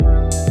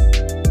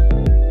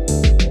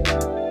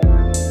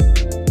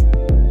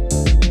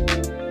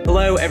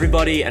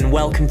everybody, and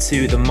welcome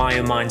to the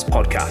Myo Minds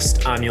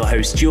podcast. I'm your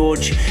host,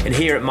 George, and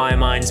here at Myo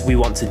Minds, we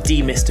want to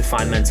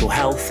demystify mental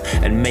health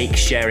and make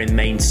sharing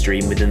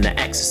mainstream within the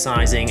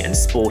exercising and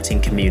sporting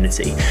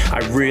community. I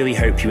really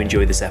hope you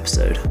enjoy this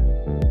episode.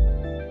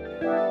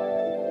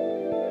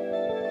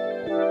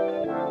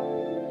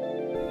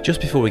 Just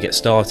before we get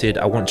started,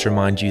 I want to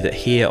remind you that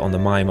here on the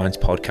Myo Minds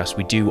podcast,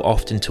 we do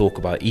often talk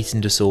about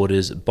eating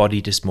disorders,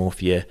 body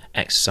dysmorphia,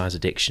 exercise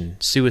addiction,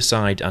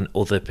 suicide, and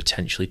other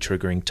potentially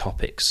triggering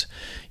topics.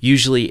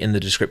 Usually in the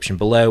description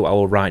below, I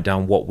will write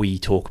down what we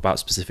talk about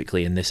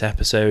specifically in this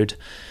episode.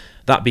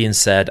 That being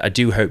said, I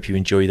do hope you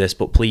enjoy this,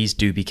 but please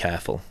do be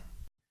careful.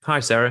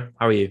 Hi, Sarah.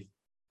 How are you?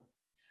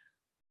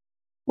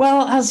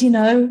 Well, as you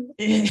know,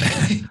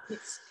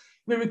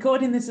 we're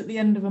recording this at the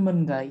end of a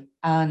Monday,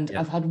 and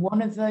I've had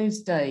one of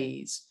those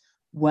days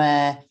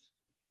where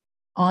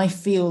I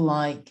feel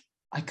like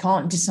I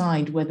can't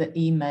decide whether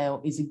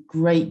email is a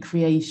great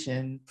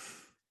creation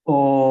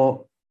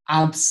or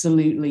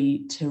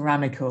absolutely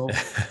tyrannical.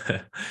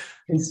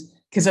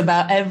 Because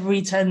about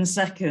every 10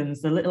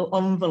 seconds, the little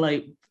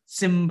envelope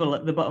symbol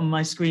at the bottom of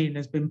my screen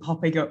has been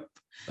popping up.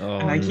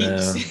 And I keep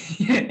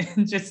seeing it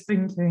and just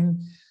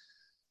thinking,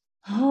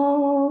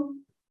 oh,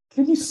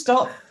 can you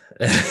stop?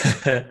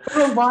 For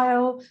a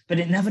while, but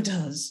it never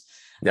does.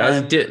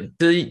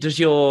 Does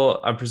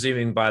your, I'm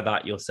presuming by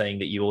that you're saying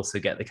that you also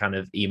get the kind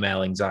of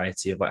email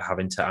anxiety of like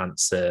having to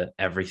answer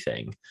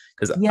everything?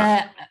 Because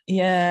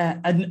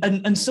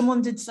and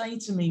someone did say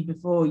to me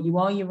before, you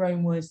are your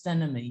own worst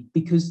enemy,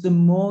 because the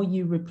more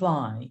you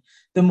reply,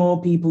 the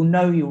more people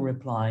know you'll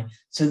reply,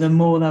 so the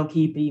more they'll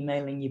keep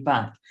emailing you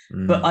back.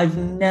 But I've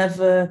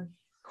never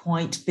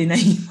quite been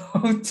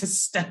able to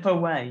step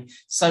away,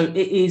 so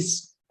it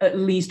is at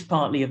least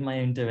partly of my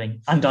own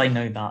doing, and I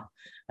know that.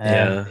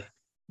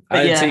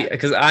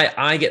 Because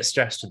I get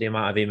stressed with the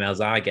amount of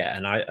emails I get,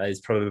 and it's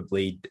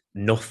probably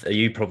nothing.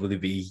 You'd probably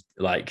be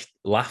like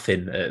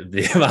laughing at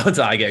the amount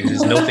I get,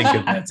 because it's nothing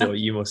compared to what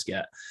you must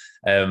get.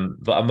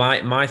 But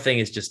my thing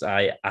is just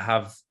I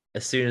have,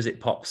 as soon as it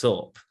pops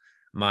up,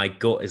 my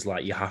gut is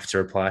like, you have to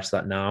reply to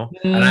that now.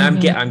 And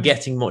I'm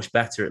getting much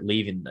better at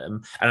leaving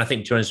them. And I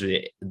think, to be honest with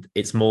you,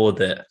 it's more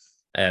that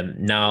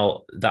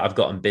now that I've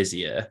gotten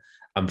busier,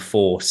 I'm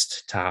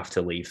forced to have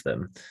to leave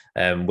them,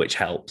 which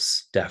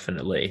helps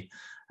definitely.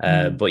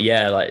 But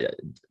yeah, like,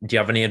 do you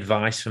have any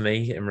advice for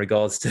me in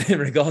regards to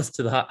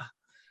that?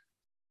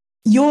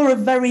 You're a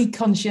very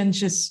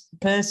conscientious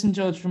person,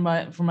 George, from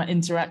my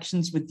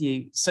interactions with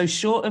you. So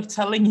short of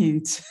telling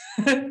you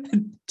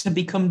to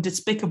become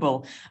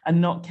despicable and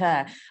not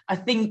care, I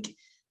think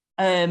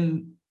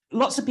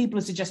lots of people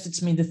have suggested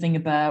to me the thing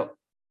about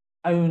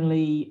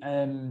only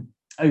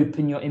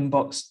open your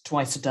inbox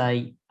twice a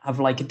day, have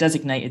like a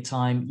designated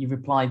time, you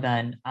reply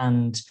then,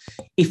 and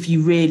if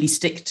you really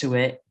stick to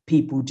it,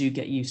 people do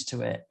get used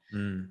to it.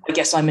 I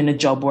guess I'm in a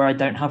job where I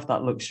don't have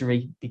that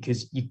luxury,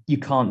 because you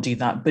can't do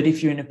that, but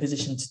if you're in a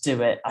position to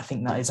do it, I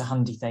think that is a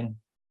handy thing.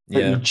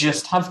 But you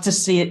just have to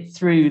see it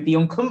through the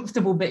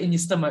uncomfortable bit in your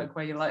stomach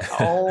where you're like,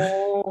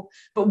 oh,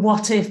 but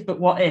what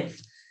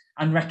if,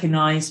 and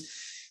recognize,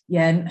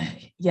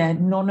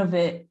 none of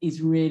it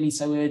is really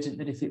so urgent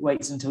that if it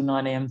waits until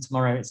 9 a.m.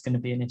 tomorrow, it's going to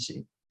be an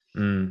issue.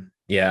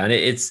 Yeah, and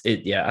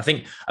I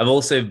think I've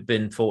also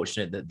been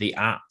fortunate that the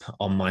app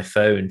on my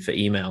phone for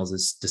emails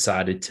has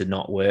decided to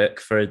not work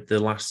for the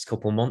last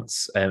couple of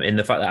months, in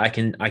the fact that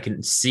I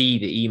can see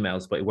the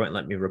emails, but it won't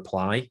let me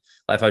reply.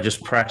 Like if I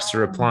just press the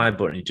reply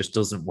button, it just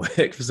doesn't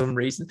work for some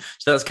reason.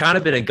 So that's kind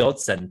of been a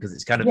godsend, because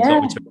it's kind of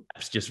got me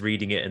to just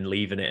reading it and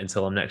leaving it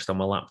until I'm next on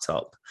my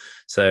laptop.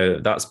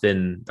 So that's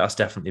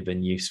definitely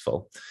been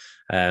useful.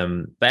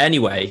 But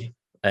anyway,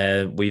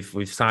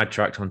 we've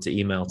sidetracked onto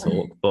email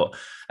talk, but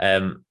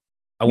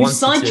we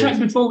sidetracked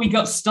before we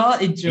got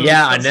started, George.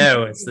 Yeah, I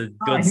know. It's a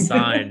good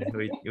sign.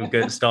 We're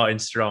good, starting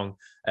strong.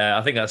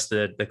 I think that's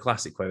the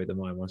classic way with the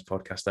Myo Minds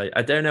podcast.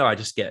 I don't know. I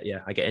just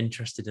I get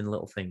interested in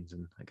little things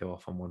and I go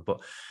off on one.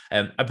 But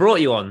I brought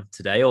you on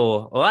today,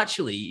 or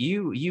actually,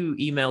 you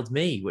emailed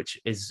me,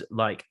 which is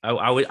like I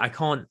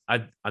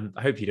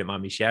hope you don't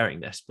mind me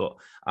sharing this, but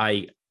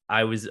I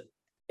was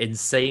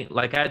insane.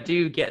 Like, I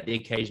do get the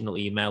occasional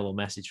email or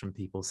message from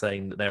people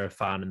saying that they're a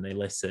fan and they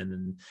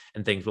listen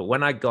and things, but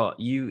when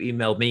you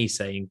emailed me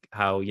saying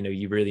how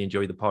you really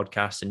enjoy the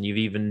podcast, and you've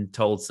even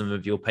told some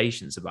of your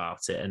patients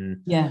about it,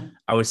 and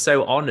I was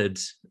so honored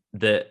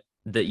that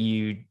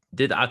you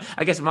did that.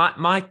 I guess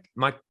my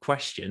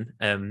question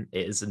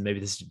is, and maybe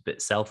this is a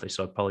bit selfish,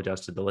 so I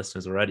apologize to the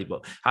listeners already,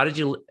 but how did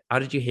you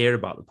hear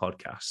about the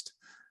podcast?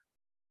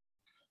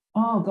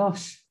 Oh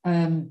gosh,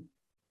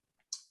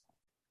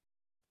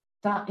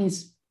 that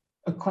is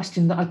a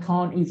question that I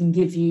can't even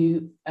give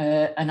you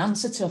an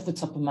answer to off the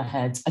top of my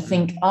head. I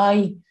think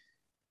I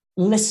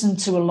listen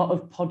to a lot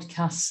of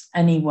podcasts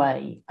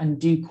anyway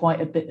and do quite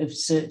a bit of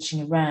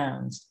searching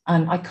around.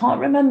 And I can't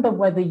remember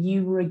whether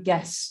you were a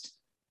guest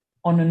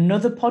on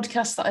another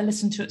podcast that I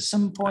listened to at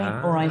some point,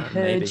 or I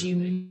heard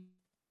you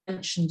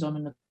mentioned on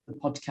another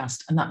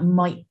podcast, and that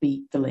might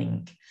be the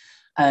link.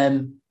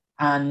 And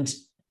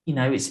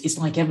it's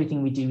like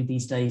everything we do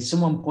these days.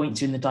 Someone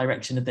points you in the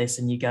direction of this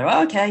and you go,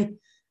 oh, okay,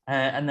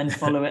 and then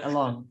follow it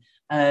along.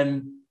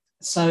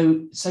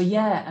 So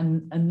yeah,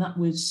 and that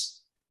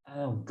was,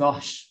 oh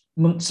gosh,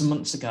 months and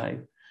months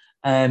ago.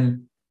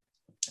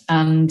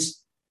 And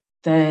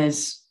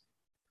there's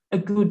a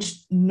good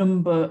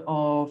number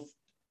of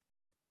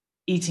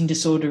eating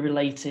disorder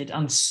related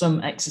and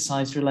some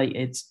exercise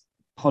related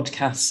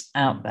podcasts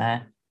out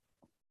there,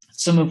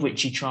 some of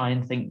which you try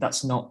and think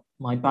that's not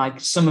my bag,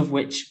 some of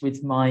which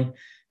with my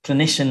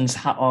clinician's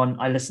hat on,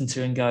 I listen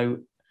to and go,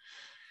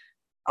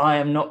 I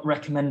am not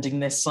recommending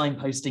this,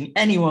 signposting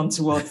anyone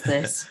towards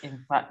this.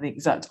 In fact, the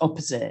exact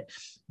opposite.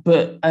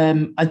 But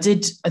I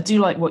do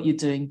like what you're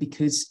doing,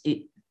 because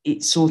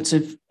it sort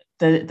of,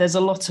 there's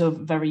a lot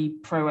of very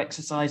pro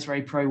exercise,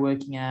 very pro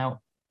working out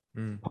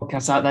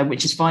podcasts out there,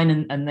 which is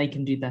fine, and they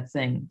can do their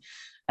thing.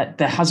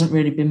 There hasn't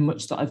really been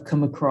much that I've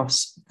come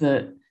across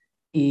that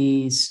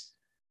is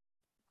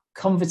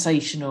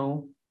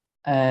conversational,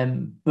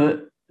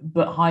 but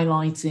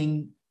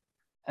highlighting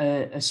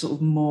a sort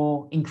of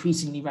more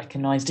increasingly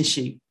recognised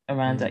issue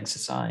around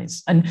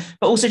exercise,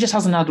 but also just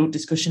has an adult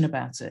discussion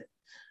about it.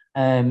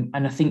 And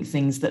I think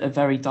things that are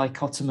very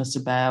dichotomous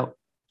about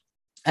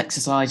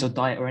exercise or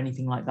diet or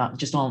anything like that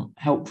just aren't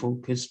helpful,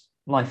 because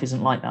life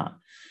isn't like that.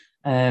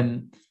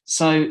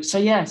 So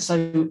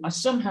I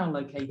somehow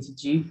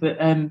located you, but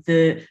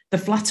the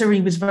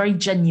flattery was very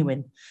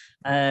genuine.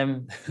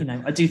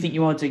 I do think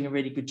you are doing a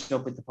really good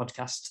job with the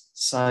podcast.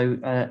 So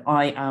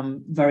I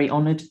am very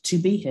honoured to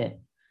be here.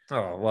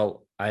 Oh,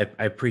 well, I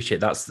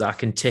appreciate that. I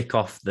can tick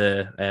off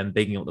the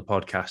bigging up the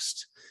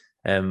podcast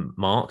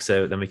mark,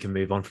 so then we can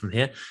move on from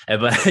here.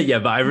 But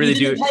I really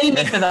you didn't pay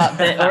me for that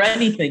bit or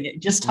anything.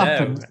 It just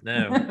happened.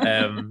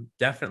 No,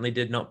 definitely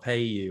did not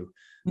pay you.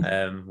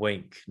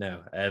 Wink.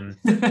 No.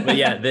 But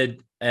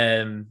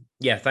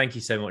yeah, thank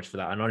you so much for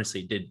that. And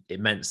honestly, it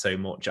meant so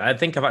much. I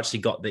think I've actually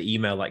got the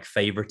email like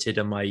favorited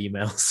on my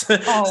emails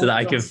so that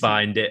I can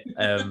find it.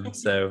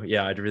 So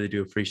yeah, I'd really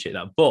do appreciate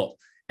that. But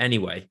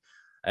anyway,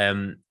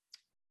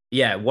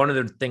 one of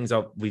the things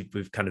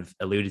we've kind of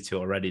alluded to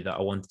already that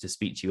I wanted to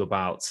speak to you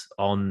about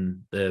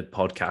on the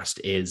podcast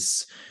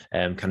is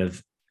kind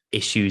of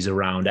issues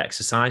around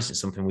exercise. It's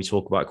something we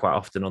talk about quite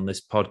often on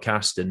this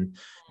podcast, and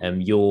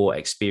your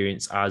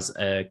experience as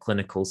a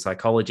clinical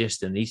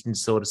psychologist in the eating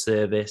disorder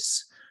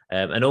service,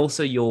 and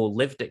also your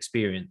lived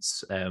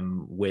experience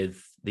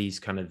with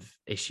these kind of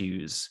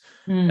issues.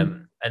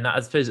 And that, I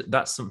suppose,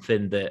 that's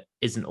something that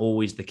isn't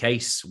always the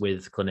case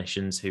with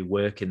clinicians who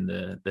work in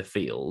the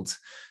field.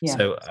 Yeah.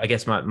 So I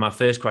guess my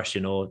first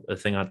question, or the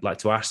thing I'd like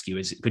to ask you,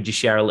 is could you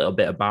share a little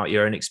bit about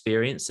your own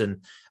experience?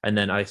 And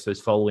then I suppose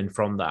following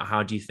from that,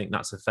 how do you think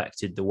that's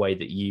affected the way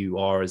that you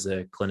are as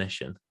a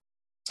clinician?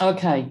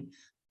 Okay.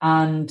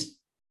 And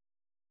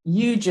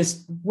you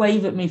just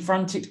wave at me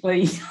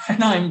frantically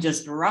and I'm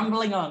just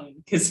rambling on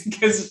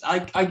because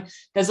I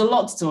there's a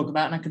lot to talk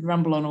about and I could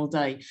ramble on all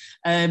day.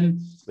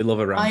 We love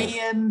a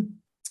ramble.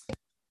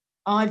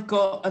 I've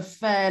got a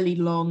fairly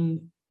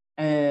long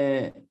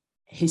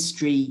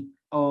history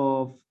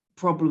of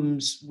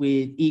problems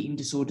with eating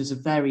disorders of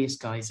various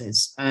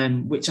guises,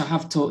 which I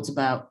have talked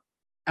about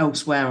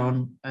elsewhere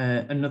on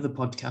another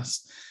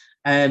podcast.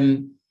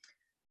 And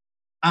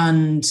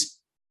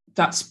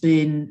that's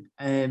been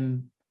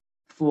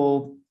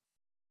for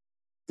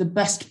the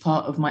best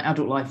part of my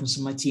adult life and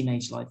some of my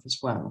teenage life as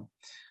well.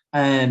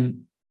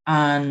 And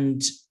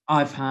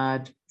I've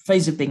had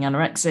phases of being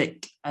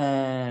anorexic,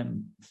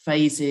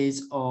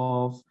 phases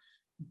of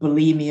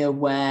bulimia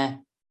where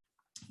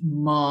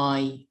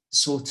my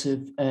sort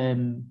of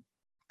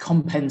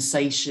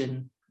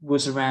compensation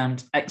was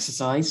around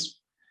exercise,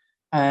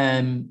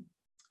 and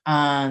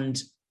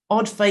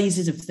odd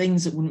phases of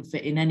things that wouldn't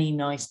fit in any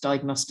nice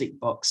diagnostic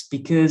box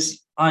because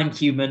I'm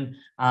human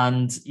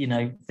and,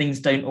 things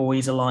don't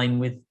always align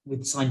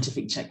with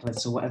scientific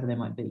checklists or whatever they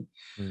might be.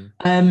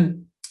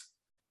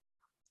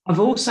 I've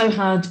also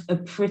had a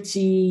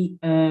pretty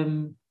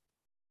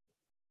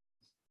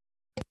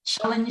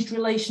challenged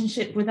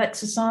relationship with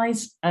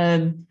exercise.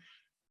 As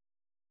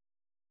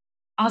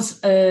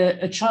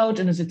a child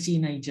and as a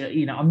teenager,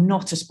 I'm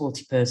not a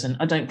sporty person.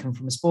 I don't come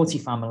from a sporty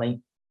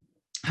family.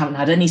 Haven't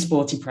had any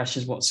sporty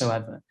pressures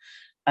whatsoever.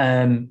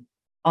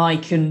 I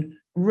can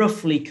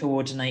roughly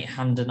coordinate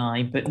hand and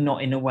eye, but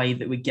not in a way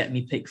that would get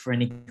me picked for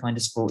any kind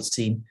of sports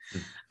team.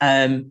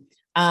 And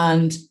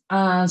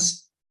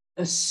as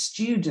a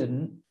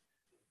student,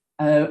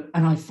 and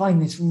I find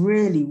this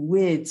really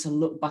weird to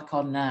look back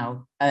on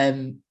now,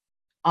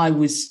 I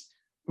was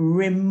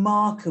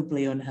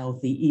remarkably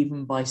unhealthy,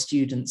 even by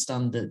student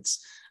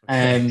standards.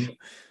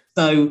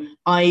 So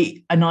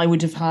I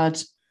would have had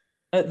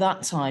at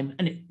that time,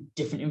 and a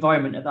different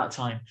environment at that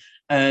time,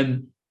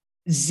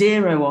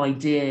 zero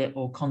idea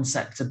or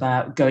concept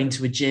about going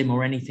to a gym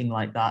or anything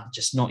like that,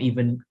 just not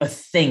even a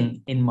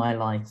thing in my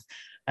life,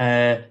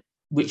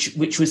 which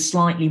was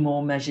slightly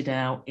more measured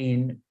out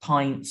in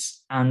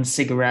pints and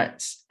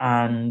cigarettes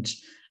and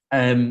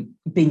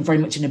being very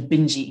much in a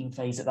binge eating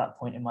phase at that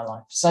point in my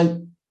life.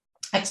 So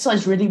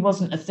exercise really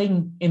wasn't a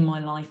thing in my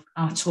life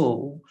at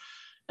all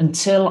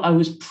until I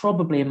was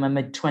probably in my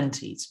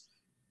mid-20s.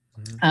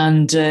 Mm-hmm.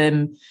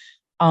 And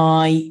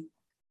I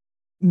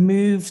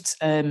moved,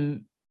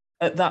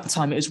 at that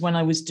time, it was when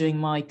I was doing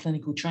my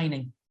clinical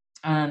training,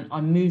 and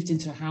I moved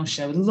into a house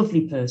share with a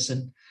lovely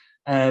person.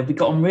 We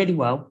got on really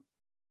well,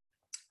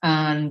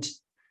 and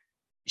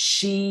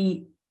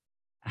she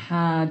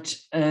had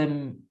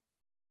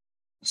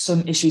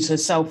some issues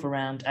herself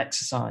around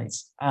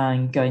exercise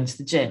and going to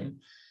the gym,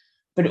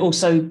 but it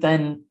also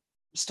then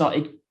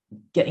started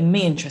getting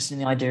me interested in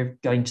the idea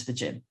of going to the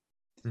gym.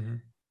 Mm-hmm.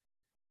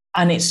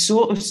 And it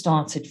sort of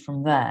started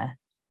from there.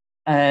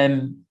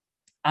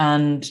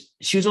 And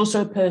she was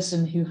also a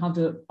person who had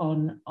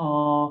on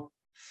our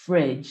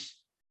fridge,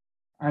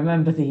 I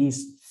remember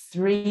these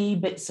 3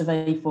 bits of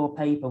A4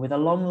 paper with a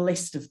long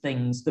list of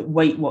things that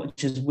Weight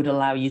Watchers would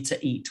allow you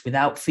to eat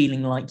without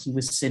feeling like you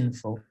were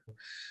sinful.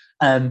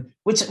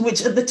 Which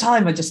at the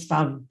time I just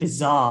found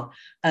bizarre.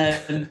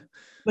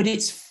 But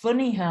it's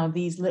funny how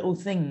these little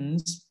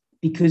things,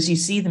 because you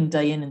see them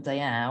day in and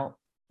day out,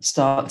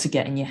 start to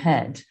get in your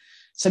head.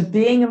 So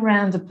being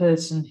around a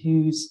person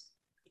who's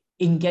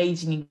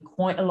engaging in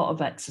quite a lot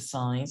of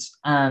exercise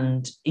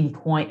and in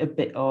quite a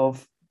bit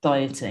of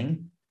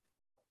dieting,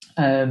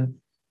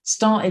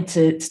 started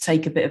to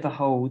take a bit of a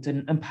hold,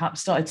 and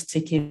perhaps started to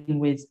tick in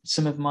with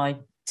some of my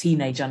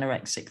teenage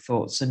anorexic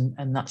thoughts,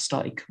 and that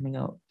started coming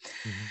up.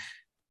 Mm-hmm.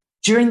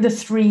 During the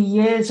 3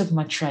 years of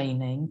my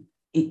training,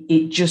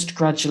 it just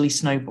gradually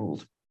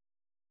snowballed.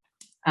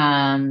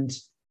 And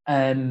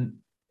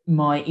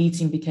my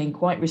eating became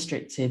quite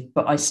restrictive,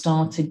 but I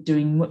started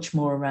doing much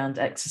more around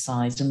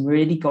exercise and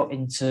really got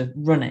into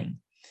running,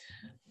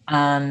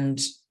 and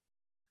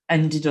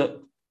ended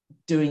up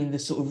doing the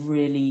sort of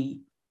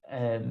really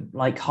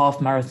like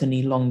half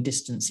marathon-y, long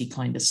distance-y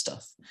kind of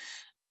stuff,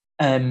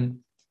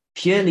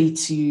 purely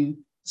to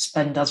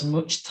spend as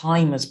much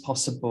time as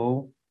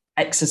possible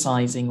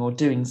exercising or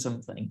doing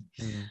something.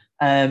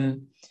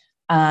 Mm.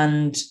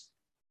 And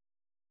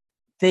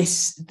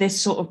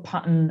this sort of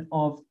pattern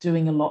of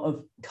doing a lot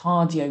of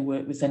cardio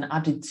work was then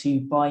added to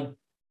by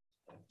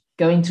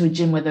going to a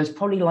gym where there's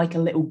probably like a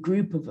little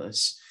group of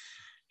us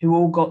who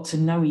all got to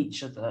know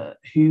each other,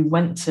 who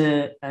went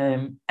to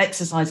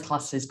exercise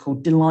classes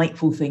called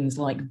delightful things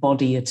like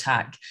Body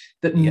Attack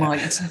that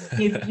might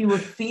give you a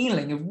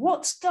feeling of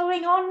what's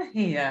going on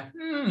here.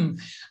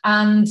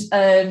 And,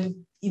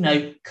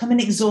 come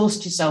and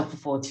exhaust yourself for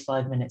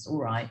 45 minutes. All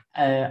right.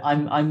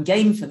 I'm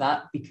game for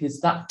that,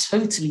 because that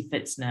totally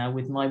fits now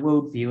with my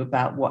worldview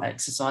about what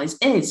exercise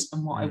is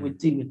and what I would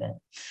do with it.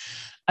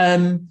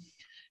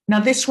 Now,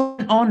 this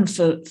went on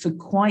for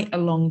quite a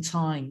long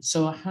time.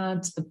 So I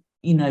had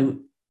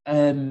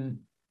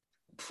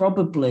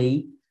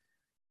probably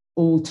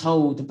all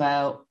told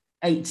about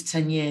 8 to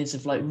 10 years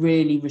of like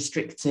really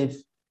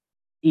restrictive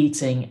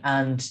eating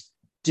and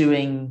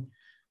doing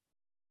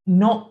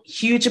not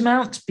huge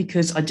amounts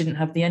because I didn't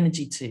have the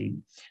energy to,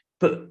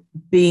 but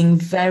being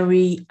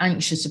very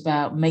anxious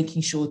about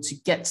making sure to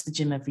get to the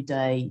gym every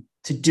day,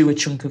 to do a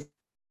chunk of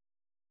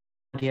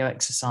cardio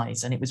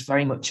exercise. And it was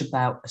very much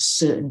about a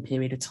certain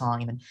period of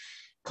time and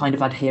kind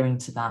of adhering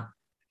to that,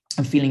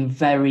 and feeling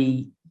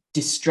very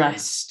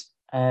distressed,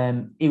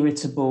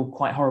 irritable,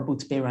 quite horrible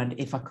to be around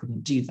if I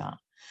couldn't do that.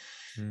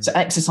 So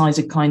exercise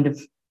had kind of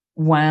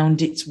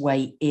wound its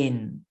way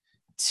in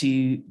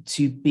to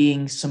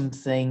being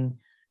something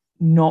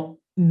not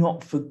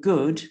for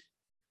good,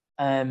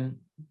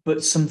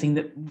 but something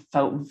that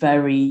I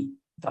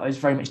was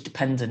very much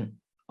dependent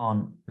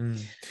on.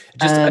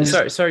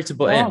 Sorry to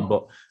butt in,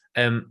 but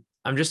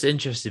I'm just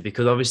interested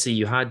because obviously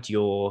you had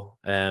your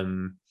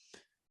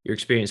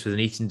experience with an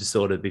eating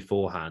disorder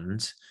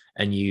beforehand,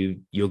 and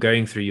you're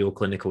going through your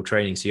clinical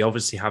training, so you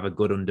obviously have a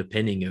good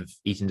underpinning of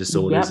eating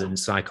disorders and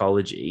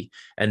psychology,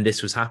 and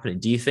this was happening.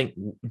 Do you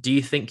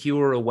think you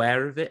were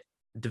aware of it,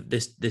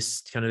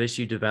 this kind of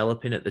issue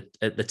developing at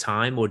the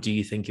time, or do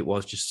you think it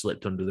was just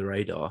slipped under the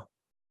radar?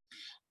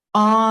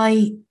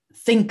 I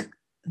think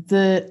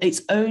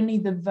it's only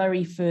the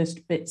very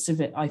first bits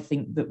of it, I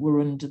think, that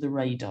were under the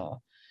radar.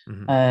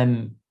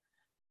 Mm-hmm.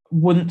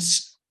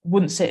 Once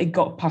it had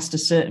got past a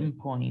certain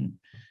point,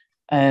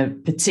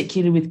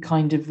 particularly with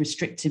kind of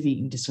restrictive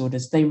eating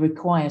disorders, they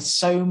require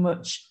so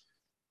much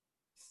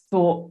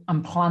thought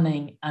and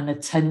planning and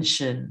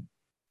attention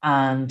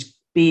and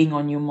being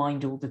on your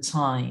mind all the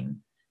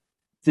time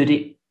that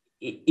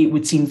it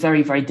would seem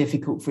very, very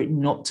difficult for it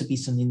not to be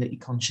something that you're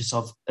conscious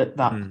of at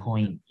that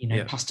point.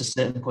 Past a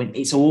certain point,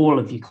 it's all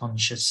of you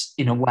conscious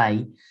in a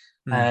way.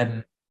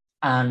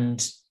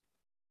 And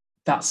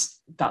that's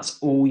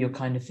all you're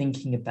kind of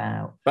thinking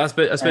about. But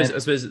I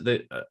suppose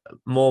the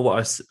more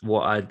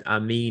what I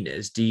mean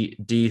is, do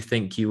you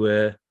think you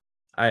were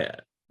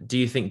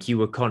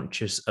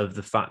conscious of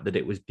the fact that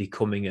it was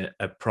becoming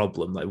a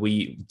problem? Like,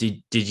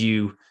 did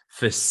you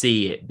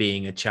foresee it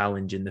being a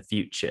challenge in the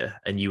future,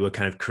 and you were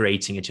kind of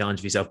creating a challenge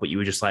for yourself, but you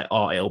were just like,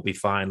 oh, it'll be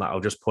fine, like I'll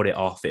just put it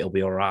off, it'll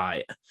be all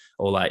right?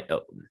 Or like,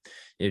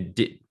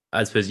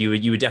 I suppose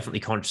you were definitely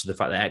conscious of the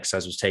fact that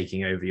exercise was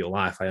taking over your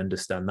life. I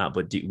understand that,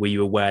 but were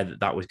you aware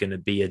that that was going to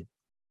be a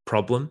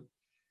problem?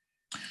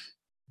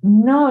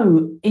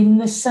 No, in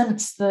the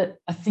sense that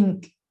I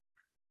think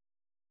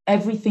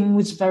everything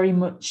was very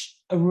much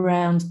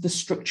around the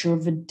structure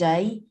of a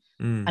day.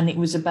 And it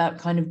was about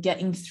kind of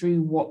getting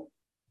through what,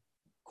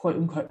 quote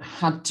unquote,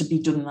 had to be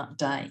done that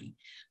day.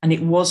 And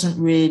it wasn't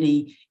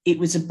really, it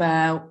was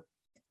about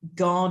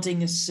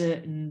guarding a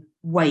certain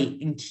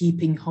weight and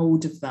keeping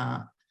hold of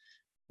that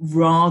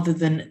rather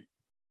than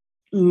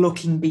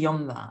looking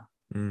beyond that.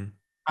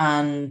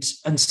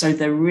 And so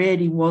there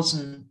really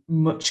wasn't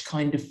much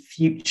kind of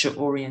future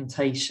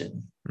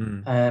orientation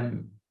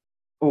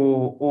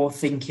or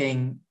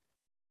thinking.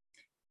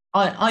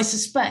 I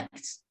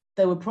suspect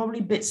there were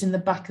probably bits in the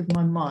back of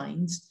my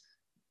mind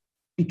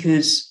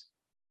because,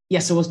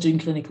 yes, I was doing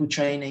clinical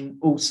training,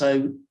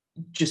 also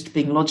just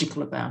being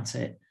logical about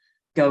it,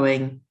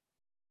 going,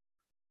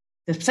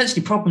 there's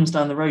potentially problems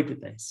down the road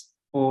with this,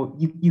 or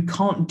you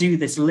can't do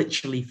this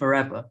literally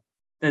forever.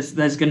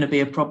 There's going to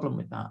be a problem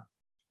with that.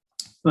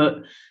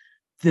 But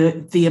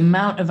the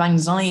amount of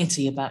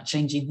anxiety about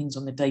changing things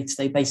on a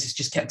day-to-day basis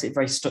just kept it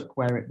very stuck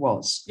where it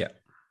was. Yeah.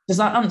 Does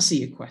that answer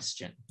your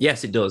question?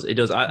 Yes, it does. It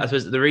does. I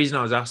suppose the reason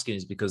I was asking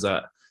is because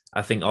I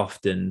think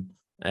often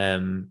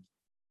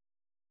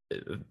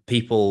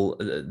people,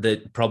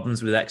 the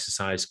problems with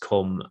exercise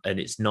come, and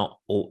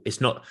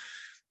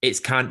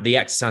the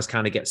exercise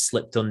kind of gets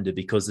slipped under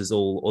because there's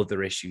all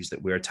other issues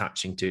that we're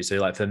attaching to. So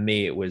like for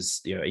me, it was,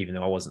 even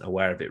though I wasn't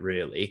aware of it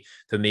really,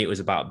 for me, it was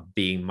about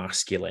being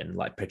masculine,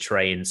 like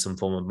portraying some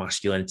form of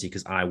masculinity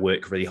because I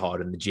work really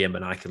hard in the gym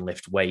and I can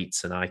lift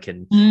weights and I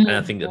can, and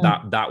I think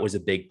that was a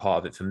big part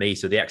of it for me.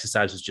 So the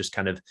exercise was just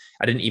kind of,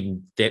 I didn't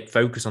even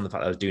focus on the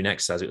fact that I was doing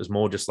exercise. It was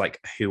more just like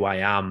who I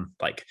am.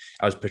 Like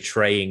I was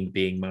portraying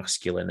being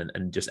masculine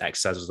and just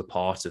exercise was a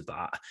part of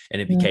that.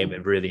 And it became a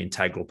really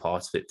integral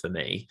part of it for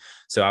me.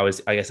 So I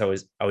was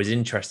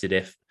interested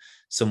if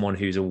someone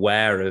who's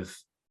aware of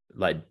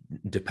like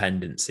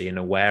dependency and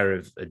aware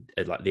of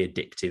like the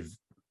addictive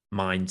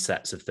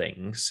mindsets of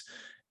things,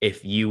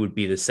 if you would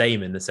be the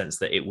same in the sense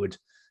that it would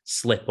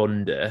slip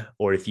under,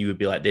 or if you would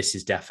be like, this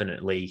is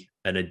definitely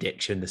an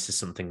addiction, this is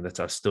something that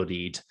I've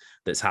studied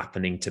that's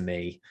happening to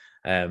me,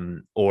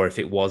 or if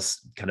it was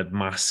kind of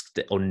masked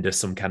under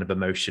some kind of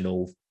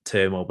emotional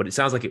turmoil. But it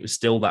sounds like it was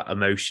still that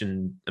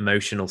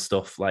emotional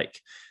stuff, like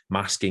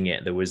masking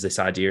it. There was this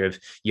idea of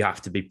you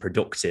have to be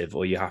productive,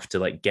 or you have to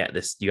like get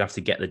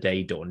the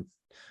day done.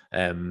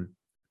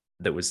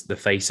 That was the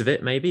face of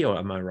it, maybe, or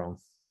am I wrong?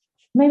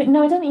 Maybe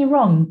no, I don't think you're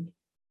wrong.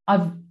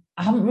 I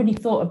haven't really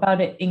thought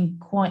about it in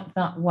quite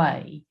that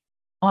way.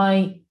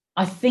 I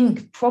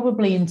think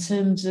probably in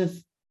terms of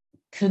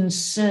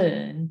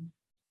concern,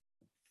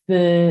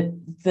 the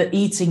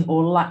eating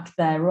or lack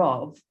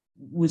thereof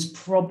was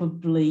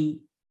probably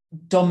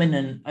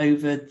dominant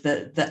over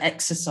the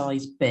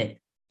exercise bit.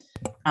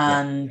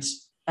 And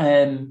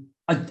I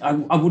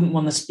wouldn't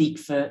want to speak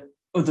for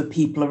other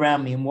people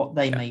around me and what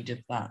they made of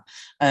that.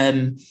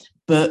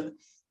 But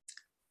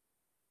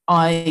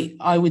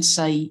I would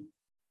say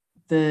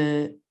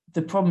the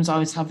problems I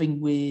was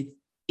having with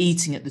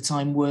eating at the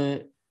time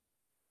were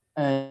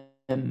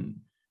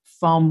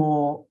far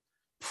more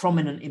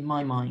prominent in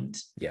my mind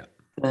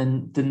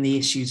than the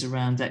issues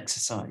around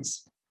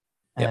exercise.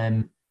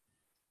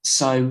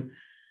 So,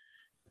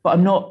 but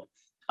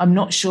I'm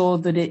not sure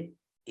that it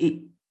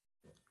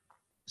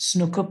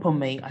snuck up on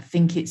me. I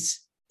think it's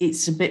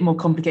a bit more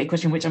complicated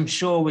question, which I'm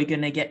sure we're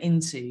going to get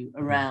into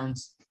around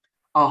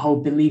our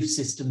whole belief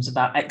systems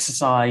about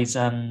exercise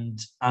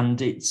and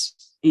its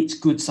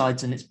good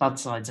sides and its bad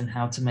sides and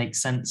how to make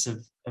sense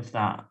of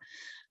that.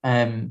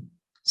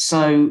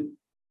 So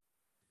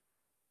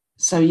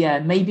yeah,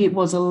 maybe it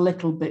was a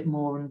little bit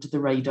more under the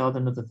radar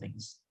than other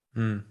things.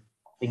 I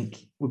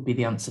think would be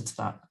the answer to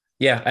that.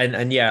 Yeah,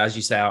 and yeah, as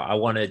you say, I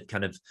want to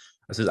kind of,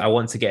 I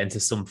want to get into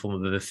some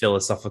form of a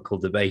philosophical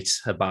debate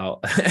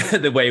about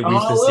the way we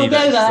perceive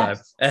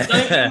exercise.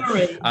 Don't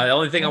worry. The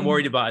only thing I'm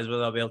worried about is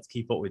whether I'll be able to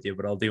keep up with you,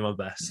 but I'll do my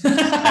best.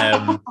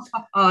 I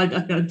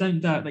don't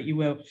doubt that you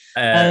will.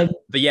 But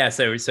yeah,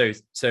 so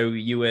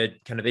you were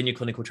kind of in your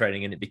clinical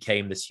training, and it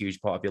became this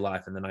huge part of your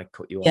life, and then I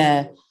cut you off.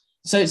 Yeah.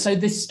 So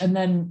this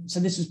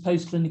was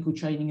post-clinical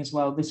training as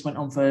well. This went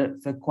on for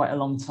quite a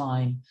long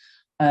time,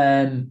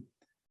 and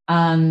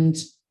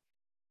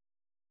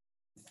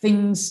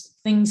things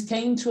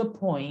came to a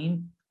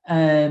point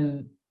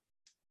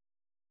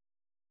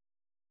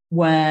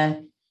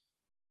where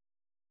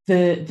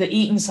the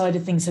eating side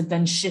of things had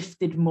then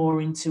shifted more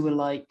into a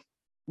like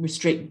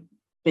restrict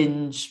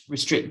binge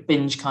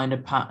kind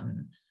of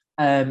pattern,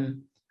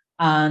 and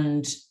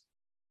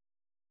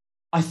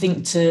I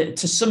think to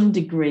some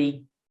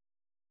degree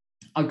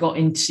I got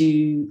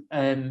into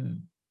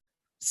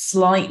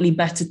slightly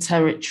better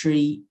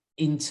territory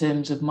in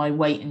terms of my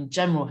weight and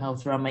general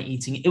health around my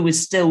eating. It was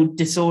still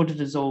disordered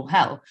as all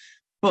hell,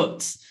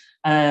 but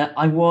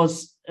I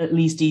was at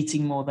least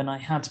eating more than I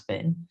had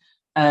been.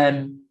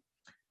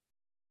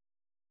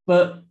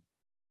 But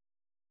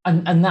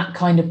and that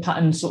kind of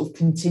pattern sort of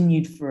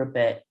continued for a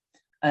bit.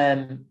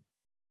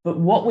 But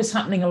what was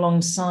happening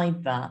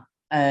alongside that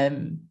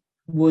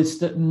was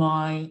that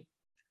my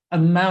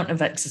amount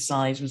of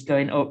exercise was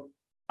going up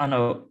and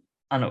up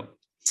and up.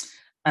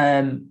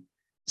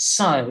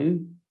 So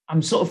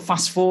I'm sort of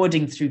fast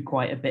forwarding through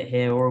quite a bit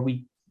here, or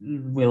we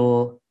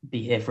will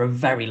be here for a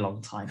very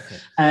long time.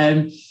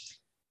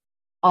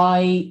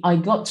 I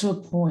got to a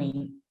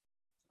point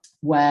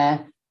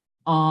where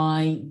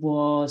I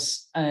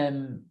was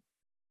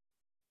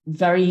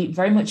very,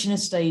 very much in a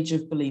stage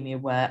of bulimia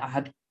where I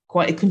had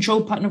quite a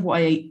controlled pattern of what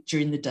I ate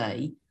during the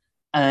day.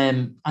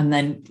 And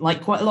then,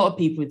 like quite a lot of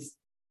people with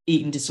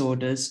eating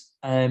disorders,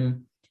 I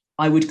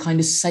would kind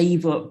of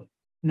save up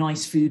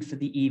nice food for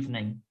the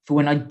evening for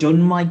when I'd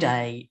done my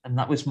day, and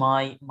that was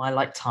my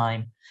like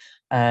time.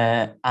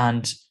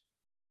 And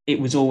it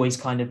was always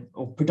kind of,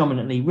 or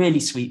predominantly, really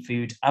sweet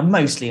food and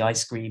mostly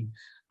ice cream.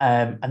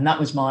 And that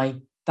was my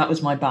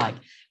bag.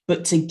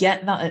 But to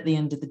get that at the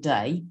end of the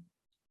day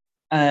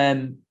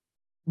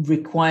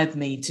required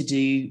me to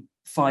do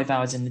 5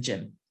 hours in the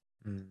gym.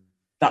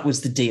 That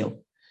was the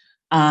deal.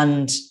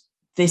 And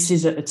this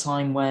is at a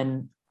time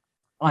when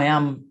I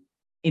am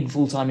in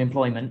full-time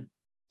employment,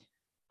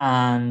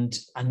 and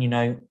you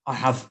know, I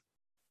have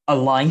a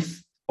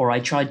life, or I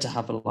tried to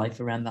have a life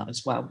around that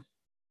as well.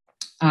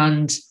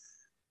 And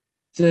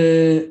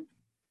the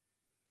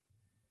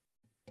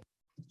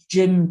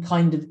gym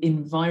kind of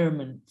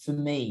environment for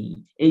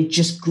me, it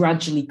just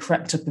gradually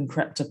crept up and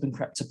crept up and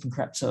crept up and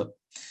crept up.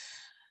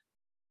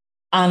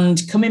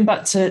 And coming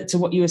back to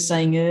what you were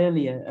saying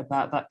earlier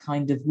about that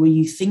kind of, were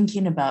you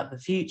thinking about the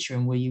future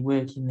and were you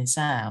working this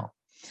out?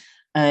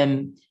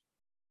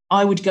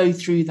 I would go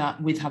through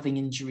that with having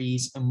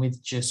injuries and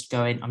with just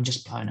going, I'm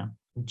just plowing on,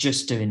 I'm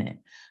just doing it.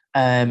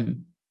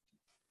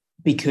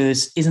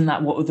 Because isn't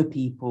that what other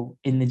people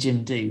in the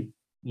gym do?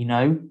 You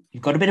know,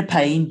 you've got a bit of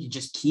pain, you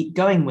just keep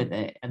going with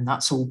it. And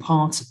that's all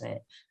part of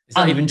it. It's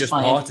not even just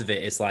part of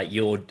it. It's like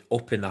you're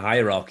up in the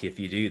hierarchy. If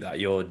you do that,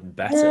 you're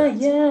better.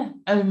 Yeah.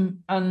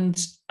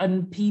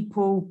 And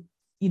people,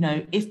 you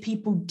know, if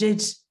people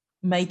did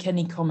make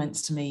any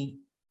comments to me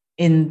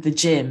in the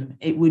gym,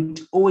 it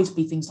would always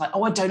be things like,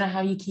 oh, I don't know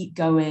how you keep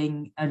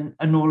going, and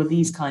all of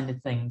these kind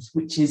of things,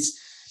 which is,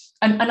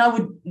 and I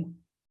would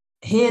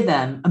hear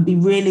them and be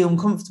really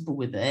uncomfortable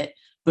with it.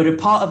 But a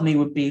part of me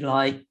would be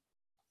like,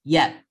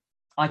 yeah,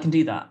 I can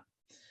do that.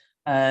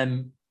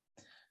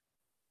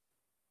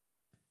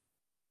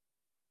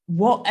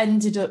 What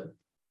ended up,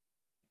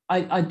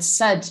 I'd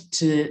said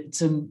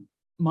to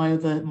my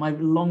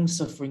long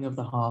suffering of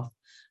the half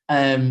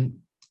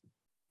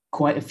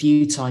quite a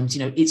few times,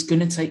 you know, it's going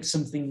to take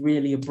something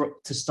really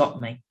abrupt to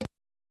stop me,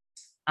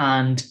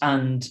 and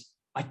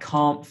I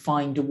can't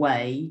find a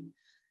way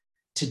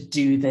to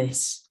do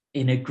this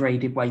in a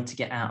graded way to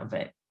get out of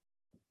it.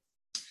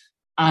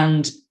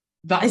 And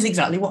that is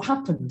exactly what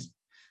happened.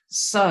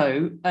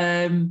 So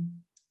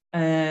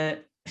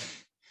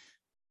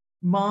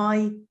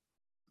my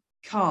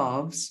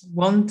calves,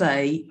 one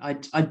day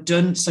I'd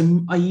done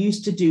some, I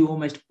used to do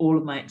almost all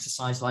of my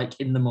exercise like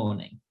in the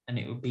morning, and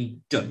it would be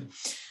done.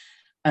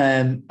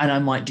 And I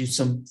might do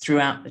some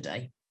throughout the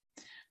day.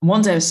 And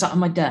one day I was sat on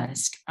my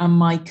desk and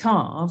my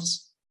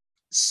calves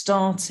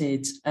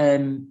started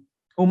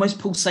almost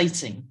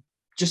pulsating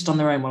just on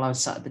their own while I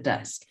was sat at the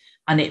desk.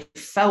 And it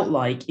felt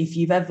like, if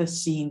you've ever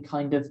seen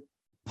kind of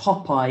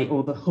Popeye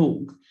or the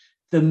Hulk,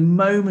 the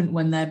moment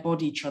when their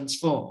body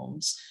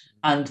transforms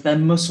and their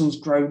muscles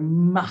grow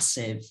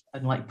massive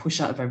and like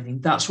push out of everything,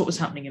 that's what was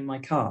happening in my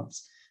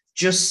calves.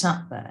 Just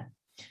sat there.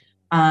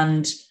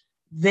 And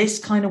this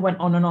kind of went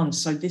on and on.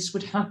 So this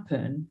would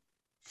happen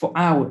for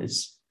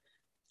hours,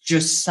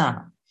 just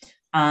sat.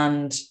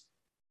 And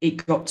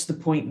it got to the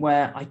point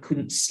where I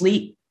couldn't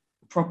sleep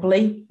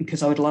properly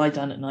because I would lie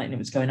down at night and it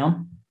was going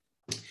on.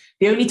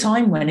 The only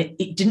time when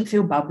it didn't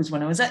feel bad was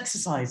when I was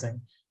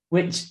exercising,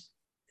 which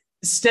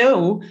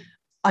still,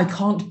 I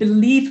can't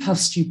believe how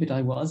stupid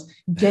I was,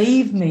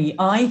 gave me,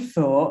 I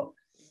thought,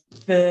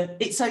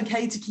 it's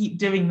okay to keep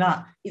doing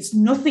that. It's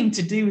nothing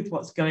to do with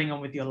what's going on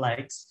with your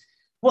legs.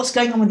 What's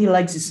going on with your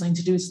legs is something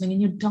to do with something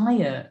in your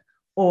diet,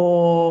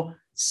 or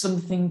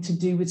something to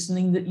do with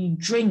something that you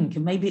drink,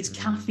 and maybe it's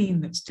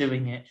caffeine that's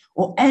doing it,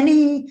 or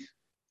any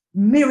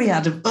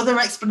myriad of other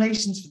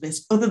explanations for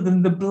this other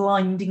than the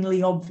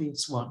blindingly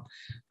obvious one.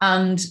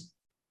 And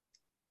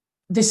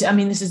this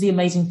is the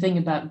amazing thing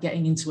about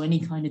getting into any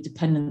kind of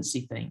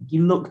dependency thing.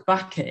 You look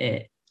back at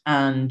it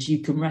and you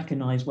can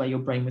recognize where your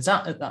brain was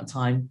at that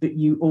time, but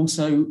you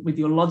also, with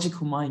your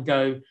logical mind,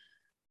 go,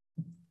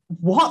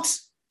 what?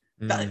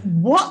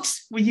 What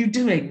were you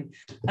doing?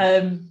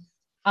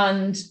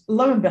 And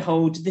lo and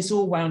behold, this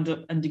all wound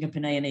up ending up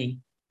in A&E,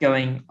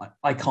 going,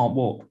 I can't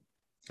walk.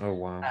 Oh,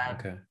 wow.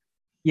 Okay.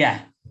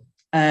 Yeah.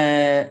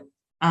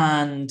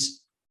 And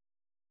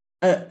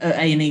at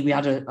A&E, we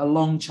had a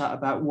long chat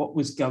about what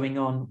was going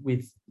on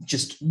with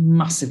just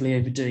massively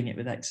overdoing it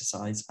with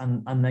exercise.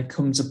 And there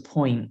comes a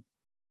point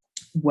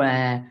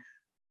where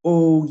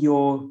all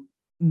your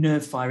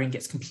nerve firing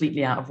gets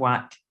completely out of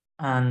whack,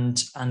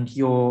 and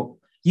your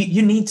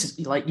you need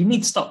to you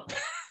need to stop.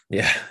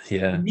 Yeah.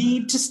 You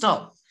need to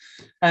stop.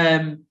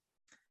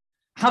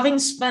 Having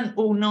spent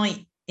all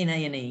night in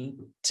A&E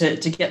to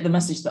get the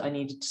message that I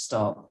needed to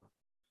stop,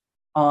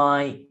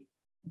 I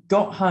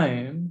got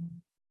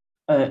home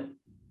at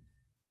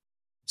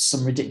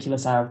some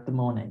ridiculous hour of the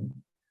morning,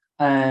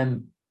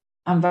 and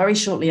very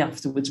shortly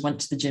afterwards went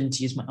to the gym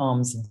to use my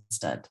arms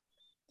instead.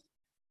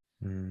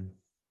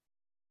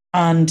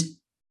 And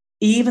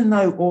even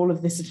though all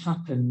of this had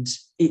happened,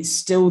 it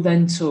still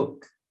then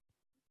took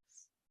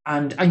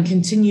and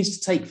continues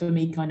to take for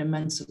me kind of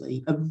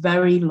mentally a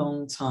very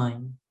long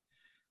time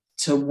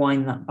to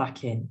wind that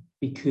back in,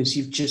 because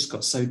you've just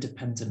got so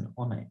dependent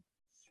on it.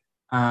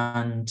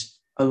 And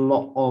a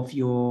lot of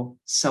your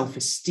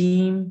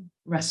self-esteem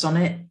rests on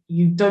it.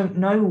 You don't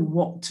know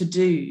what to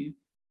do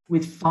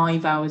with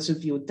 5 hours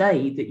of your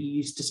day that you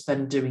used to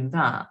spend doing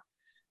that.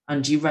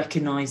 And you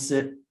recognize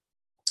that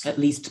at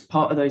least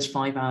part of those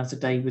 5 hours a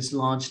day was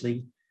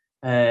largely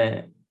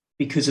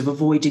because of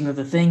avoiding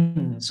other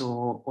things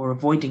or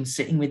avoiding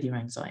sitting with your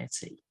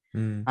anxiety.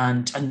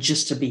 And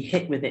just to be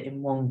hit with it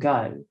in one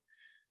go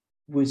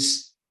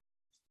was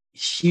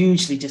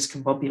hugely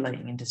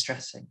discombobulating and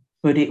distressing.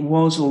 But it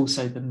was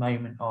also the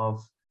moment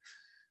of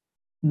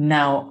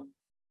now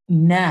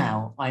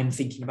I'm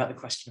thinking about the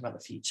question about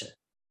the future.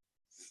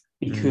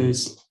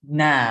 Because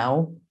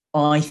now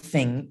I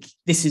think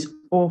this is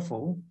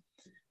awful,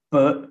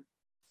 but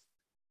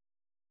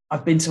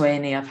I've been to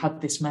A&E, I've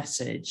had this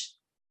message,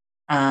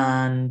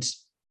 and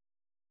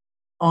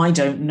I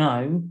don't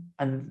know,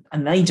 and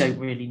they don't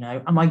really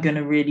know, am I going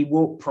to really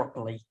walk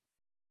properly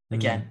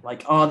again?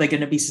 Like, are there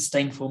going to be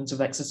sustained forms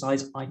of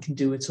exercise I can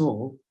do at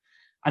all?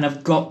 And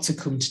I've got to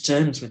come to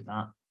terms with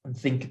that and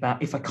think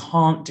about, if I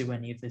can't do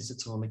any of this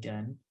at all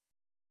again,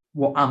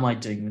 what am I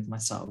doing with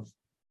myself?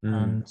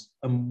 And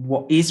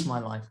what is my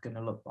life going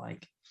to look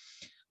like?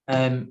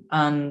 And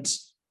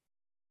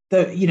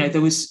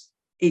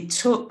it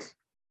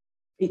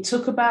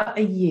took about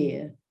a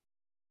year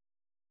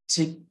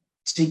to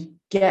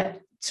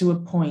get to a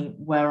point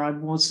where I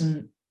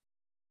wasn't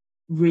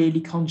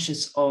really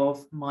conscious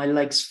of my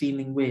legs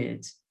feeling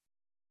weird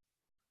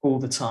all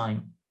the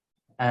time.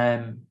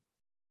 And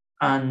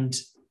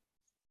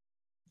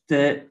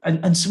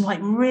some like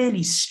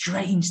really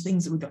strange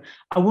things that would go.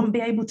 I wouldn't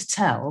be able to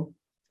tell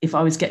if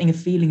I was getting a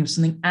feeling of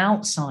something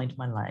outside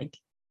my leg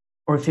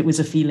or if it was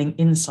a feeling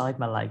inside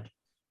my leg.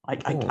 I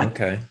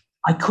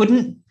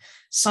couldn't.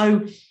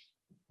 So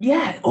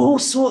yeah, all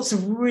sorts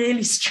of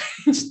really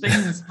strange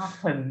things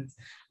happened.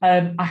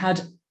 I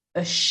had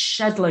a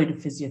shed load of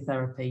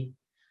physiotherapy,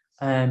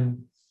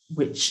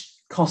 which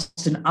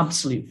cost an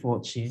absolute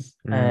fortune.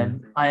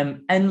 I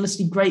am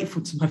endlessly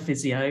grateful to my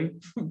physio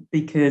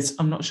because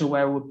I'm not sure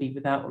where I would be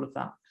without all of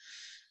that.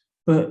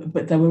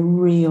 But there were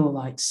real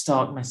like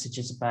stark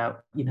messages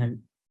about,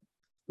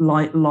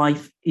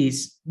 life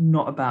is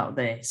not about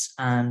this,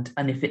 and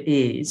if it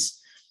is,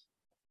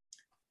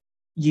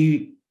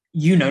 you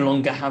no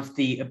longer have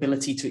the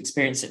ability to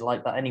experience it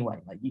like that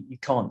anyway. Like you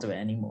can't do it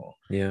anymore.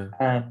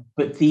 Yeah.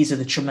 But these are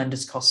the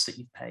tremendous costs that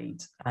you've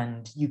paid,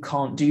 and you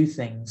can't do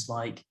things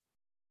like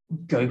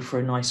go for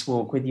a nice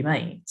walk with your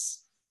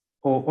mates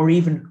or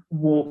even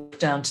walk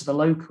down to the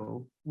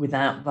local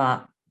without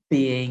that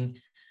being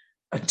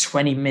a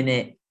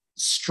 20-minute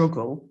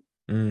struggle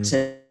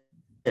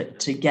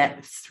to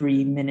get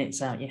 3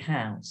 minutes out your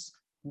house,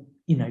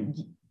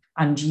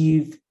 and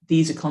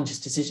these are conscious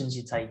decisions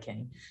you're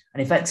taking.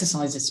 And if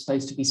exercise is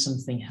supposed to be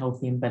something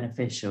healthy and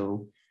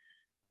beneficial,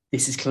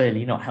 this is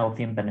clearly not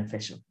healthy and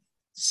beneficial.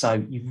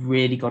 So you've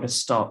really got to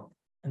stop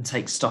and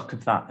take stock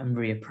of that and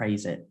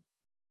reappraise it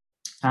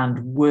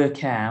and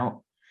work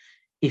out,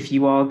 if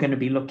you are going to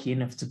be lucky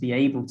enough to be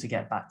able to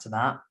get back to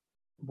that,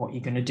 what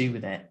you're going to do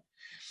with it.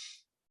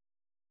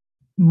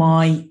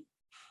 My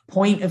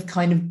point of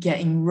kind of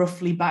getting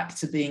roughly back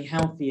to being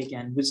healthy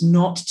again was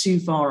not too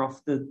far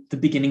off the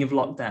beginning of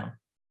lockdown,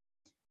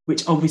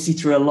 which obviously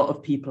threw a lot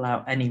of people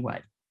out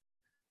anyway.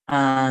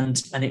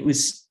 And it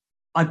was,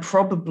 I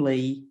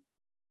probably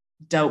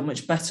dealt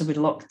much better with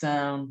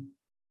lockdown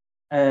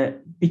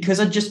because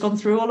I'd just gone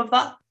through all of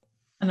that.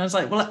 And I was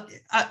like, well,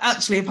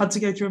 I've had to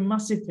go through a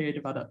massive period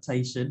of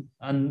adaptation,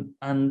 and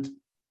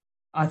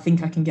I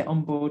think I can get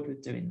on board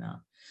with doing that.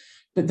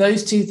 But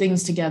those two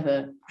things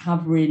together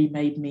have really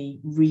made me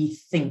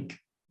rethink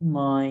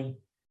my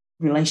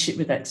relationship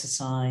with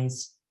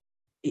exercise,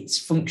 its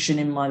function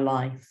in my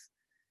life,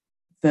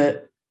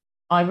 that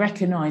I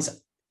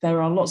recognize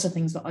there are lots of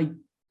things that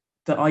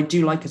I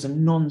do like as a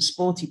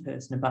non-sporty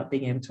person about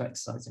being able to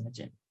exercise in a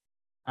gym.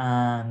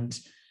 And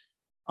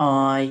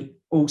I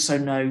also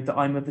know that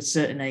I'm of a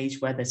certain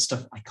age where there's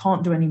stuff I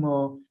can't do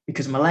anymore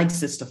because of my legs.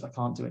 There's stuff I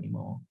can't do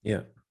anymore.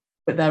 Yeah.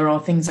 But there are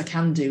things I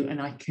can do,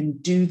 and I can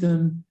do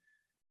them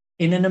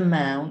in an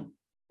amount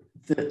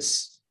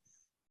that's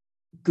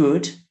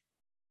good.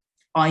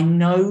 I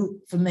know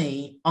for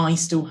me, I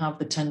still have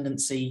the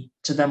tendency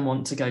to then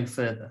want to go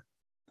further.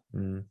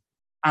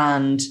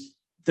 And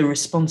the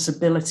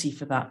responsibility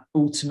for that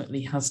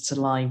ultimately has to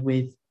lie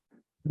with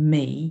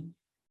me,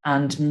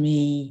 and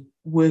me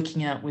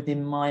working out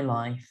within my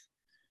life,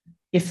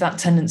 if that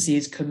tendency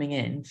is coming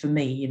in for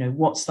me, you know,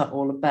 what's that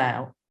all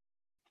about?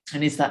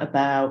 And is that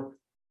about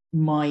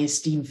my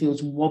esteem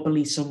feels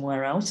wobbly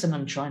somewhere else and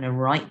I'm trying to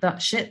right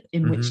that ship,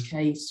 in which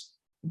case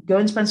go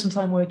and spend some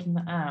time working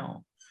that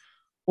out?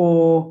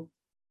 Or,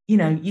 you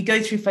know, you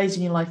go through a phase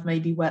in your life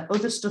maybe where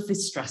other stuff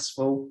is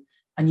stressful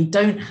and you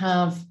don't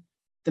have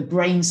the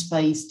brain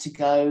space to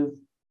go,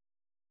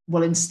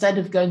 well, instead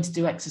of going to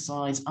do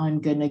exercise, I'm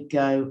going to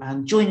go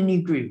and join a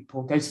new group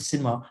or go to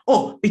cinema.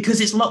 Or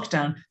because it's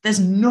lockdown, there's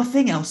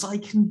nothing else I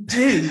can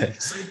do.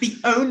 So the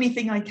only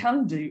thing I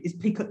can do is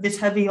pick up this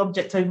heavy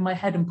object over my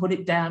head and put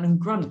it down and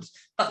grunt.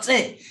 That's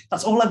it.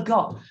 That's all I've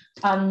got.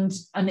 And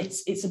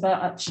it's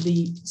about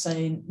actually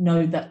saying,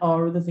 no, there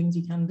are other things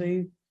you can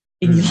do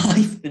in your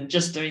life than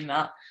just doing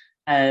that,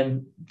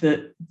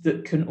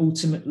 that can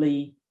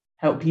ultimately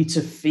help you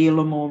to feel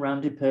a more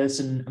rounded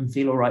person and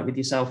feel all right with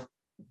yourself.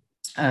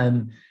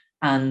 And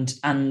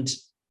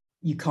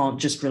you can't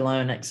just rely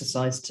on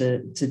exercise to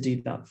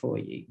do that for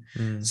you.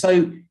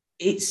 So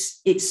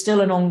it's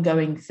still an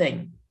ongoing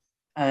thing,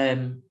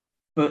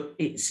 but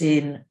it's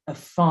in a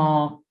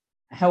far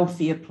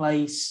healthier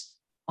place.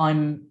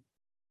 I'm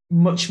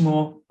much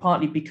more,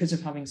 partly because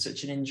of having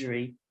such an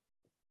injury,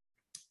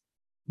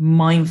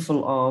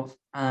 mindful of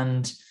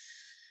and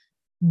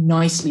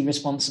nicely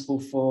responsible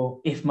for,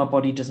 if my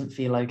body doesn't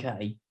feel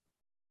okay,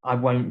 I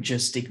won't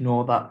just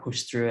ignore that,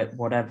 push through it,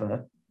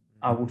 whatever.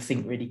 I will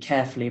think really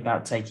carefully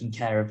about taking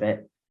care of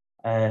it,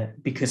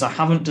 because I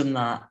haven't done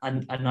that.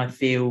 And I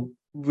feel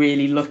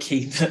really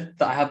lucky that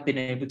I have been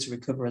able to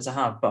recover as I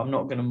have, but I'm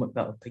not going to muck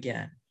that up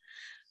again.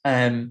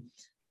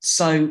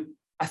 So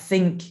I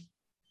think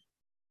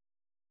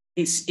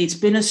it's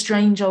been a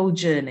strange old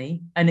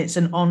journey, and it's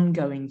an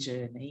ongoing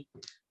journey,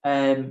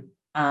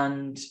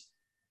 and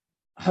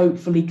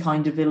hopefully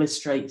kind of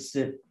illustrates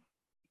that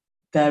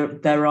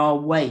there are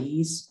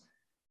ways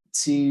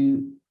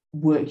to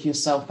work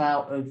yourself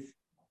out of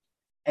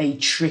a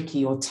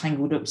tricky or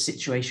tangled up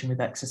situation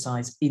with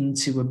exercise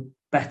into a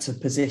better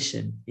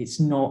position. It's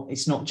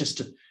not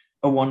just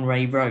a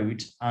one-way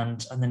road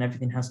and then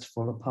everything has to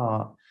fall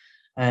apart.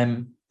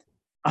 I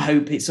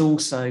hope it's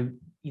also,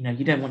 you know,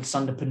 you don't want to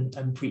stand up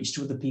and preach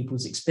to other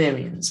people's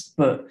experience,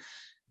 but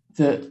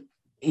that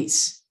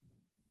it's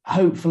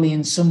hopefully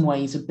in some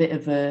ways a bit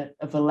of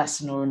a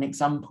lesson or an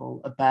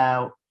example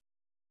about,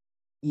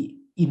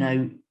 you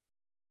know,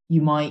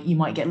 you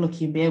might get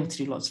lucky and be able to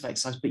do lots of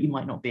exercise, but you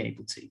might not be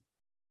able to.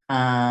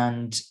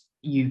 And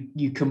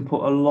you can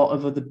put a lot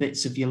of other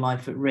bits of your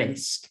life at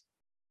risk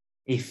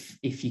if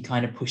you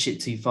kind of push it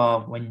too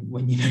far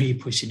when you know you're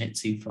pushing it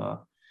too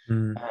far.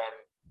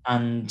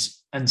 And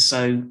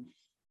so,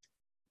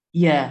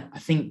 yeah, I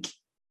think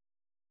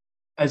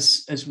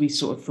as we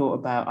sort of thought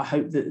about, I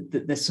hope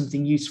that there's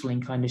something useful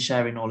in kind of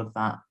sharing all of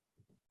that.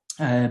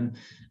 And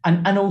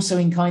also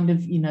in kind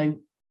of, you know,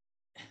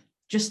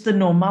 just the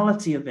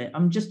normality of it.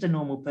 I'm just a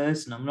normal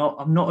person. I'm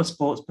not a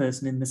sports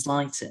person in the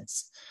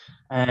slightest.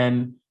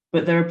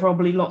 But there are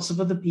probably lots of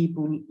other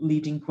people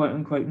leading quote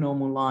unquote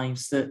normal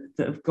lives that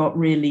have got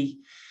really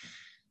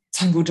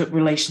tangled up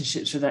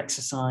relationships with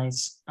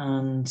exercise.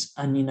 And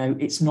you know,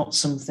 it's not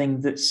something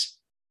that's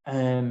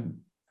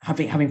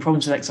having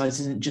problems with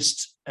exercise isn't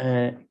just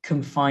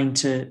confined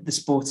to the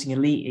sporting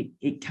elite.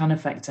 It can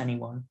affect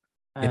anyone.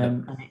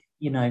 And it,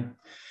 you know,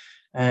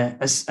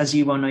 as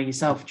you well know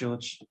yourself,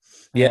 George.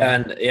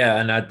 And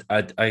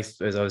I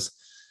suppose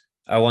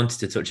I wanted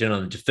to touch in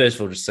on, first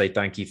of all, just say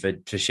thank you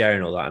for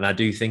sharing all that. And I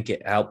do think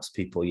it helps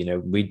people. You know,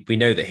 we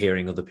know that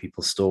hearing other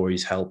people's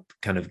stories help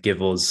kind of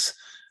give us,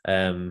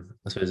 I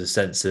suppose, a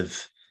sense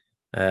of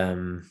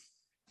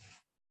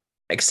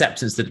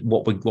acceptance that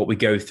what we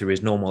go through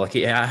is normal. Like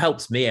it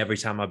helps me every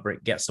time I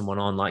get someone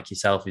on like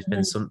yourself who's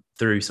been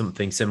through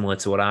something similar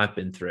to what I've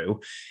been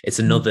through. It's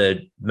another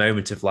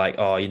moment of like,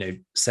 oh, you know,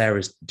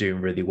 Sarah's doing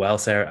really well.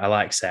 I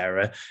like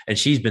Sarah, and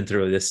she's been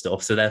through this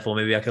stuff, so therefore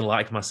maybe I can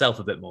like myself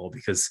a bit more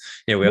because,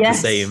 you know, we have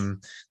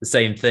the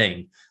same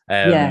thing.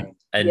 So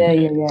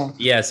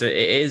it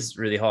is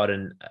really hard.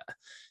 And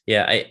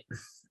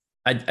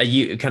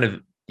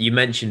you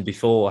mentioned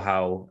before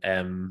how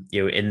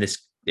you know,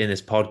 in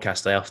this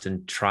podcast, I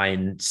often try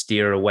and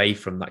steer away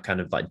from that kind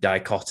of like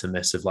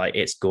dichotomous of like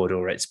it's good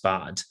or it's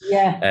bad.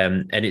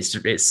 And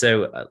it's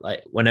so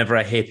like whenever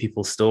I hear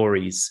people's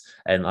stories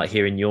and like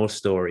hearing your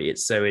story,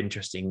 it's so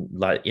interesting.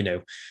 Like, you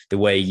know, the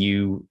way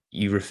you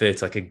refer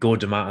to like a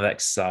good amount of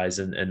exercise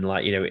and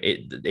like, you know,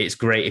 it's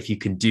great if you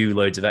can do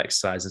loads of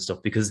exercise and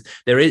stuff, because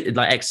there is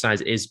like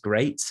exercise is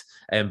great.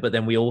 But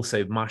then we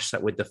also mash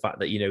that with the fact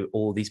that, you know,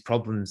 all these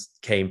problems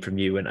came from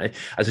you. And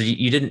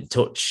you didn't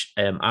touch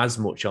as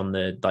much on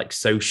the like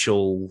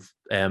social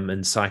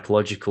and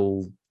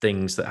psychological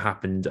things that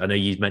happened. I know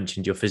you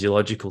mentioned your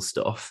physiological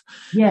stuff.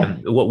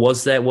 What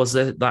was there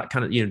that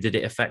kind of, you know, did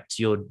it affect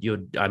your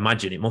I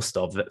imagine it must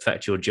have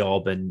affect your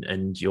job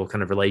and your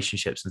kind of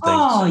relationships and things?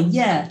 Oh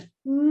yeah,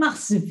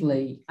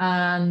 massively.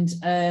 And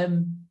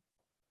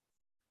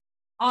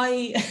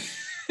I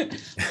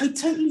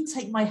totally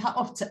take my hat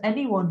off to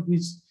anyone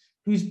who's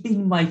who's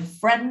been my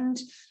friend,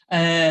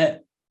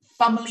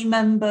 family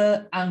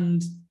member,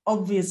 and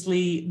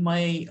obviously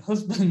my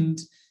husband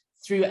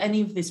through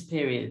any of this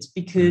period,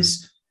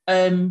 because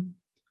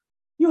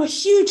you're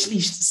hugely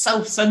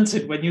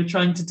self-centered when you're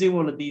trying to do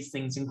all of these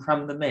things and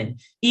cram them in,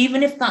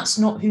 even if that's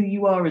not who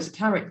you are as a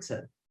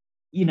character.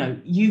 You know,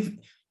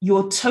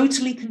 you're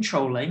totally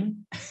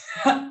controlling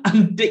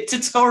and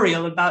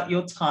dictatorial about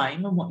your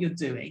time and what you're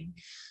doing.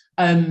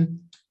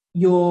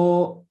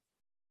 You're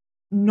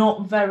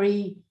not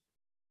very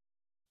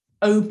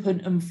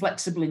open and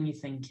flexible in your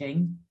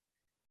thinking.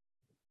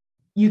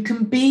 You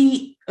can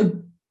be a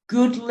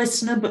good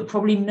listener, but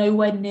probably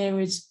nowhere near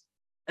as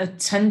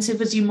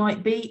attentive as you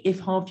might be if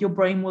half your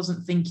brain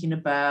wasn't thinking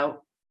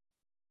about,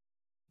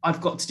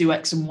 I've got to do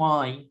X and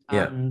Y,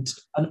 and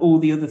all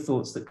the other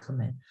thoughts that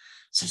come in.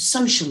 So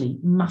socially,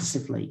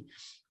 massively.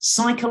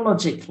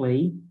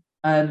 Psychologically,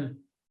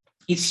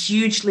 it's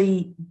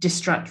hugely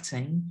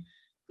distracting.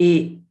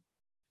 It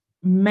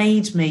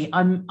made me,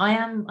 I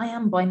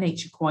am by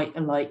nature quite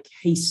a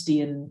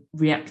hasty and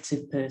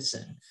reactive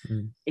person.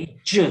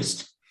 It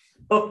just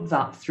upped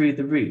that through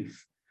the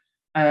roof.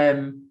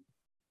 And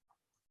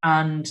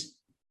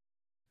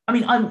I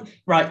mean, I'm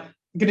going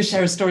to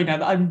share a story now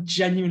that I'm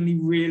genuinely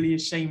really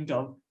ashamed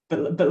of,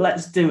 but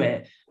let's do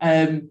it.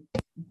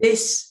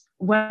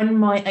 When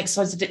my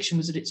exercise addiction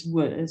was at its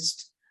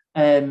worst,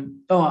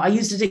 I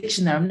used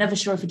addiction there. I'm never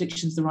sure if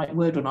addiction is the right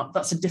word or not.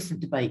 That's a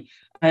different debate.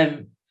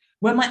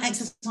 When my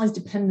exercise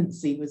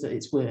dependency was at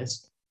its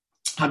worst,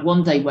 I had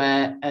one day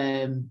where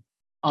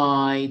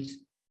I'd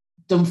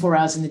done 4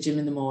 hours in the gym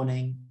in the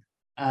morning.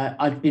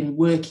 I'd been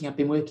working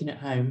at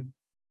home.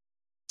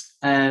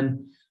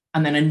 And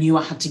then I knew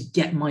I had to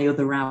get my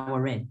other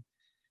hour in.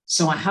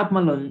 So I had my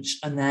lunch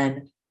and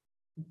then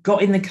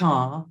got in the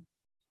car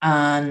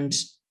and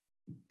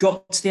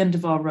got to the end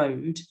of our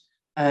road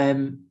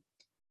and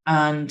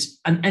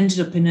ended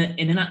up in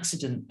an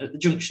accident at the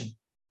junction.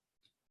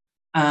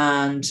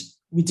 And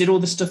we did all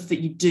the stuff that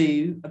you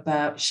do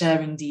about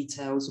sharing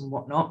details and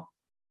whatnot.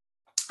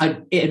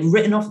 It had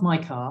written off my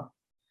car.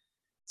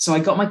 So I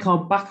got my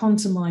car back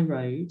onto my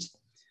road.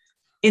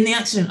 In the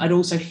accident, I'd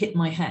also hit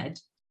my head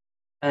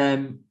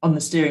on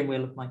the steering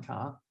wheel of my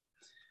car.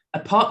 I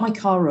parked my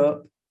car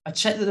up. I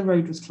checked that the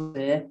road was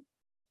clear.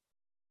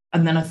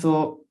 And then I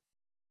thought,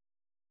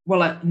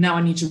 well, now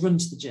I need to run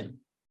to the gym.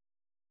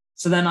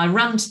 So then I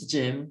ran to the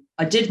gym.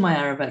 I did my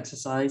hour of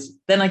exercise.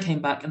 Then I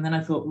came back and then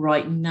I thought,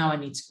 right, now I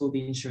need to call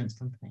the insurance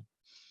company.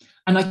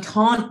 And I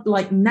can't,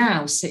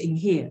 now sitting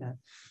here,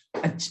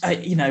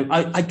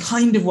 I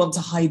kind of want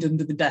to hide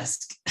under the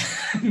desk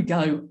and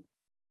go,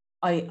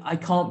 I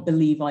can't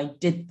believe I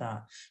did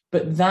that.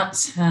 But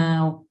that's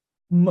how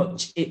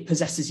much it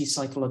possesses you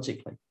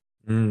psychologically.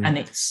 And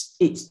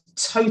it's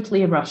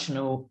totally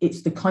irrational.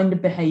 It's the kind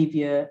of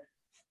behavior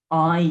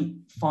I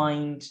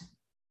find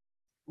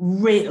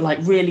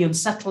really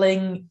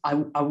unsettling.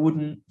 I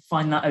wouldn't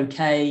find that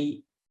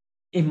okay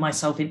in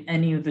myself in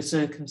any other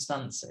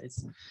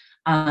circumstances.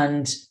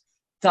 And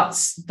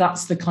that's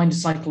the kind of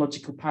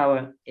psychological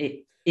power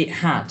it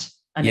had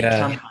and it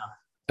can have.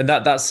 And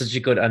that's such a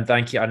good, and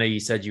thank you. I know you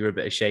said you were a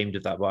bit ashamed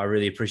of that, but I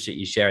really appreciate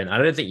you sharing. I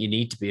don't think you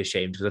need to be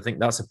ashamed, because I think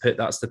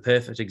that's the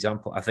perfect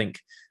example. I think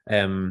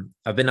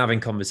I've been having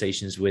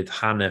conversations with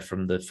Hannah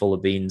from the Full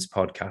of Beans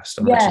podcast.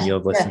 I imagine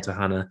you've listened to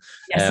Hannah.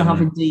 Yes, I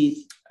have indeed.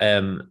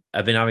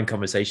 I've been having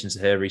conversations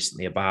with her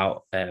recently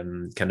about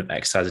kind of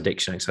exercise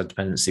addiction, exercise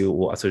dependency.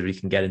 I suppose we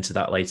can get into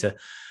that later.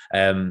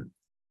 And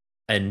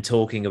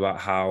talking about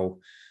how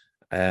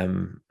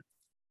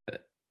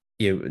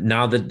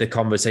now that the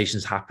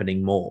conversation's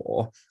happening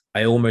more,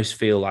 I almost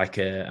feel like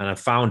and I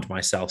found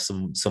myself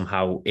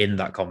somehow in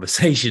that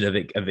conversation of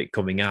it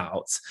coming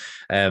out.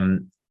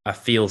 I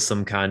feel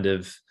some kind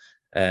of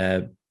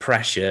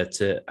pressure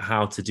to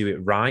how to do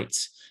it right,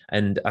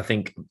 and I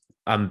think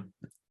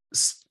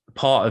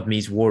part of me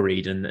is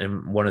worried.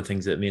 And one of the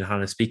things that me and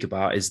Hannah speak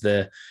about is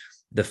the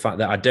fact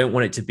that I don't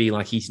want it to be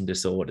like eating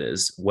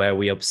disorders, where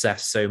we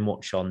obsess so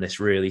much on this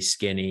really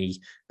skinny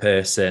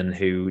person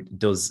who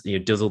does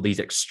all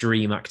these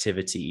extreme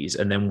activities,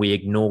 and then we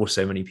ignore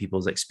so many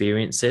people's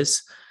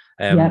experiences.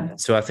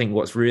 So I think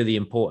what's really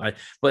important,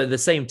 but at the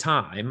same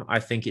time, I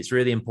think it's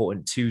really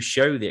important to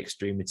show the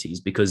extremities,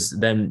 because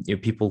then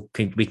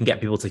we can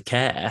get people to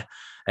care.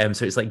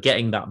 So it's like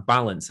getting that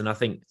balance. And I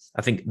think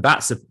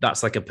that's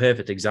like a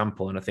perfect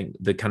example. And I think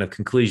the kind of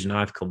conclusion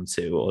I've come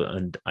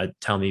to,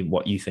 tell me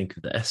what you think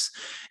of this,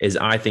 is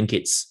I think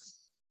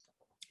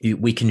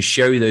we can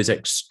show those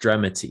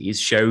extremities,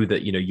 show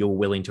that, you're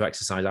willing to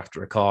exercise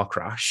after a car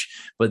crash,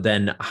 but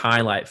then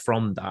highlight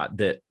from that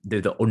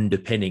the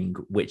underpinning,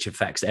 which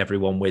affects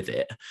everyone with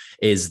it,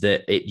 is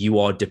that you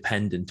are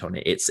dependent on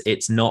it.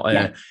 It's not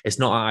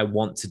I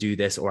want to do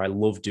this, or I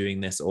love doing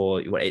this,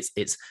 or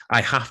it's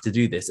I have to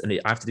do this, and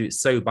I have to do it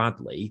so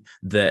badly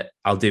that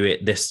I'll do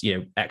it this,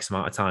 X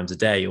amount of times a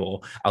day,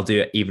 or I'll do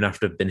it even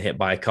after I've been hit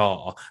by a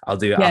car. I'll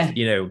do it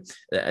after,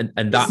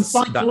 and that's the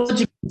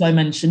psychological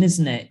dimension,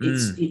 isn't it?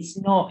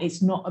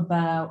 It's not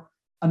about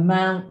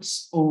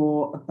amounts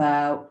or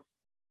about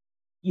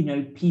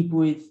people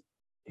with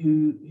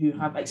who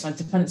have exercise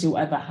dependency or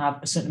whatever have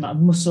a certain amount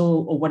of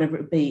muscle or whatever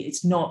it be. It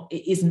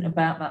isn't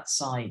about that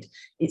side.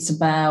 It's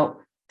about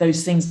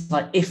those things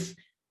like if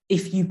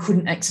you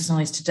couldn't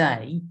exercise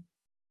today,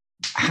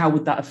 how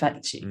would that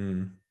affect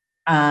you?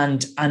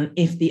 And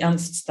if the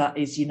answer to that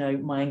is,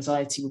 my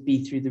anxiety would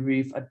be through the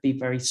roof, I'd be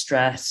very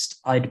stressed,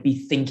 I'd be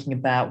thinking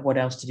about what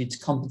else to do to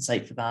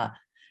compensate for that.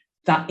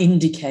 That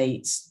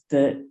indicates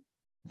that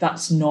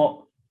that's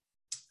not,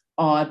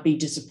 I'd be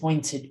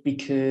disappointed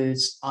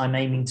because I'm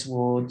aiming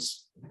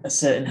towards a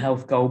certain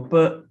health goal,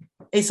 but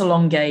it's a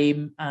long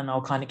game and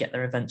I'll kind of get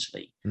there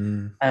eventually.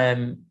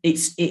 It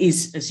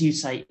is, as you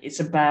say, it's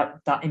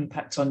about that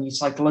impact on you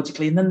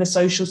psychologically, and then the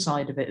social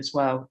side of it as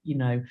well.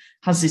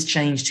 Has this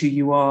changed who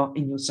you are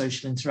in your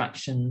social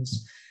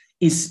interactions?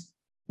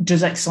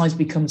 Does exercise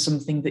become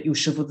something that you'll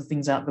shove other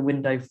things out the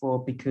window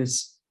for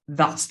because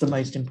that's the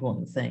most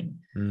important thing,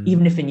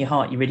 even if in your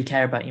heart you really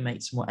care about your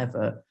mates and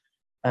whatever,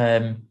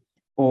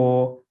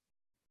 or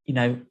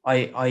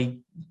I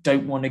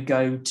don't want to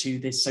go to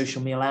this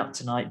social meal out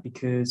tonight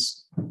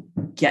because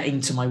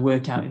getting to my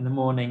workout in the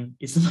morning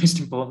is the most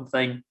important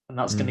thing, and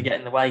that's going to get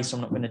in the way, so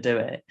I'm not going to do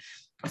it.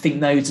 I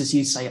think those, as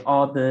you say,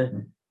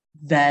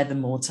 they're the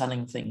more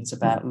telling things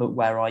about, look,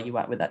 where are you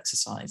at with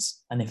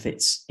exercise, and if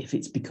it's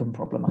become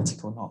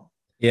problematic or not.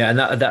 Yeah, and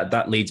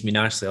that leads me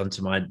nicely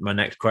onto my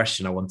next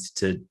question I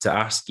wanted to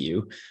ask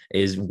you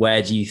is,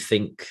 where do you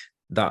think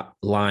that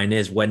line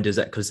is? When does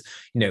that, because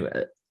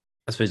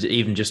I suppose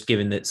even just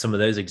given that some of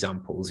those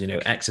examples,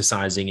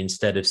 exercising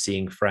instead of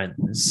seeing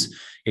friends,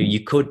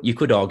 you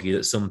could argue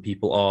that some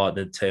people are,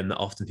 the term that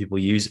often people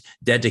use,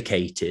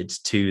 dedicated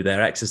to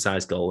their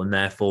exercise goal and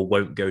therefore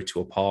won't go to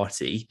a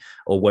party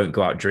or won't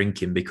go out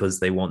drinking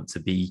because they want to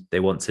be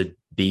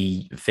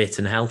fit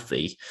and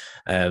healthy.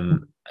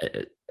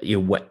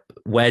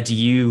 Where do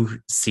you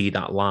see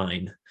that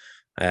line?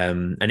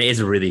 And it is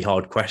a really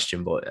hard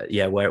question, but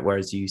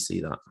where do you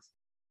see that?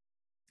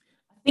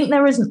 I think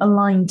there isn't a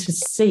line to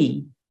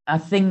see. I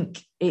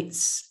think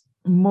it's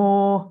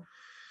more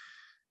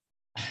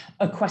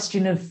a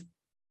question of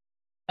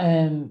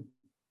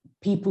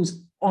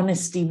people's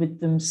honesty with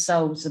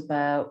themselves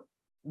about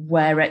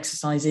where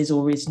exercise is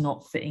or is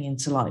not fitting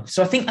into life.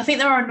 So I think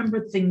there are a number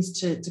of things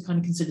to kind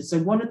of consider. So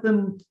one of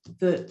them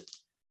that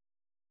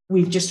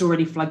we've just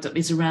already flagged up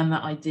is around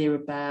that idea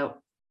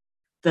about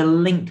the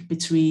link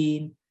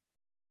between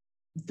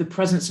the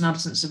presence and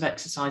absence of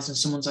exercise and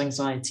someone's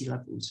anxiety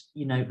levels.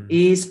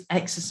 Is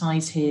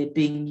exercise here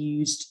being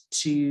used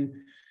to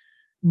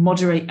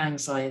moderate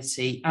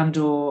anxiety, and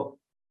or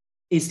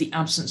is the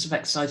absence of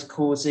exercise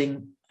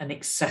causing an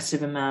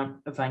excessive amount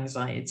of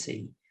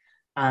anxiety?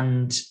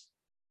 And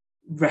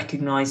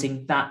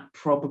recognizing that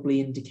probably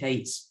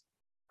indicates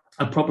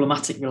a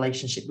problematic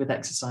relationship with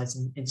exercise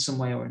in some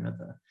way or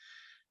another.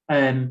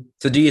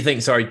 So do you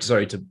think, sorry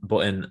to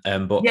butt in,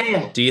 but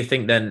do you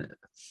think then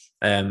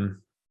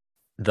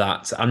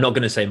that, I'm not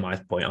going to say my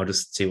point, I'll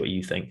just see what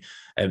you think.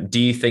 Do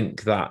you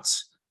think that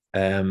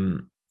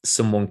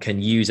someone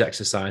can use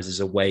exercise as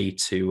a way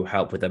to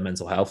help with their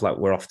mental health? Like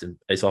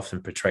it's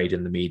often portrayed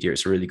in the media,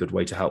 it's a really good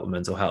way to help with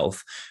mental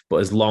health. But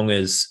as long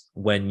as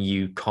when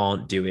you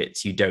can't do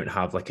it, you don't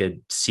have like a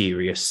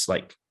serious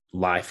like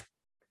life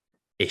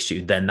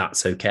issue, then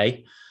that's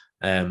okay.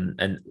 And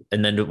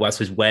then I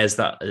suppose, where's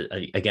that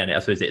again? I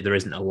suppose there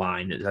isn't a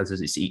line. I suppose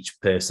it's each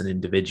person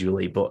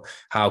individually. But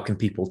how can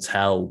people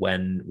tell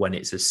when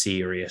it's a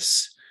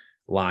serious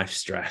life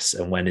stress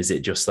and when is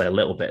it just like a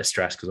little bit of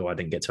stress because I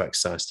didn't get to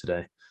exercise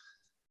today?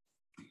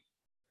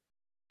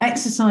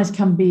 Exercise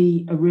can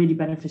be a really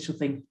beneficial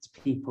thing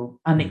to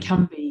people, and it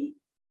can be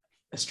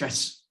a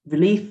stress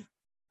relief.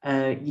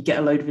 You get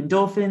a load of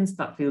endorphins,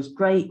 that feels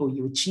great, or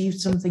you achieved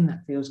something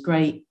that feels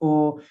great,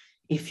 or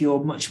if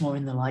you're much more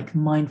in the like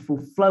mindful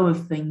flow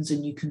of things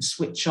and you can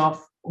switch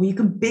off, or you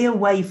can be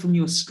away from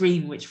your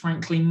screen, which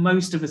frankly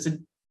most of us are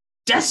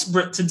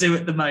desperate to do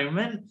at the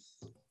moment.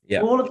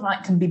 Yeah. All of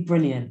that can be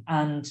brilliant.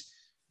 And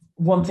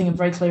one thing I'm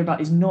very clear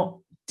about is not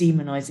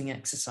demonizing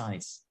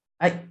exercise.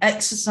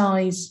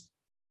 Exercise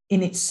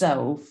in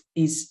itself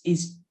is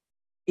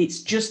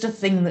it's just a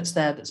thing that's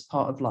there, that's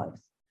part of life.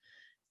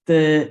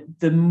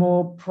 The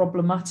more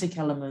problematic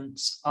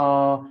elements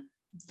are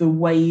the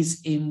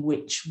ways in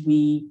which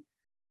we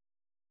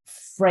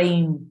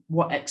frame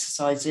what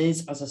exercise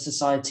is as a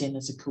society and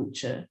as a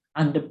culture,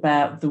 and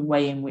about the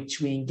way in which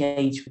we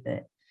engage with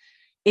it.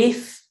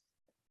 If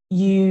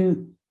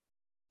you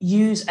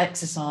use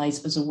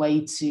exercise as a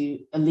way to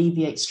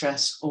alleviate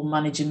stress or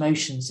manage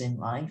emotions in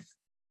life,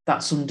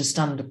 that's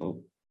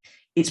understandable.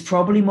 It's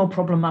probably more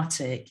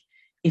problematic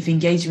if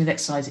engaging with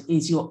exercise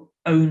is your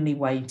only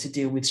way to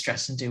deal with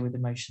stress and deal with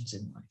emotions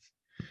in life.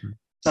 Mm-hmm.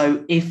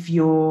 So if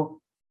you're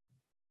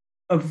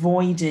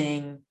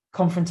avoiding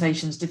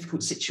confrontations,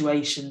 difficult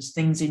situations,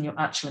 things in your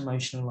actual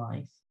emotional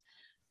life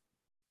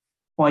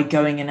by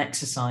going and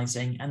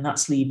exercising, and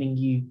that's leaving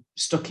you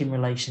stuck in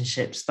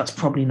relationships, that's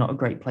probably not a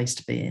great place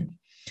to be in.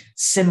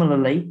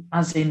 Similarly,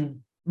 as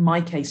in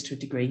my case to a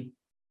degree,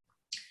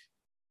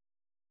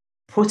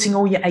 putting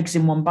all your eggs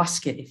in one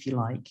basket, if you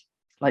like,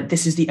 Like,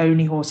 this is the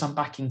only horse I'm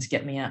backing to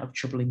get me out of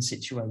troubling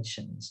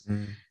situations.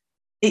 Mm.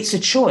 It's a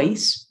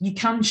choice. You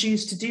can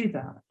choose to do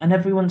that. And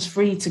everyone's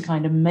free to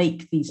kind of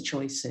make these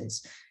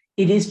choices.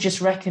 It is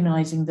just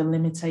recognizing the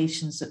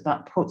limitations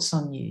that puts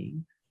on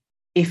you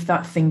if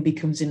that thing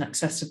becomes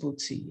inaccessible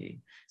to you.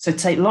 So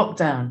take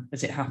lockdown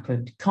as it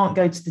happened. Can't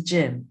go to the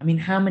gym. I mean,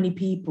 how many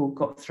people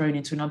got thrown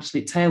into an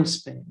absolute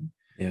tailspin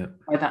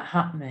by that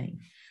happening,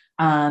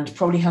 and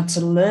probably had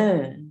to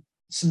learn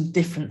some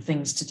different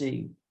things to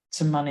do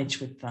to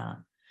manage with that.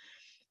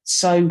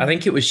 So I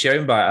think it was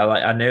shown by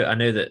I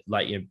know that,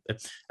 like,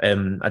 I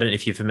don't know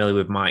if you're familiar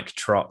with Mike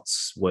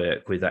Trott's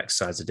work with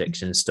exercise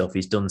addiction and stuff.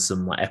 He's done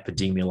some like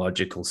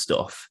epidemiological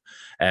stuff,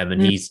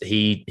 and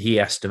he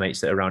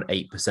estimates that around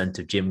 8%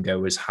 of gym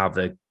goers have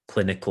a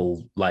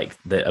clinical,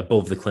 like, the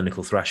above the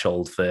clinical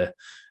threshold for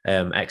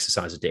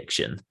exercise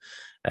addiction.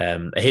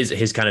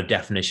 His kind of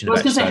definition of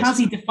exercise. How's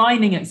he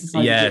defining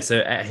exercise? Yeah,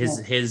 so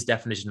his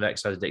definition of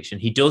exercise addiction,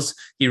 he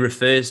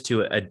refers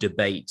to a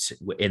debate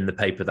in the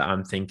paper that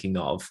I'm thinking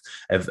of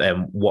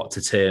what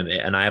to term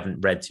it, and I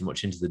haven't read too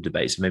much into the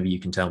debate, so maybe you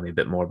can tell me a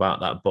bit more about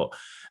that. But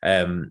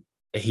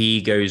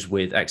he goes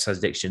with exercise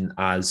addiction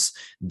as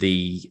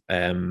the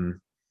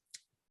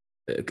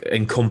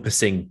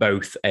encompassing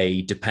both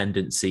a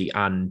dependency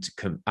and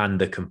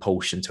the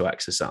compulsion to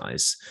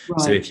exercise.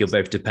 Right. So if you're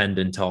both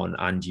dependent on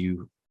and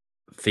you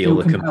feel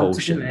the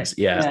compulsions,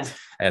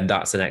 and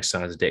that's an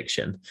exercise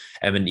addiction.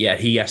 And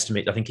he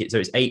estimates, I think it's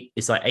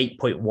like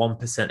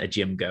 8.1% of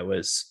gym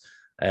goers,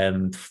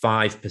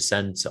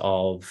 5%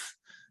 of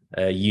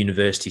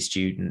university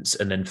students,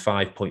 and then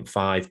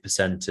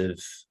 5.5% of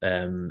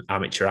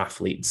amateur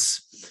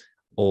athletes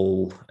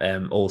all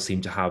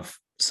seem to have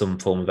some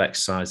form of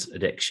exercise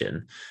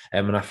addiction.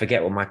 And I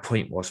forget what my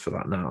point was for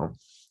that now.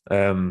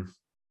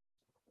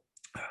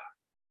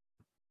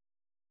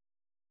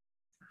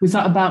 Was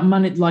that about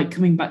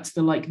coming back to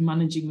the like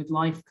managing with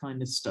life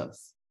kind of stuff?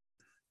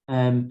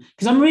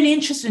 Because I'm really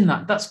interested in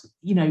that. That's,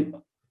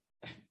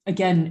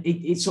 again,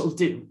 it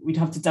sort of we'd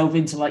have to delve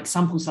into like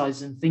sample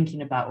size and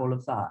thinking about all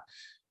of that.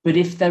 But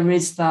if there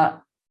is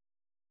that,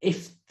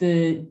 if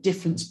the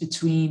difference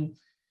between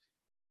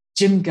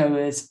gym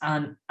goers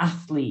and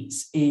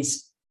athletes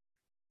is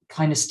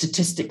kind of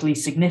statistically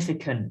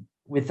significant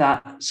with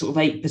that sort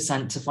of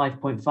 8% to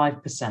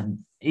 5.5%,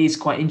 it is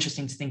quite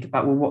interesting to think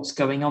about, well, what's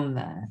going on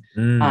there,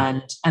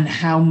 and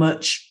how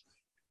much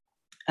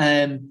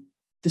the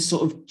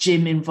sort of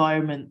gym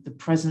environment, the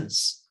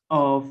presence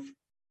of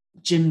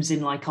gyms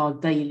in like our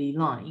daily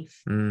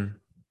life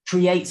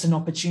creates an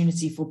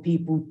opportunity for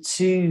people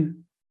to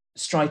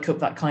strike up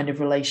that kind of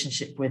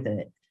relationship with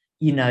it.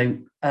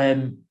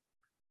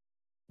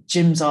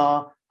 Gyms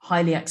are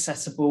highly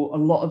accessible. A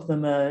lot of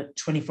them are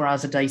 24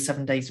 hours a day,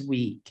 7 days a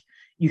week.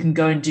 You can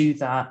go and do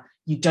that.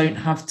 You don't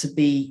have to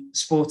be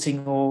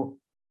sporting or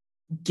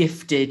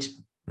gifted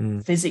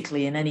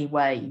physically in any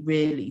way,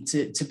 really,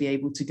 to be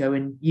able to go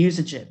and use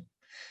a gym.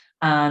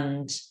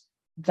 And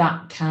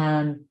that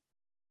can,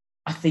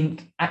 I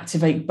think,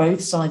 activate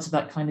both sides of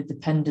that kind of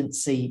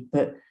dependency,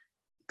 but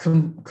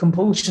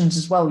compulsions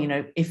as well.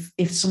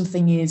 If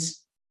something is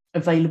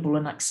available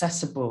and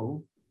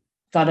accessible,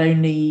 that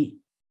only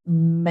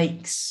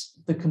makes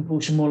the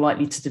compulsion more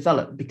likely to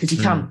develop, because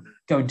you can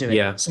go and do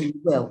it, so you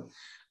will.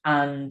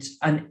 And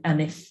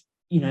if,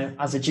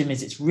 as a gym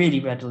it's really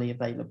readily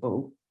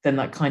available, then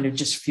that kind of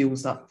just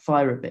fuels that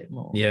fire a bit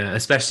more. Yeah,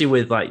 especially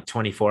with like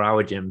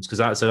 24-hour gyms,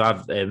 because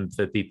I've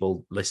for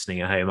people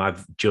listening at home,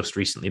 I've just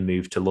recently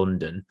moved to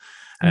London,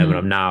 and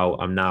I'm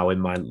now in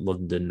my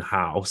London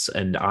house,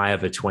 and I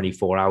have a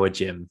 24-hour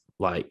gym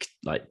like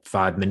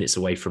 5 minutes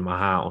away from my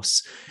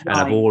house, and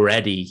I've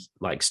already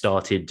like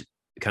started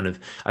kind of,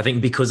 I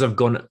think because I've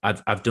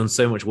done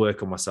so much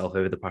work on myself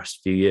over the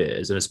past few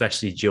years, and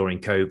especially during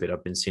COVID,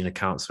 I've been seeing a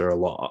counselor a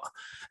lot,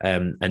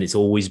 and it's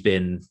always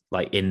been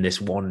like in this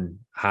one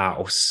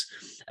house.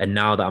 And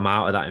now that I'm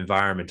out of that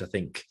environment, I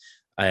think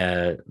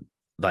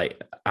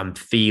like I'm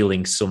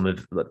feeling some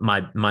of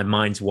my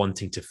mind's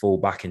wanting to fall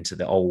back into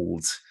the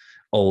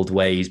old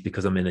ways,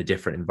 because I'm in a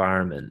different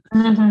environment.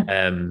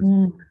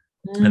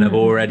 And I've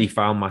already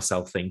found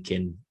myself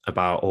thinking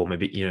about, or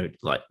maybe,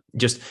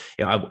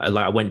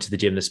 I went to the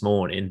gym this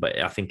morning, but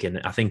I think in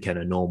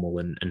a normal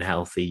and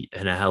healthy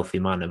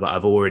manner. But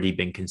I've already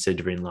been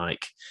considering,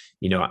 like,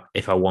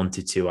 if I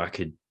wanted to, I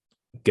could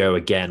go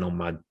again on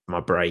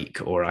my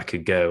break, or I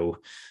could go,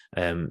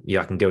 I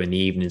can go in the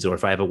evenings, or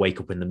if I ever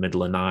wake up in the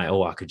middle of the night,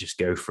 I could just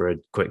go for a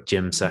quick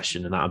gym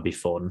session, and that would be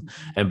fun.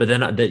 But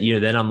then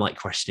I'm like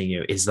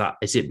questioning, is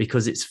it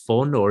because it's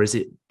fun, or is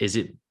it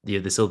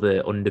this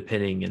other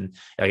underpinning? And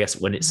I guess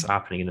when it's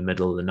happening in the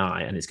middle of the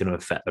night and it's going to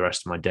affect the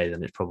rest of my day,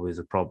 then it probably is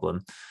a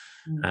problem.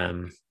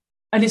 And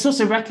it's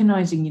also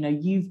recognizing,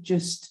 you've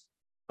just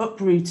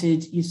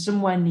uprooted, you're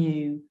somewhere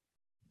new.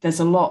 There's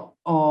a lot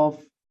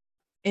of,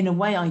 in a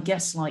way, I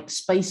guess, like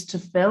space to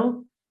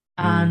fill.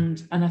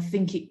 And I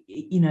think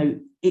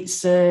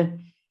it's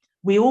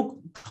we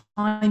all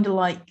kind of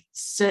like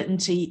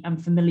certainty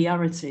and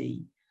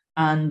familiarity,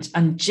 and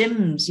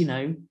gyms,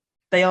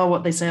 they are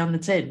what they say on the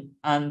tin.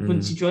 And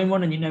once Mm. you join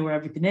one and you know where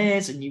everything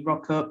is and you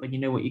rock up and you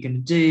know what you're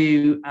going to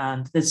do,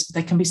 and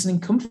there can be something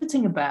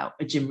comforting about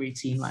a gym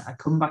routine. Like I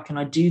come back and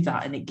I do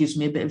that and it gives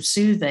me a bit of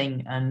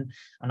soothing, and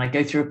I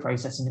go through a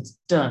process and it's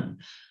done.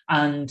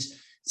 And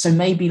so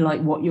maybe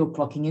like what you're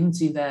clocking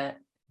into there,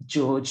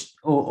 George,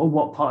 or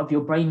what part of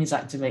your brain is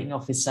activating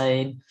off is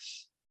saying,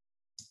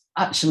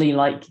 actually,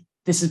 like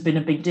this has been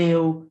a big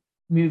deal.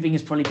 Moving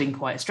has probably been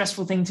quite a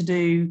stressful thing to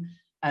do.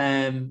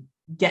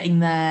 Getting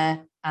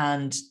there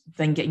and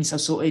then getting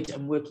yourself sorted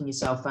and working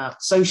yourself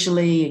out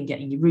socially and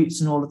getting your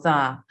roots and all of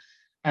that.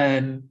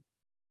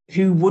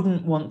 Who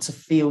wouldn't want to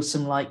feel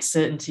some like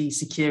certainty,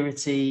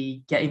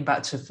 security, getting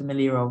back to a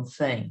familiar old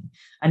thing?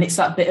 And it's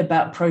that bit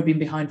about probing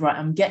behind, right,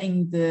 I'm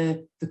getting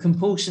the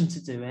compulsion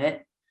to do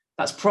it.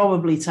 That's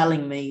probably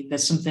telling me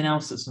there's something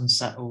else that's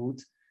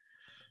unsettled.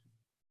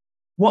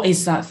 What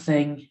is that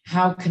thing?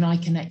 How can I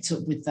connect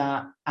up with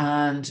that?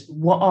 And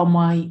what are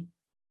my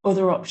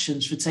other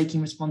options for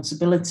taking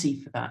responsibility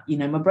for that? You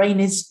know, my brain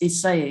is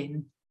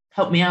saying,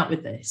 help me out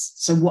with this.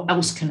 So what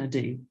else can I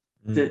do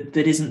that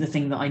isn't the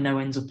thing that I know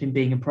ends up in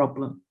being a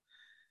problem?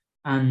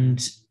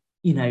 And,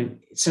 you know,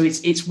 so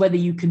it's whether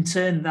you can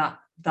turn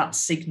that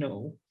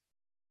signal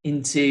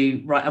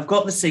into, right, I've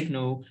got the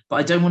signal, but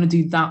I don't want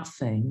to do that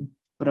thing,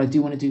 but I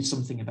do want to do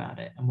something about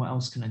it. And what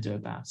else can I do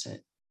about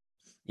it?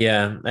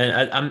 Yeah,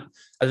 and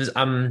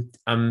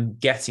I'm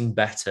getting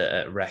better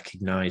at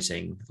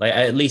recognizing. Like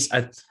at least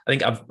I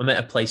think I'm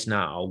at a place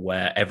now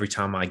where every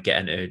time I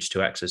get an urge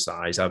to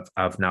exercise,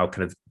 I've now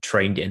kind of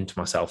trained it into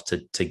myself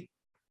to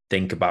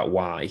think about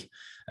why.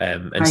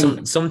 And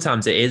Right.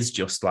 Sometimes it is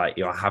just like,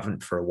 you know, I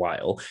haven't for a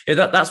while.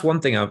 That's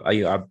one thing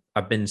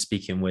I've been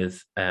speaking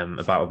with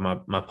about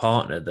with my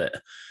partner,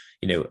 that,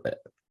 you know,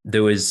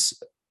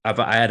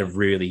 I had a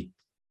really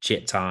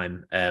shit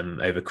time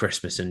over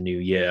Christmas and New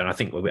Year, and I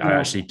think I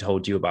actually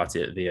told you about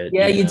it via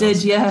emails. You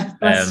did, yeah.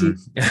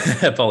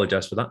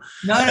 Apologize for that.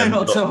 No,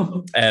 not at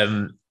all.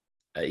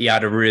 Yeah, I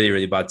had a really,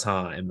 really bad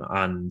time,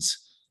 and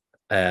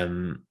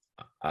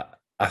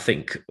I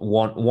think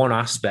one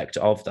aspect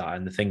of that,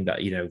 and the thing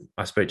that, you know,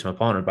 I spoke to my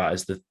partner about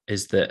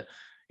is that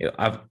you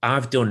know,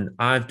 I've done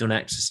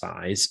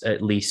exercise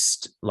at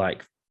least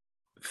 5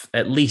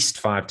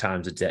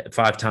 times a day,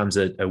 5 times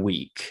a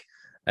week,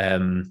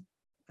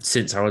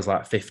 since I was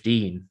like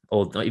 15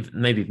 or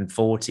maybe even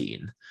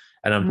 14,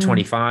 and I'm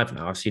 25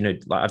 now. So, you know,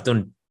 like I've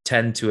done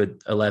 10 to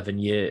 11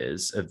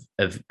 years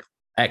of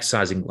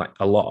exercising like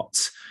a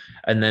lot.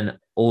 And then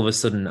all of a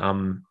sudden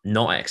I'm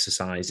not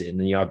exercising.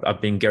 And, you know,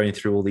 I've been going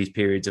through all these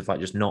periods of like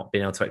just not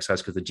being able to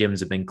exercise because the gyms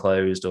have been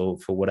closed or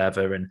for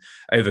whatever. And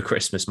over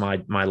Christmas,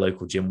 my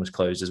local gym was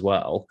closed as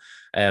well.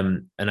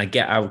 And I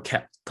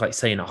kept like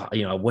saying, oh,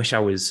 you know, I wish I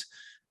was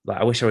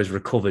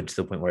recovered to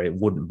the point where it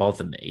wouldn't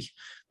bother me.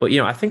 But, you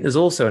know, I think there's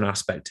also an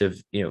aspect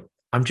of, you know,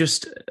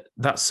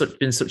 that's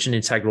been such an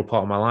integral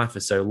part of my life for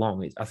so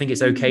long. I think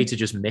it's okay to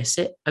just miss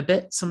it a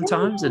bit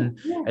sometimes. And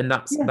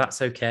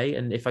that's okay.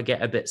 And if I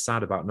get a bit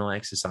sad about not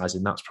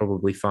exercising, that's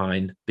probably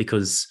fine,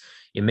 because,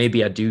 you know,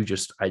 maybe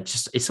it's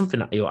something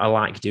that, you know, I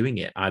like doing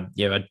it. I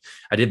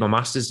did my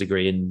master's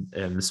degree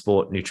in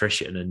sport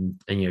nutrition,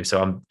 and you know,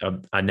 so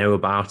I know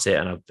about it,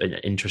 and I've been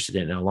interested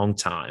in it a long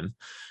time.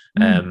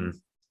 So,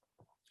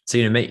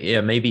 you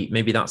know,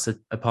 maybe that's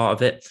a part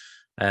of it.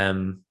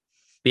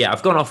 But yeah,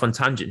 I've gone off on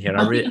tangent here.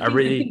 I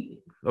really.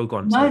 Oh, go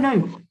on.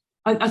 No.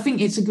 I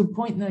think it's a good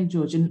point though,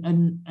 George,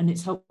 and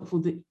it's helpful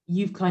that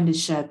you've kind of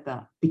shared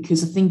that,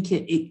 because I think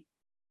it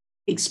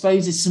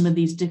exposes some of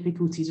these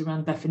difficulties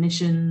around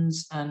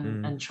definitions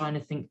and trying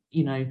to think,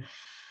 you know,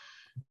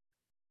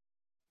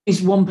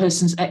 is one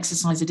person's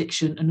exercise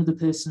addiction another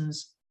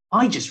person's,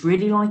 I just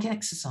really like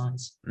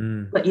exercise.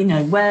 But, you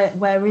know,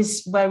 where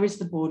is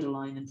the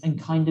borderline,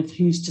 and kind of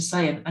who's to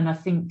say? And I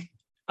think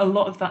a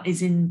lot of that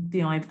is in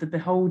the eye of the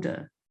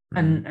beholder.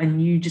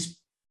 And you just,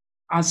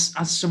 as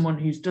someone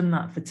who's done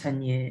that for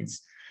 10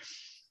 years,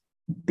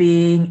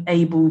 being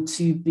able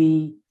to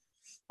be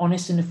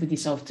honest enough with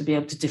yourself to be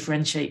able to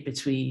differentiate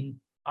between,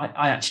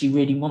 I actually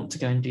really want to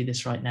go and do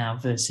this right now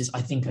versus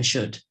I think I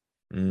should.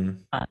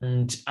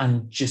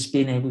 And just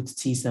being able to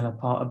tease them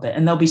apart a bit.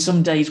 And there'll be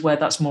some days where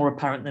that's more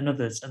apparent than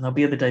others, and there'll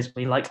be other days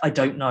where you're like, I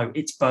don't know,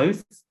 it's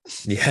both.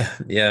 Yeah.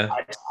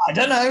 I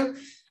don't know.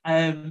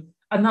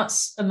 And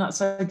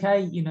that's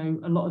okay. You know,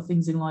 a lot of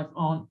things in life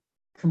aren't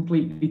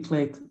completely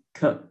clear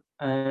cut,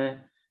 and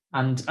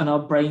our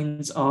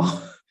brains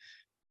are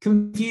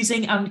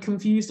confusing and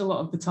confused a lot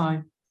of the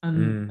time.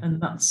 And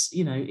that's,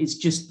 you know, it's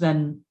just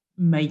then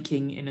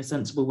making, in a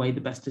sensible way, the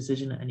best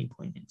decision at any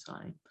point in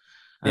time.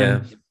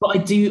 But I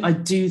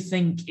do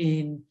think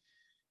in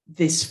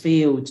this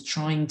field,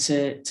 trying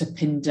to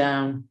pin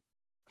down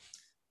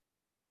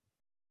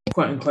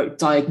quote unquote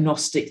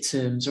diagnostic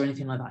terms or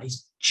anything like that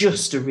is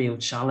just a real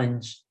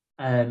challenge.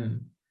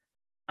 And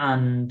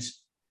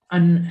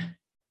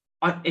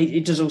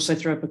it does also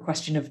throw up a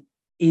question of,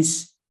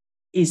 is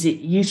it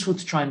useful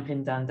to try and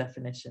pin down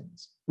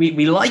definitions?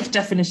 We like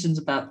definitions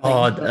about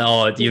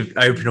things. You've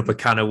opened up a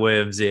can of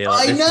worms here.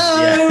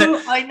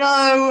 I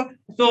know.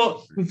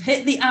 thought we've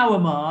hit the hour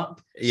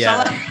mark.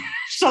 Yeah.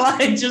 Shall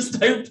I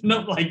just open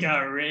up like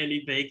a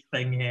really big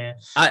thing here?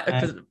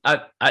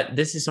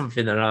 This is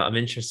something that I'm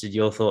interested in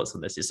your thoughts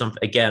on this. It's something,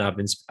 again,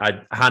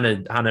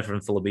 Hannah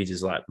from Full of Bees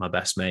is like my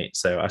best mate.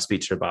 So I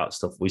speak to her about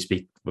stuff. We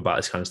speak about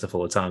this kind of stuff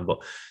all the time,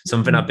 but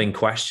something I've been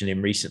questioning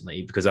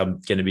recently, because I'm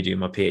going to be doing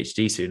my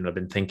PhD soon. And I've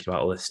been thinking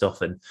about all this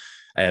stuff, and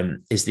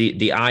is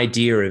the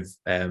idea of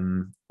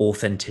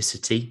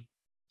authenticity.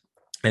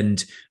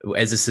 And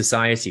as a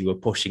society, we're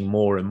pushing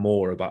more and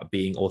more about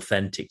being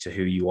authentic to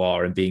who you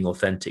are and being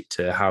authentic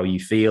to how you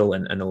feel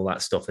and all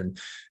that stuff. And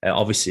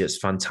obviously, it's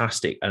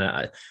fantastic.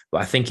 But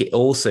I think it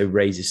also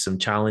raises some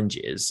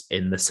challenges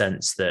in the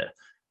sense that,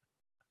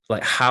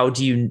 like, how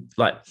do you,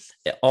 like,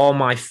 are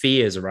my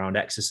fears around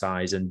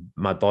exercise and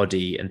my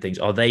body and things,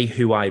 are they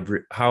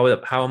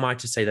how am I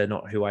to say they're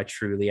not who I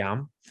truly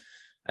am?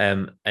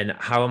 And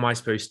how am I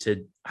supposed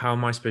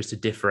to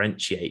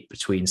differentiate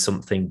between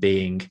something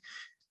being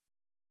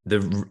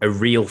a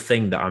real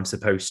thing that I'm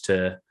supposed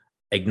to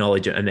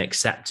acknowledge and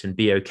accept and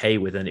be okay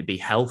with, and it be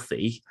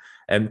healthy?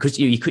 Because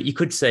you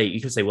could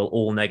say, well,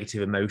 all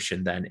negative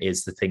emotion then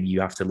is the thing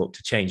you have to look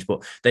to change.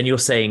 But then you're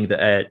saying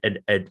that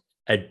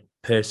a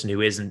person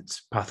who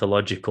isn't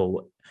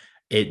pathological,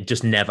 it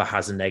just never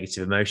has a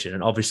negative emotion.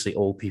 And obviously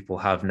all people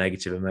have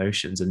negative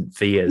emotions and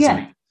fears.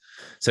 Yeah.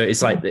 So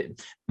it's like,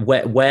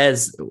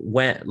 where's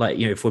like,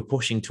 if we're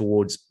pushing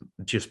towards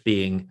just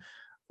being,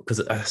 because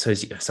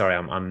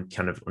I'm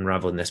kind of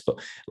unraveling this,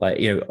 but like,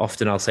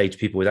 often I'll say to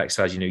people with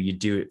exercise, you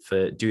do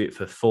it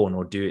for fun,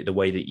 or do it the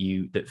way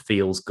that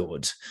feels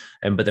good.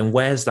 But then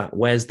where's that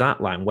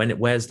line?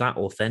 Where's that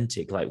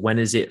authentic? Like, when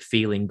is it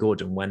feeling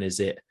good and when is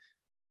it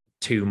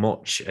too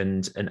much?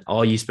 And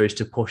are you supposed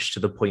to push to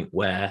the point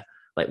where,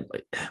 like,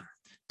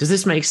 does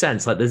this make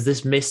sense? Like, there's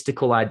this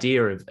mystical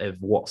idea of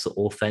what's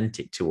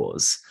authentic to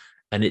us.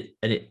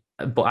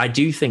 But I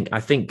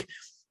think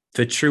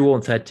for true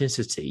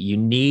authenticity, you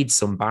need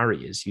some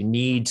barriers. You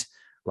need,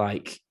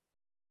 like,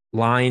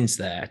 lines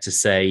there to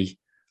say,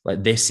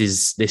 like, this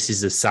is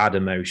a sad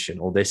emotion,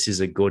 or this is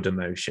a good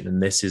emotion,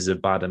 and this is a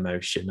bad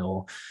emotion,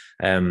 or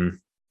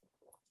and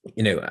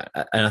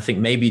I think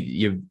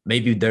maybe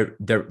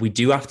we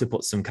do have to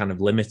put some kind of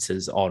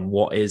limiters on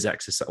what is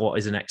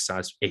an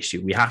exercise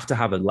issue. We have to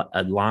have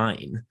a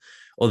line.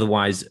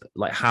 Otherwise,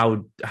 like,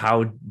 how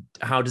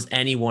does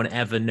anyone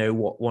ever know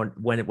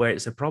where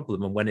it's a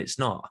problem and when it's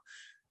not?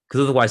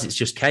 Because otherwise it's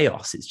just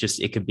chaos.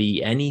 It could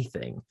be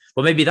anything.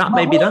 Well, maybe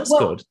that's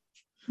good.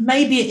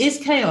 Maybe it is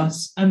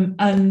chaos.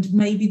 And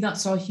maybe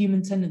that's our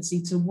human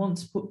tendency to want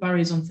to put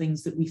barriers on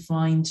things that we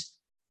find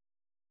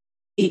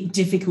it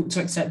difficult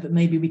to accept, but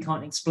maybe we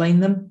can't explain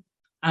them.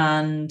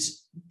 And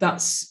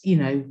that's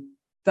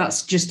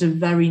just a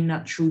very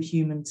natural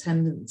human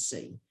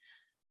tendency.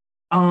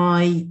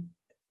 I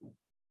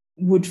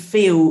would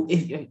feel,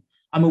 if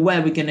I'm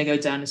aware we're going to go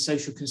down a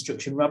social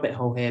construction rabbit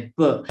hole here,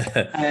 but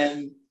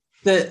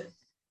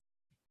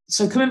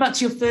so coming back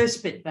to your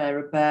first bit there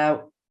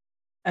about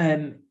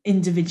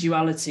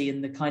individuality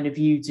and the kind of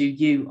you do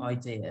you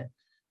idea,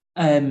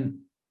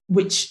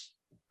 which,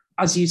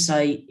 as you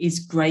say,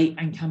 is great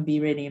and can be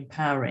really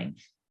empowering.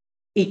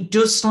 It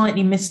does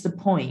slightly miss the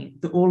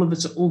point that all of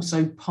us are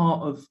also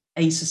part of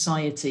a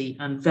society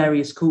and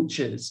various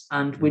cultures,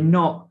 and we're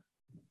not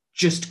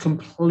just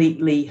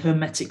completely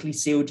hermetically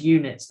sealed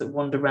units that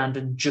wander around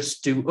and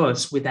just do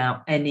us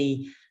without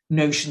any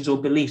notions or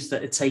beliefs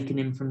that are taken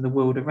in from the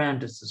world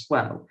around us as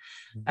well.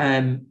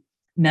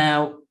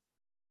 Now,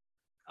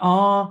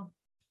 our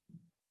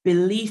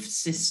belief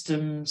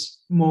systems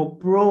more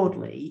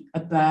broadly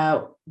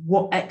about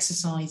what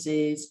exercise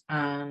is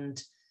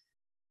and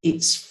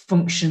its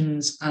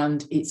functions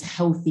and its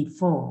healthy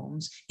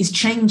forms is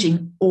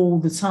changing all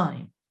the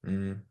time.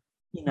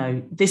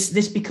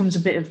 This becomes a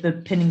bit of the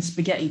pinning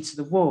spaghetti to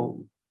the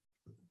wall.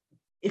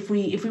 If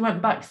we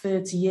went back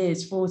 30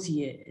 years, 40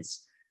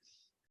 years,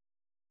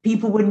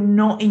 people were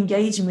not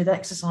engaging with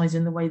exercise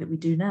in the way that we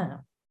do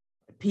now.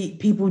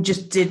 People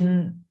just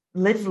didn't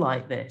live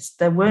like this.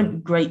 There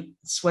weren't great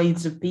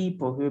swathes of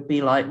people who would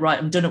be like, right,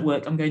 I'm done at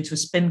work, I'm going to a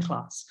spin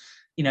class.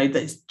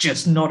 That's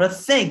just not a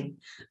thing.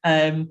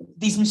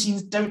 These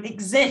machines don't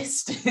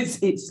exist.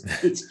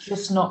 It's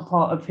just not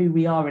part of who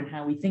we are and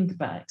how we think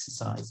about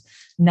exercise.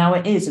 Now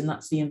it is, and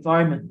that's the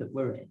environment that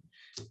we're in.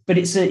 But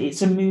it's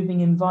a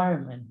moving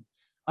environment.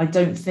 I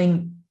don't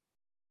think,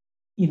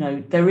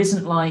 there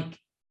isn't, like,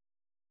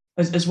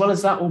 as well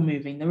as that all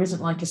moving, there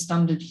isn't like a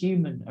standard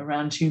human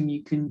around whom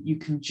you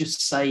can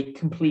just say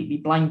completely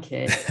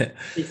blanket,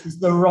 this is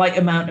the right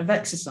amount of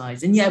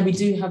exercise. And yeah, we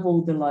do have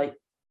all the, like,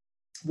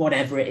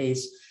 whatever it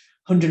is,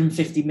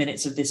 150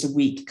 minutes of this a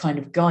week kind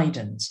of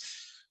guidance.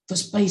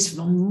 That's based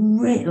on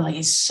really, like,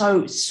 it's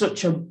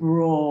such a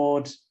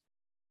broad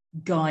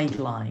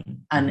guideline,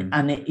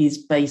 and it is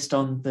based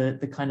on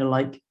the kind of,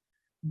 like,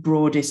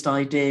 broadest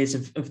ideas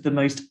of the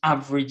most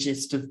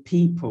averagest of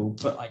people.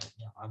 But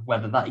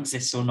whether that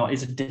exists or not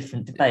is a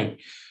different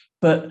debate.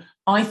 But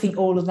I think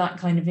all of that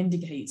kind of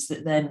indicates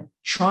that then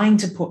trying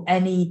to put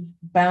any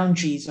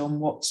boundaries on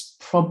what's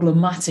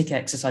problematic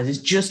exercise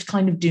is just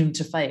kind of doomed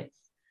to fail.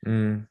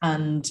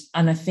 And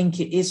I think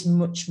it is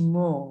much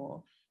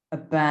more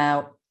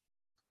about,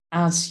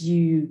 as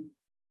you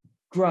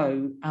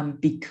grow and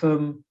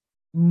become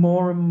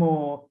more and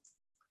more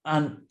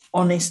an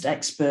honest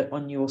expert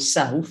on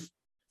yourself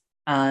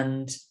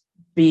and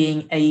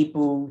being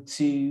able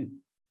to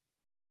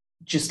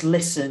just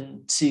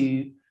listen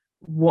to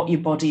what your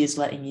body is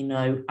letting you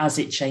know as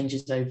it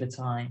changes over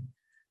time,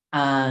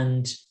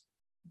 and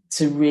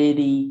to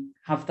really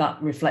have that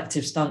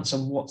reflective stance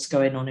on what's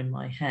going on in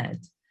my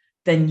head,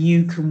 then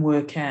you can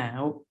work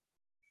out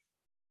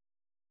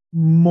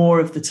more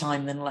of the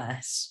time than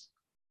less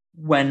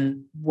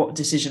what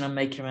decision I'm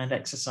making around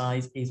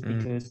exercise is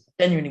because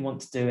I genuinely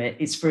want to do it,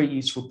 it's for a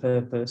useful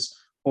purpose,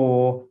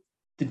 or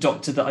the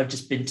doctor that I've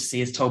just been to see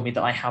has told me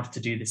that I have to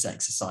do this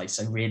exercise,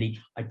 so really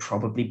I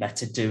probably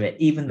better do it,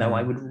 even though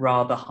I would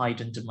rather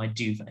hide under my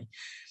duvet,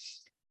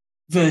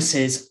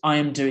 versus I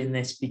am doing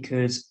this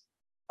because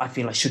I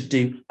feel I should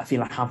do, I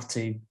feel I have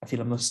to, I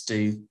feel I must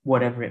do,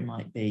 whatever it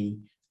might be,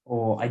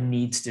 or I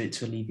need to do it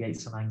to alleviate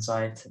some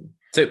anxiety.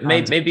 So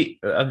maybe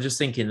I'm just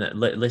thinking that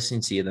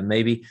listening to you, then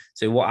maybe,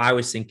 so what I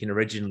was thinking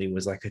originally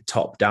was like a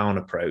top-down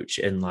approach,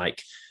 and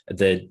like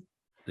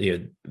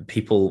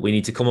people, we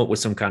need to come up with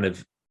some kind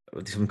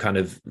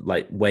of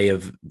like way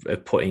of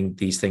putting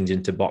these things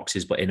into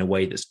boxes, but in a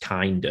way that's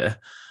kinder.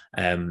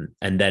 And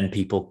then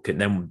people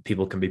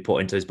can be put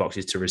into those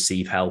boxes to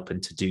receive help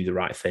and to do the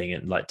right thing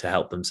and like to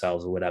help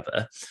themselves or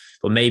whatever.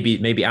 But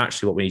maybe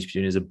actually what we need to be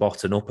doing is a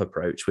bottom-up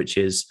approach, which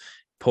is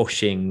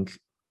pushing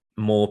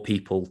more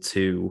people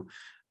to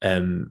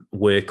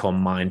work on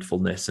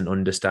mindfulness and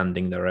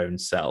understanding their own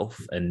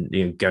self,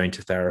 and going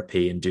to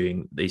therapy and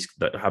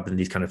having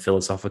these kind of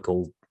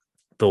philosophical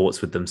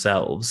thoughts with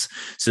themselves,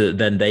 so that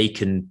then they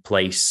can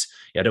place,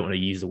 I don't want to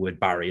use the word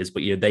barriers,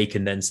 but they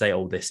can then say,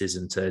 oh, this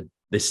isn't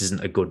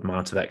a good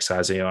amount of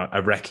exercise. I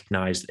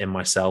recognize in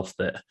myself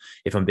that,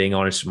 if I'm being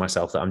honest with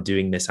myself, that I'm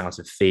doing this out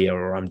of fear,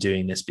 or I'm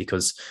doing this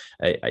because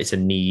it's a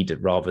need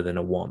rather than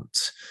a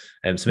want.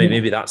 So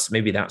maybe that's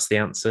the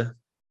answer.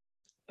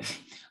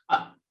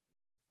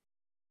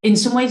 In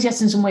some ways,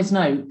 yes. In some ways,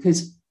 no.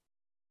 Because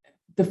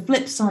the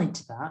flip side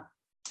to that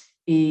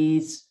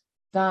is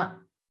that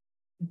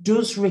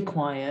does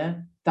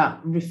require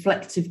that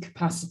reflective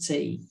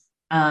capacity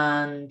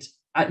and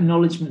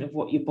acknowledgement of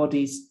what your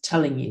body's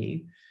telling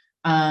you.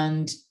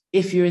 And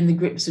if you're in the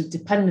grips of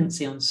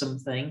dependency on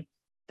something,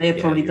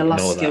 they're probably the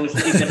last skills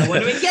that you're going to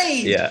want to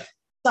engage. Yeah.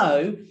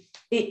 So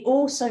it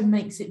also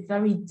makes it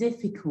very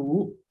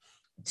difficult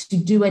to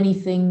do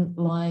anything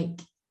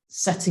like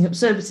setting up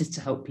services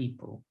to help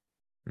people.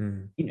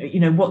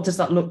 What does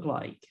that look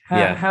like?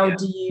 How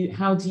do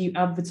you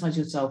advertise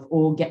yourself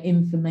or get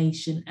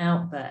information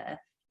out there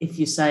if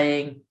you're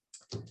saying,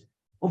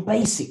 well,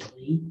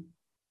 basically,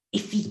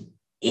 if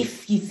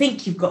you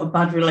think you've got a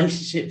bad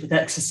relationship with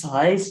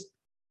exercise,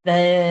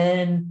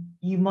 then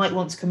you might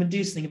want to come and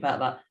do something about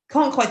that.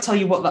 Can't quite tell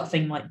you what that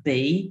thing might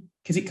be,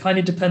 because it kind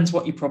of depends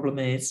what your problem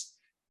is.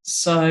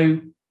 So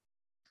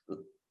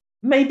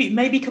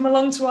maybe come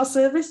along to our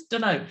service.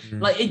 Don't know.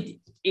 Like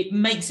it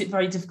makes it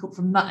very difficult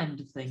from that end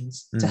of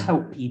things to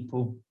help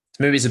people.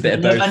 Maybe it's a bit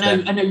of both. I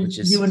know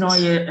you and I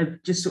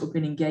have just sort of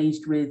been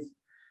engaged with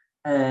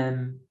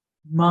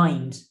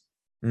Mind,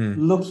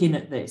 looking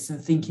at this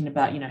and thinking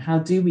about, how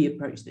do we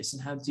approach this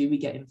and how do we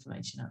get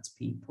information out to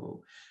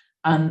people?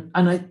 And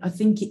I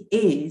think it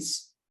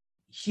is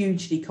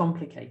hugely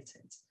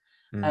complicated.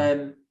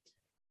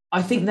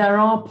 I think there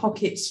are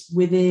pockets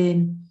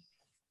within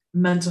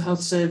mental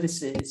health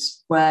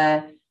services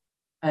where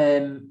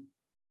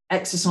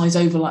exercise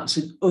overlaps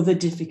with other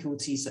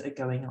difficulties that are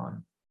going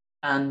on,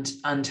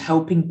 and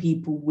helping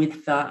people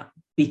with that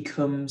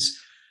becomes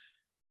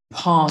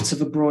part of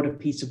a broader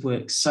piece of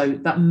work. So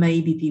that may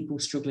be people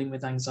struggling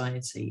with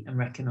anxiety and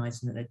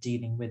recognizing that they're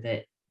dealing with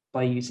it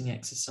by using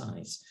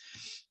exercise.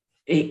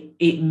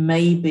 It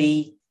may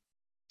be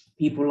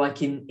people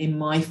like in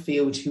my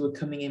field who are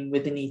coming in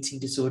with an eating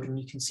disorder, and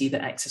you can see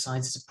that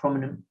exercise is a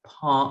prominent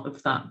part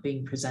of that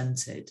being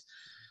presented.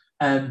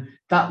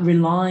 That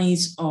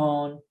relies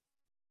on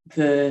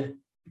the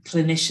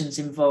clinicians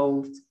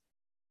involved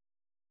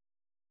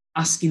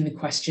asking the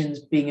questions,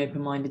 being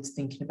open-minded to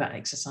thinking about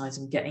exercise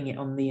and getting it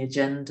on the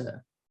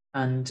agenda,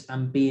 and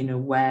being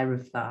aware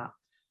of that.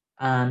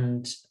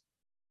 And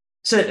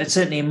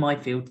certainly in my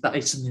field, that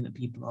is something that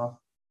people are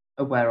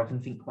aware of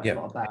and think quite a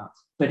lot about.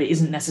 But it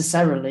isn't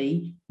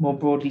necessarily, more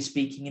broadly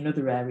speaking, in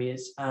other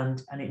areas.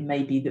 And it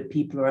may be that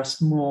people are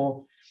asked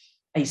more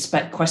a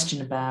spec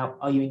question about,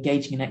 are you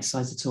engaging in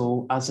exercise at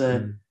all? As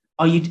a,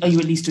 are you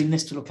at least doing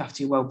this to look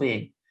after your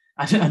well-being?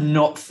 And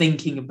not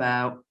thinking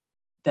about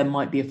there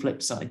might be a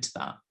flip side to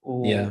that,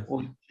 or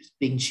just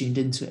being tuned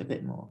into it a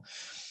bit more.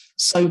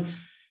 So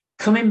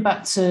coming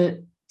back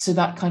to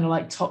that kind of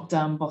like top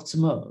down,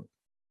 bottom up,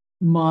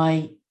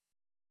 my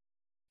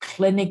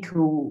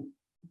clinical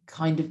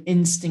kind of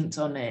instinct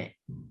on it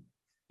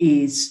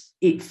is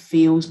it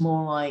feels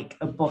more like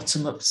a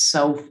bottom-up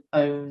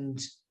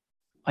self-owned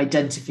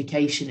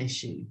identification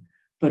issue.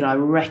 But I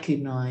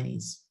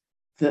recognize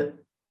that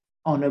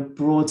on a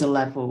broader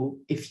level,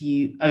 if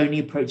you only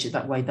approach it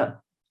that way,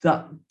 that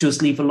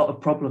does leave a lot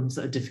of problems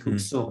that are difficult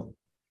to solve.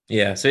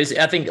 Yeah, so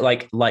I think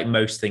like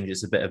most things,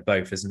 it's a bit of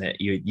both, isn't it?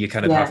 You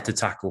kind of have to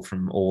tackle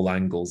from all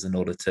angles in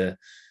order to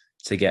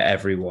get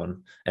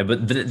everyone. But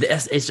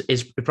it's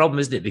the problem,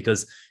 isn't it?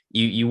 Because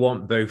you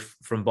want both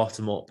from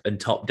bottom up and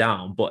top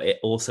down, but it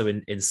also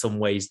in some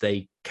ways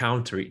they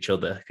counter each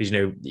other, because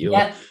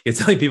you're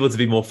telling people to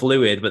be more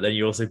fluid, but then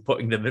you're also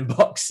putting them in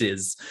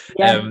boxes.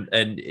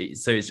 And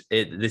so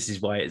this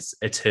is why it's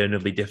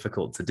eternally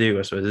difficult to do,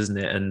 I suppose, isn't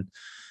it? And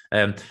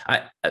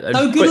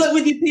good luck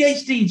with your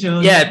PhD,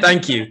 John. Yeah,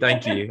 thank you.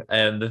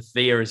 The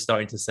fear is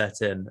starting to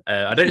set in.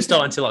 I don't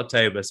start until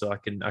October, so I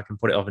can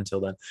put it off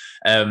until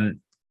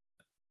then.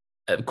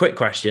 A quick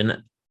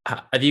question: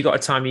 have you got a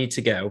time you need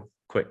to go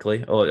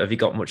quickly, or have you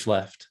got much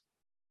left?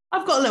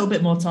 I've got a little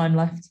bit more time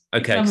left.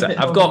 Okay, so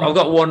I've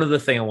got one other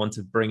thing I want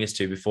to bring us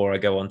to before I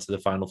go on to the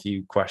final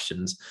few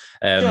questions.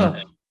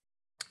 Sure.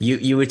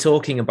 You were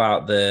talking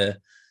about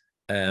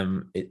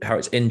how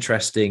it's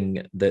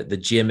interesting that the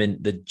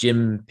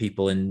gym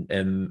people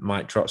in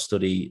Mike Trott's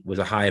study was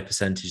a higher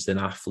percentage than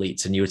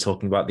athletes, and you were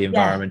talking about the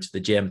environment of the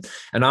gym.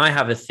 And I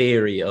have a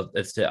theory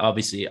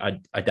obviously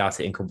I doubt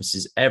it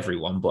encompasses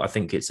everyone, but I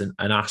think it's an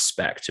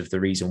aspect of the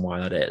reason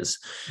why that is.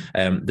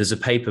 There's a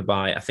paper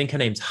by, I think her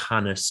name's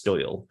Hannah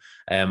Stoyle,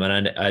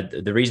 and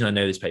the reason I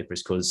know this paper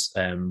is because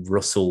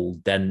Russell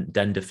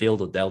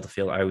Denderfield or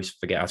Delderfield, I always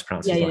forget how to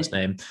pronounce his last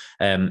name,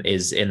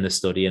 is in the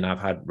study, and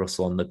I've had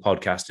Russell on the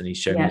podcast and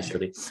he's shown me the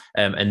study.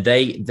 And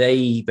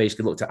they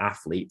basically looked at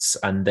athletes,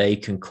 and they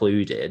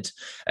concluded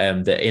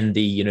that in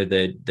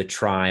the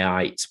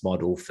triite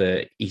model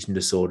for eating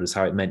disorders,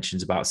 how it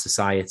mentions about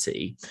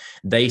society,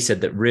 they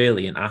said that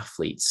really in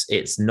athletes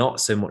it's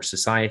not so much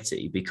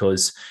society,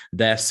 because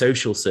their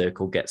social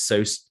circle gets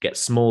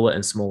smaller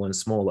and smaller and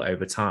smaller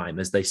over time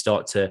as they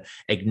start to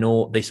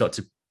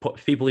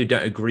put people who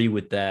don't agree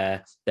with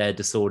their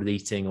disordered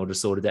eating or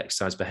disordered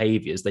exercise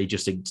behaviors. They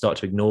just start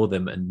to ignore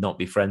them and not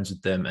be friends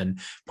with them and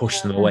push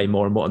them away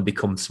more and more and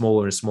become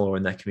smaller and smaller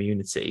in their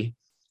community.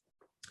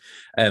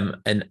 And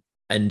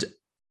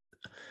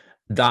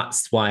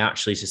that's why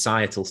actually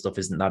societal stuff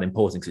isn't that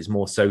important, because it's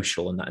more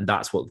social, and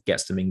that's what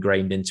gets them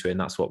ingrained into it, and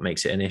that's what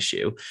makes it an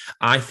issue.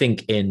 I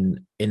think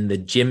in the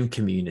gym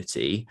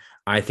community,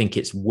 I think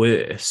it's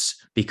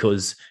worse,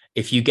 because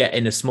if you get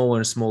in a smaller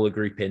and smaller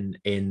group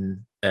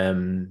in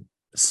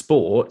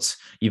sport,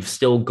 you've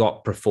still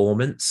got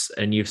performance,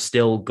 and you've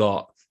still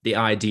got the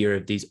idea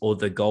of these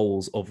other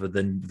goals other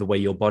than the way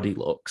your body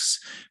looks.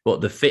 But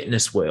the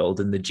fitness world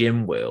and the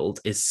gym world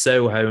is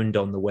so honed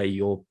on the way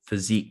your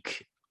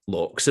physique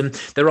looks, and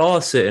there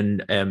are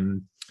certain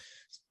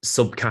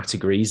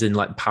subcategories in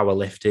like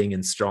powerlifting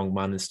and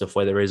strongman and stuff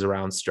where there is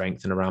around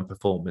strength and around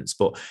performance,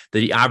 but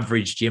the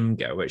average gym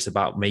goer, it's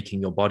about making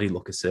your body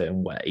look a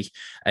certain way.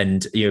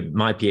 And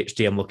my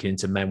PhD, I'm looking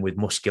into men with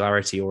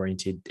muscularity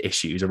oriented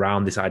issues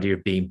around this idea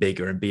of being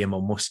bigger and being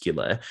more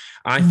muscular.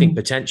 I think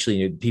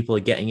potentially people are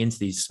getting into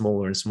these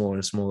smaller and smaller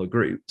and smaller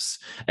groups,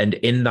 and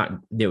in that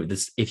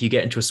if you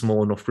get into a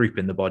small enough group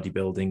in the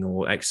bodybuilding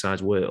or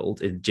exercise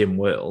world, in gym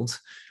world,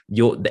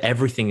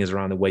 everything is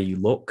around the way you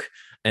look.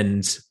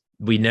 And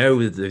we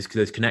know those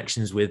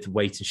connections with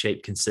weight and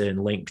shape concern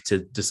linked to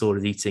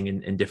disordered eating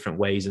in different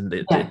ways.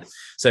 And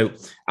so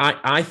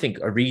I think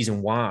a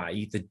reason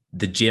why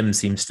the gym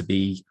seems to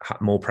be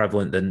more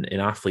prevalent than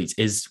in athletes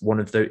is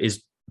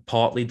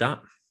partly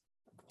that.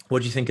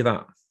 What do you think of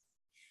that?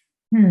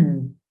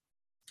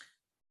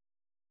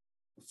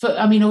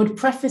 I would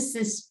preface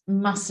this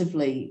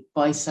massively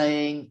by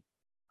saying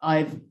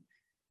I've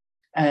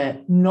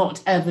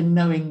not ever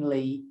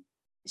knowingly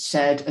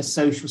shared a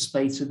social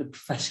space with a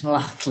professional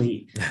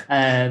athlete,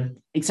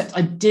 except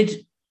I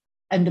did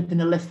end up in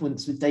a lift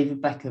once with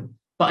David Beckham,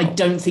 but I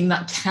don't think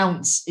that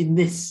counts in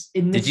this.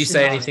 Did you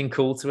say anything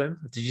cool to him?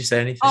 Did you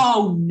say anything?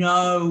 Oh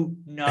no.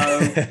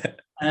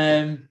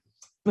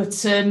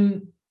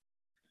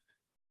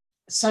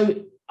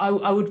 So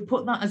I would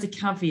put that as a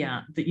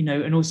caveat that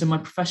and also my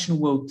professional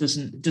world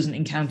doesn't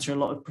encounter a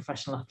lot of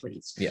professional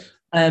athletes.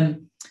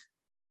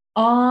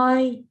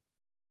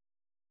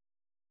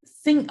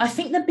 I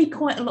think there'd be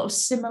quite a lot of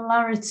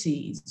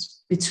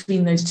similarities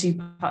between those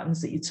two patterns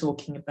that you're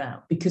talking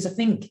about, because I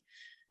think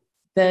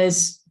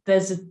there's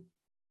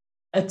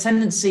a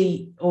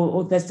tendency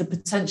or there's the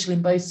potential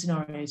in both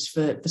scenarios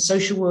for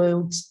social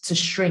worlds to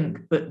shrink,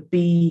 but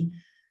be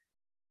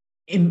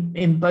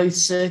in both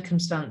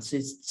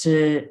circumstances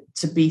to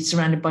be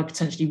surrounded by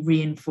potentially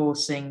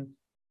reinforcing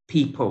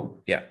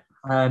people.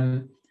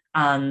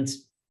 And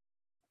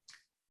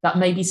that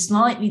may be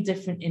slightly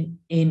different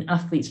in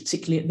athletes,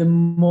 particularly at the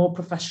more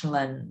professional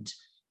end,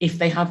 if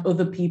they have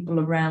other people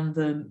around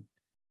them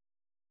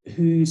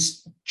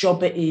whose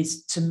job it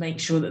is to make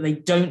sure that they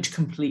don't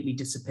completely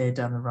disappear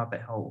down the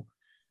rabbit hole,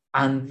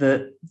 and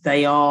that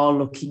they are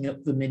looking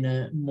at them in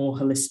a more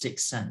holistic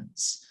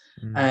sense.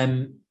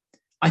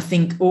 I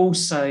think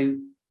also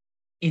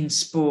in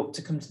sport,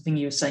 to come to the thing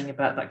you were saying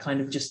about that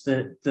kind of just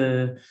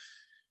the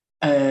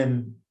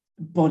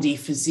body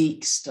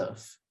physique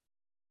stuff,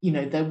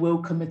 there will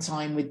come a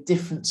time with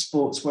different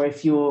sports where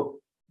if you're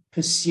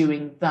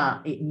pursuing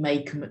that, it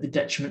may come at the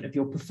detriment of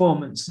your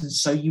performance. And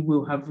so you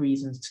will have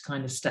reasons to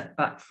kind of step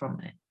back from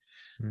it.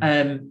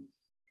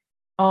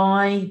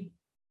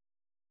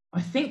 I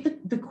think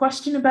that the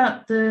question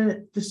about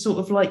the sort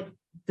of like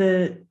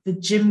the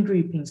gym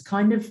groupings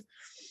kind of,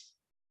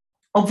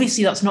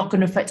 obviously that's not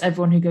going to affect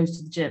everyone who goes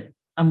to the gym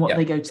and what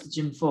they go to the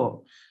gym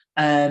for.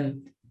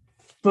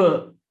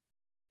 But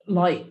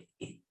like,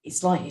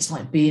 it's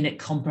like being at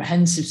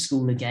comprehensive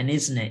school again,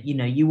 isn't it?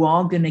 You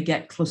are going to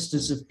get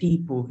clusters of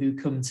people who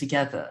come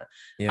together,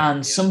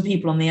 and some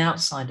people on the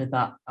outside of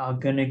that are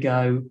going to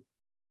go,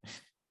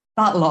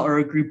 that lot are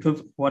a group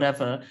of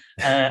whatever.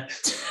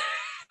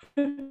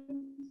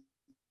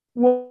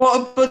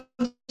 What a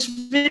bunch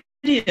of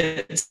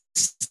idiots.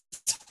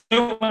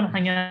 Don't want to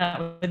hang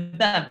out with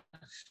them.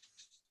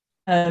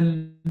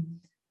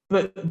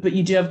 But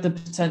you do have the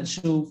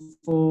potential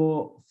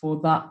for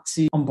that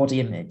to on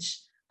body image.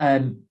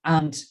 And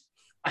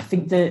I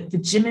think the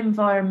gym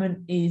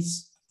environment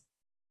is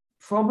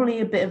probably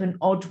a bit of an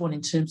odd one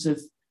in terms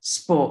of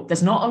sport.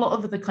 There's not a lot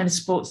of other kind of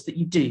sports that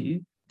you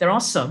do. There are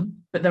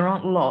some, but there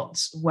aren't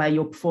lots where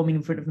you're performing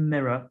in front of a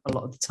mirror a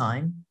lot of the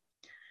time.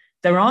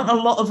 There aren't a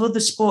lot of other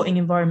sporting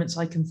environments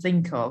I can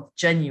think of,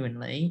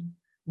 genuinely,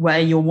 where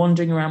you're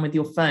wandering around with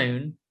your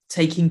phone,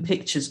 taking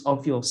pictures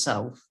of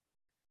yourself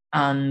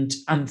and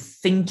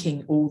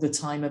thinking all the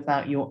time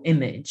about your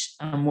image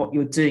and what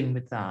you're doing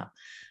with that.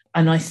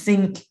 And I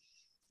think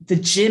the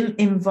gym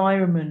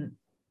environment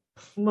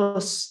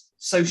plus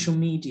social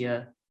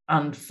media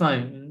and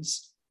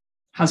phones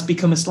has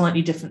become a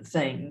slightly different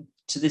thing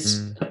to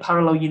this a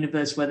parallel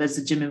universe where there's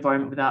a gym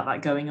environment without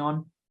that going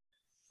on.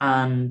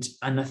 And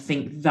I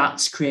think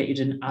that's created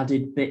an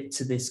added bit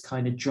to this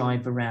kind of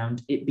drive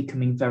around it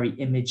becoming very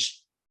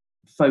image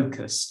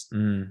focused,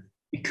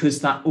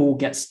 because that all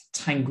gets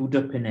tangled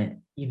up in it.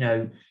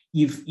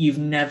 You've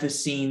never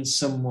seen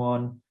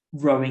someone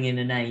rowing in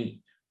an 8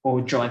 or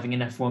driving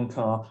an F1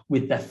 car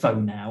with their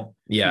phone out,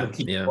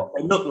 looking at what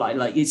they look like.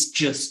 Like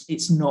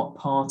it's not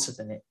part of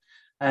it.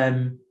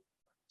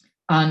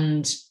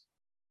 And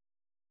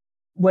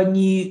when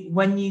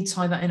you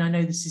tie that in, I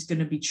know this is going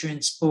to be true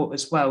in sport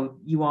as well,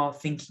 you are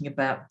thinking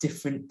about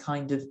different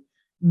kind of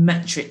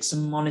metrics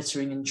and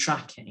monitoring and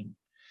tracking.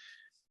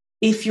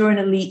 If you're an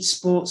elite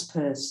sports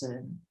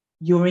person,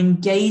 you're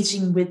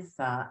engaging with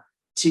that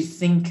to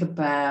think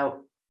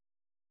about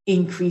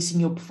increasing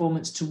your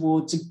performance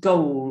towards a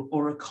goal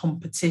or a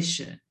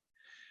competition,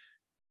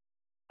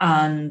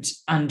 and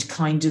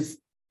kind of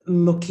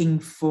looking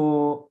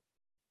for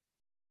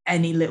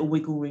any little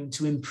wiggle room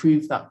to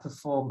improve that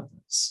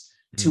performance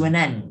to an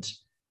end.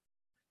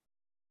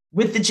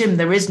 With the gym,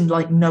 there isn't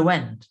like no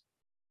end.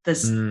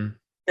 There's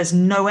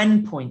no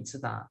end point to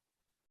that.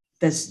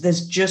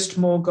 There's just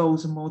more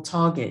goals and more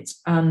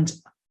targets. And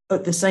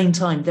at the same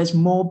time, there's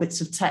more bits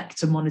of tech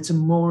to monitor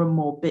more and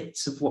more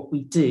bits of what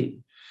we do.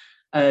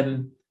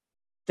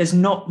 There's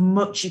not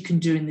much you can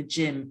do in the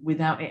gym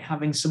without it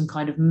having some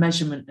kind of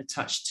measurement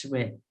attached to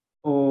it,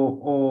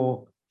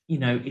 or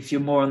if you're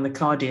more on the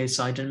cardio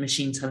side, and a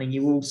machine telling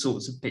you all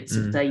sorts of bits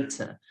of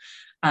data.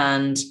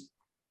 And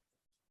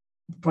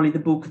probably the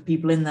bulk of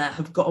people in there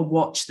have got a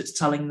watch that's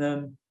telling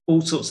them all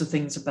sorts of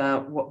things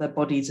about what their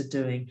bodies are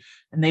doing.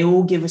 And they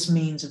all give us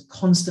means of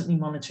constantly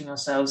monitoring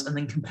ourselves and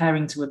then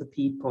comparing to other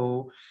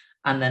people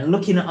and then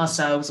looking at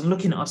ourselves and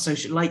looking at our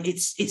social, like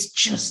it's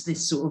just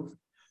this sort of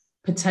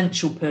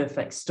potential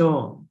perfect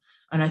storm.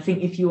 And I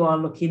think if you are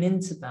looking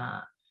into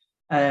that,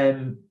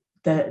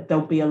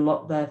 there'll be a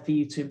lot there for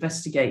you to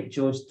investigate,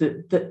 George,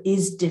 that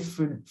is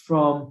different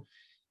from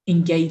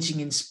engaging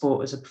in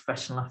sport as a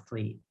professional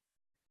athlete,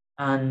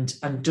 and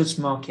does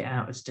mark it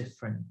out as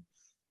different.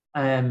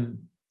 And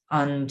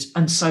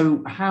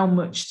so how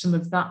much some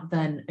of that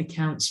then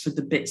accounts for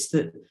the bits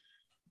that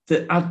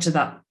add to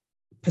that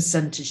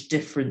percentage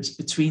difference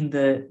between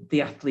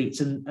the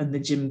athletes and the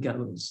gym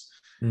goers,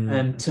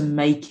 to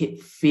make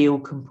it feel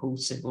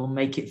compulsive or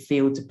make it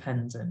feel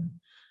dependent,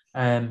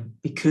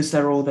 because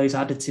there are all those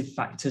additive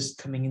factors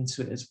coming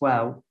into it as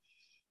well.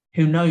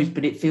 Who knows?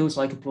 But it feels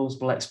like a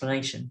plausible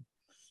explanation.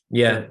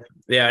 Yeah,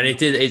 and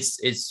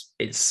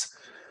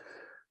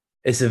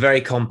it's a very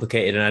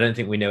complicated, and I don't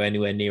think we know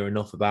anywhere near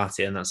enough about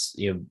it. And that's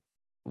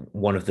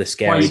one of the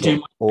scary. It's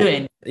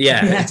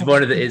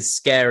one of the it's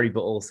scary,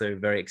 but also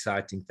very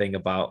exciting thing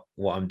about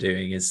what I'm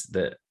doing is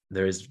that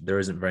there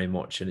isn't very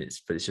much, and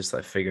it's just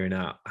like figuring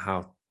out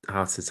how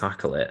to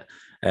tackle it.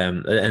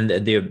 And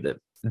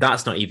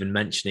that's not even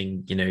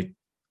mentioning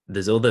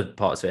there's other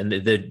parts of it,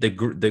 and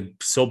the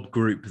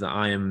subgroup that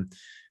I am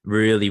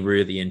really,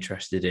 really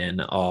interested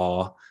in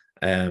are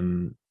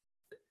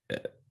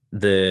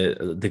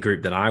the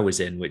group that I was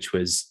in, which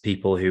was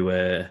people who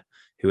were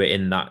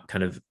in that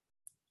kind of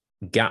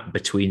gap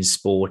between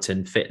sport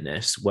and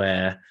fitness,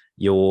 where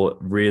you're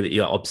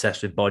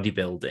obsessed with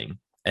bodybuilding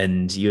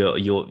and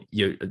you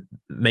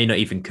may not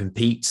even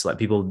compete. Like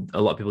a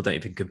lot of people don't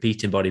even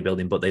compete in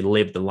bodybuilding, but they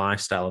live the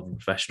lifestyle of a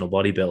professional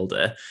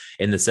bodybuilder,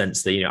 in the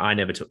sense that, I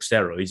never took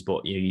steroids,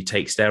 but you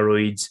take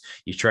steroids,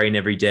 you train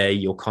every day,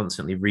 you're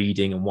constantly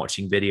reading and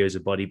watching videos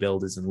of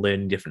bodybuilders and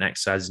learning different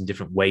exercises and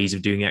different ways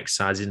of doing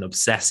exercises and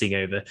obsessing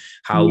over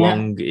how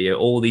long,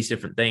 all these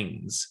different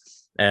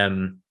things.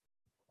 And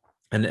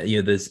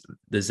there's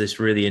this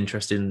really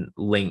interesting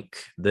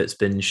link that's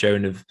been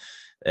shown of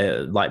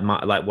like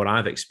what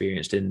I've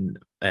experienced in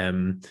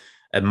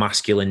a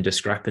masculine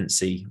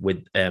discrepancy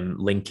with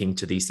linking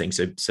to these things.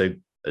 So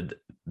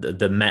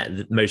the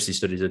men, most of these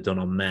studies are done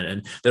on men,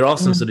 and there are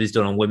some studies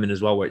done on women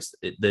as well, where it's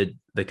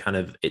the kind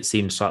of, it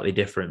seems slightly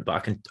different, but I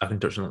can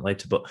touch on that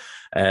later. But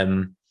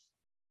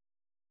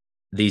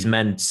these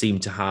men seem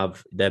to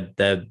have,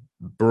 they're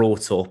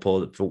brought up,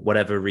 or for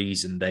whatever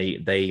reason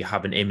they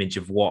have an image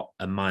of what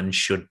a man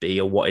should be,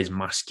 or what is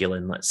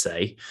masculine, let's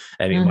say.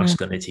 I mean,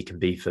 masculinity can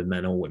be for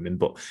men or women,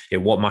 but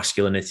what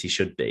masculinity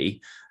should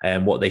be,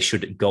 and what they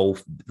should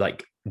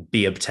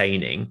be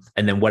obtaining,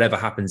 and then whatever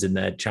happens in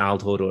their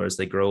childhood or as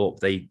they grow up,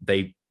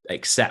 they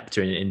accept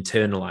or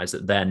internalize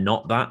that they're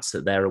not that, so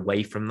they're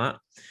away from that.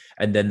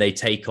 And then they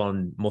take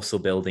on muscle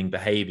building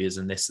behaviors,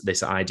 and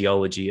this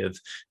ideology of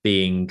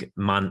being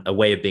a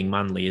way of being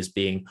manly is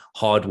being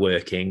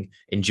hardworking,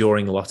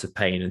 enduring a lot of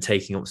pain, and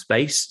taking up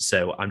space.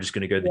 So I'm just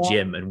going to go to the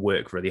gym and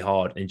work really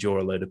hard, endure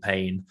a load of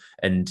pain,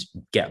 and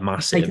get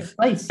massive.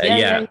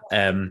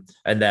 And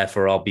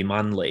therefore I'll be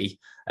manly.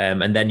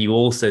 And then you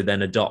also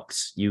then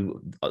adopt,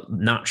 you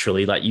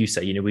naturally, like you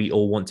say, we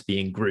all want to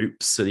be in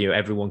groups. So,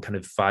 everyone kind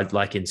of find,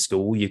 like in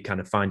school, you kind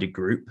of find a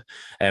group.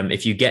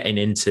 If you're getting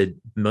into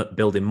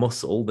building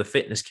muscle, the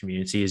fitness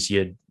community is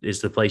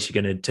the place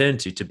you're going to turn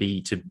to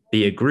be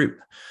a group.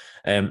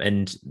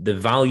 And the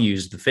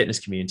values of the fitness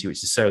community,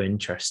 which is so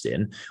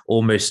interesting,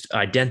 almost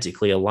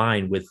identically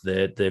align with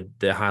the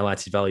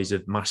highlighted values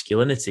of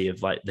masculinity,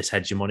 of like this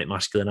hegemonic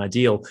masculine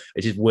ideal,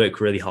 which is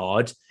work really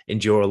hard,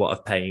 endure a lot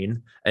of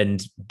pain,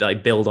 and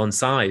like build on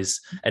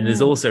size. And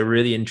there's also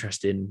really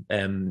interesting,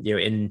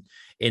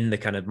 in the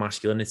kind of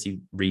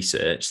masculinity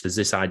research, there's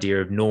this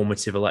idea of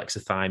normative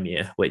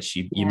alexithymia, which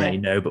you may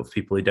know, but for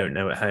people who don't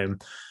know at home,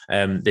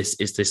 this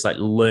is this like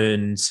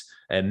learned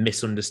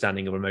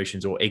misunderstanding of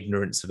emotions, or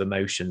ignorance of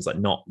emotions, like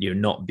not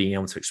being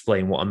able to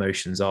explain what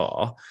emotions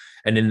are.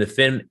 And in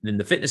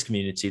the fitness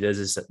community,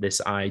 there's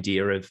this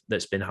idea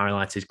that's been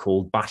highlighted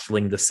called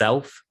battling the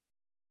self,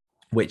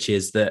 which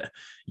is that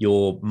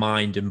your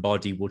mind and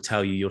body will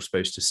tell you you're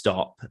supposed to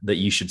stop, that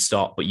you should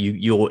stop, but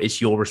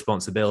it's your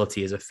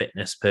responsibility as a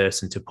fitness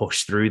person to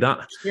push through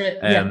that.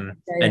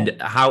 And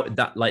how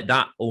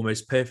that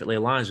almost perfectly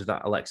aligns with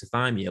that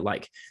alexithymia.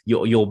 Like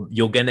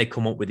you're going to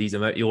come up with these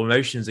your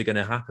emotions are going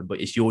to happen, but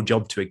it's your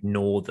job to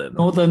ignore them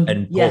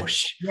and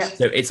push.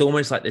 So it's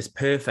almost like this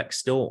perfect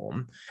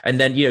storm. And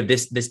then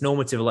this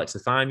normative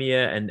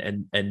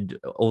alexithymia and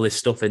all this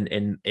stuff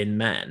in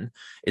men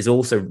is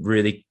also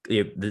really,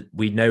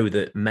 we know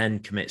that men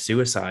commit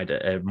suicide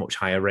at a much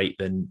higher rate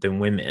than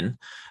women.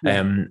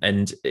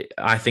 And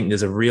I think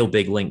there's a real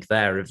big link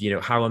there of,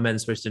 how are men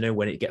supposed to know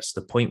when it gets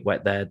to the point where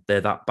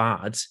they're that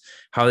bad?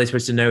 How are they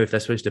supposed to know if they're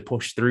supposed to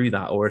push through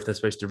that, or if they're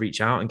supposed to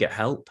reach out and get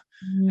help?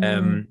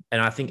 And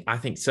I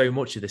think so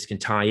much of this can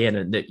tie in,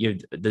 and that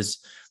there's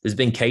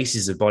been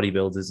cases of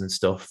bodybuilders and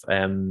stuff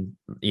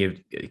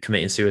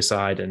committing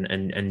suicide,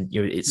 and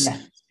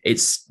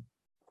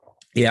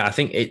I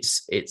think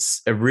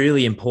it's a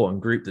really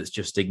important group that's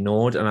just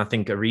ignored. And I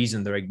think a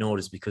reason they're ignored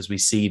is because we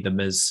see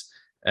them as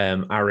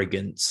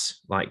arrogant,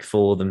 like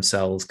full of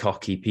themselves,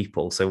 cocky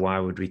people. So why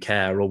would we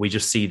care? Or we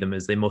just see them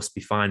as they must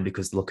be fine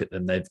because look at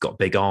them, they've got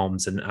big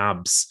arms and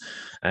abs.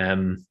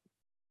 Do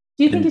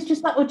you think it's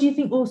just that, or do you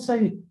think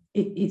also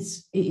it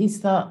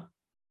is that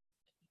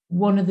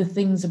one of the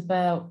things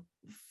about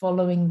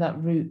following that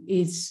route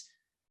is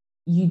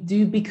you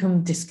do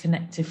become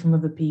disconnected from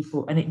other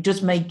people, and it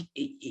does make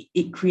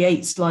it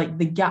creates like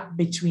the gap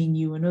between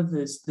you and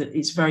others that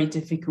it's very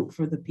difficult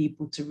for other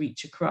people to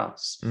reach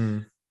across.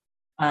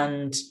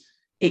 And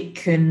it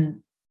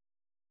can,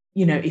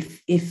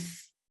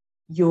 if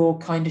you're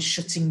kind of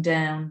shutting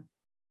down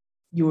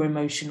your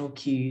emotional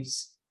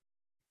cues,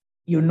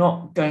 you're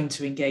not going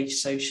to engage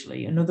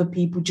socially, and other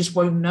people just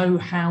won't know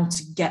how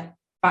to get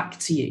back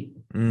to you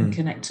and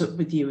connect up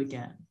with you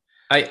again.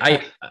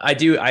 I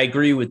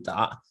agree with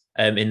that.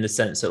 In the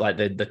sense that like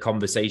the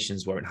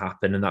conversations won't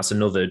happen, and that's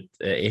another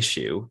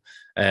issue.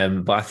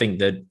 But I think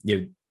that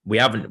we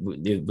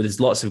haven't. There's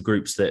lots of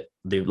groups that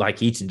do,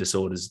 like eating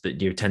disorders, that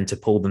tend to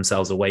pull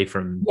themselves away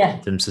from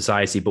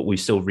society, but we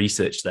still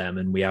research them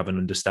and we have an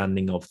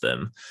understanding of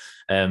them.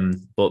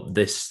 But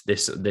this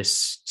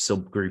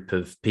subgroup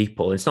of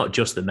people, it's not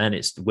just the men,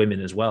 it's the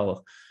women as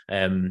well.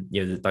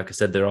 Like I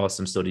said, there are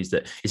some studies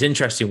that it's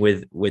interesting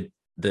with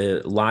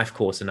the life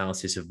course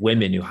analysis of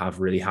women who have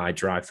really high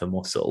drive for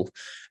muscle.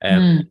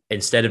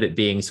 Instead of it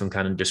being some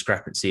kind of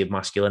discrepancy of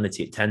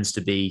masculinity, it tends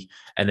to be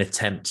an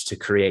attempt to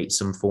create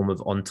some form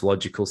of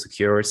ontological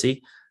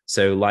security.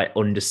 So like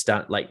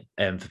understand, like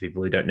for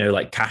people who don't know,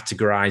 like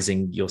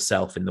categorizing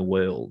yourself in the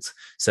world.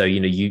 So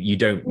you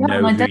don't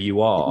know who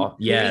you are.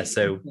 Yeah.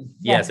 So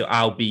yeah. So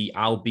I'll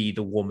be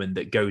the woman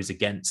that goes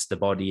against the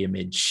body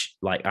image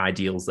like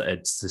ideals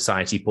that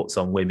society puts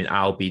on women.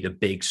 I'll be the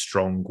big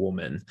strong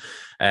woman.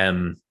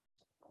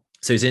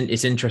 So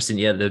it's interesting.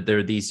 Yeah, there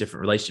are these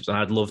different relationships, and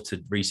I'd love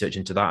to research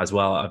into that as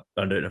well. I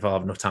don't know if I'll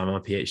have enough time on my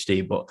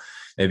PhD, but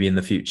maybe in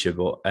the future.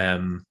 But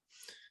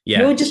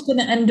yeah, you're just going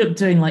to end up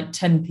doing like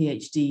 10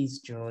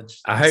 PhDs, George.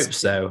 I hope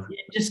so.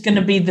 You're just going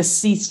to be the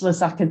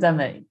ceaseless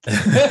academic.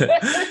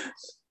 I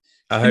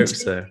hope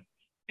so.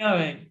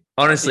 Going.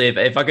 Honestly,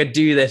 if I could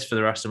do this for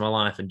the rest of my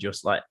life, and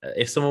just like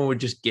if someone would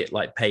just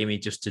pay me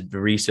just to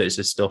research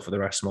this stuff for the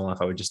rest of my life,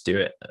 I would just do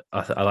it.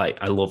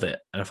 I love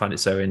it, and I find it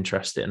so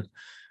interesting.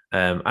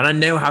 And I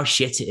know how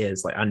shit it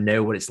is. Like I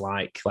know what it's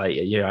like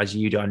as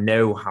you do. I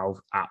know how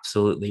I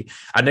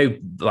know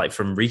like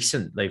from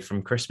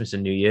Christmas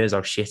and New Year's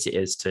how shit it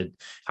is to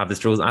have the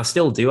struggles. I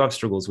still do have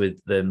struggles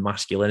with the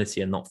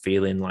masculinity and not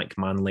feeling like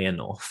manly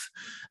enough.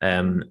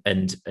 And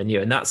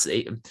that's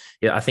it.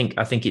 I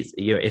think it's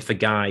if a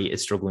guy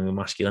is struggling with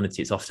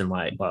masculinity, it's often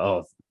like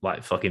oh,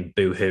 like fucking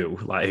boo-hoo,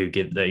 like who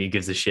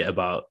gives a shit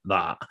about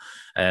that.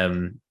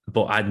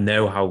 But I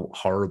know how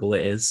horrible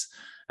it is.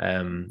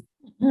 And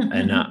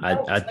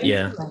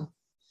yeah.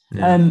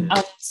 And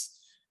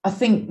I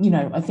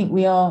think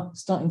we are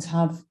starting to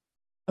have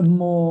a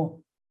more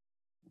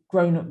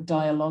grown-up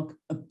dialogue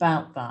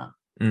about that,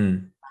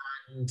 and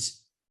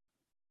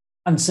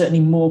certainly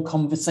more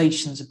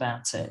conversations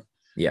about it.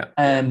 Yeah.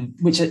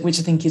 Which I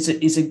think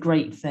is a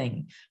great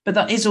thing, but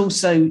that is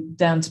also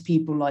down to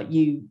people like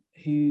you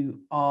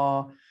who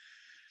are,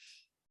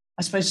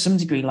 I suppose, to some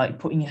degree, like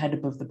putting your head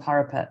above the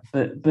parapet,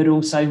 but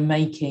also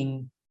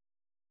making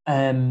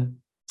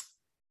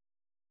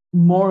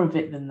more of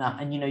it than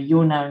that. And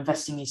you're now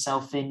investing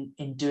yourself in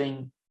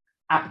doing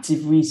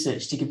active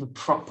research to give a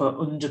proper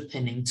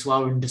underpinning to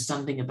our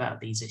understanding about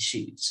these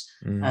issues,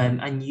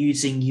 and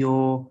using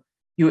your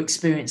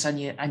experience and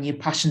your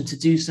passion to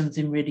do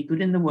something really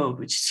good in the world,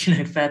 which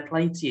is fair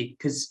play to you,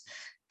 because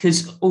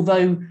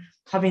although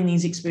having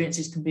these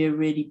experiences can be a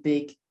really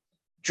big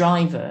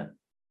driver,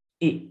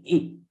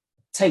 it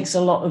takes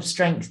a lot of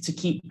strength to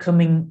keep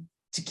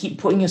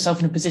putting yourself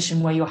in a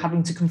position where you're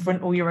having to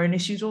confront all your own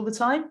issues all the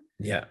time.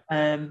 Yeah.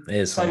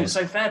 So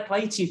fair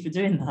play to you for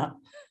doing that.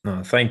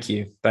 Oh, thank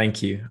you.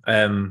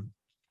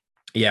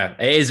 Yeah,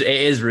 it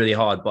is really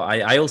hard, but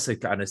I also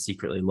kind of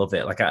secretly love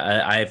it. Like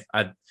I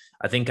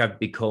think I've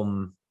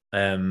become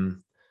I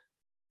don't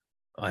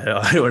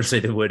want to say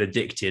the word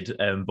addicted,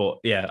 but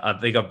yeah, I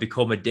think I've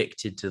become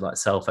addicted to like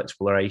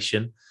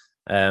self-exploration.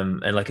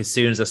 And like as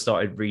soon as I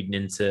started reading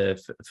into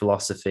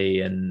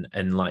philosophy and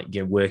like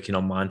working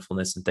on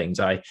mindfulness and things,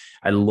 I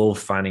love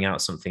finding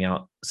out something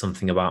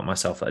about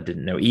myself that I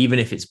didn't know, even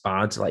if it's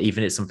bad, like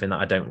even if it's something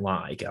that I don't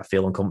like, I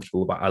feel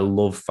uncomfortable about. I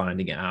love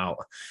finding it out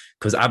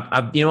because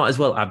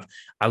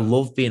I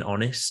love being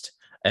honest.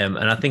 And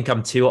I think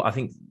sometimes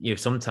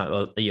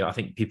I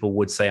think people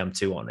would say I'm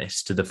too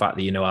honest to the fact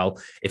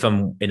that if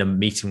I'm in a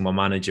meeting with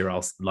my manager,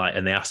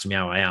 and they ask me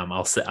how I am,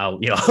 I'll say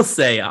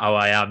how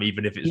I am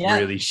even if it's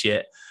really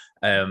shit.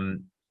 But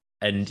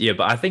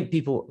I think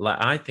people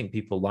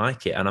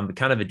like it, and I'm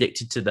kind of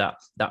addicted to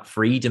that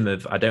freedom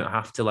of I don't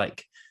have to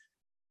like.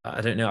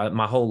 I don't know.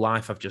 My whole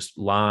life, I've just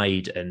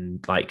lied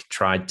and like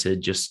tried to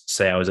just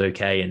say I was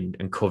okay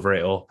and cover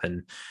it up.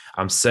 And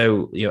I'm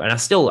so, and I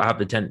still have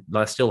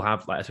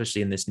like,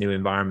 especially in this new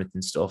environment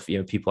and stuff,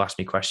 people ask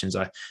me questions.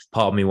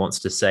 Part of me wants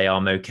to say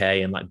I'm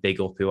okay and like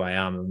big up who I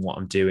am and what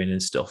I'm doing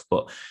and stuff.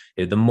 But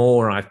the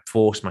more I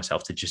force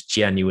myself to just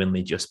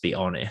genuinely just be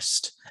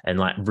honest and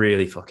like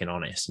really fucking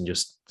honest and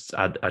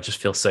I just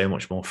feel so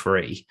much more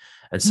free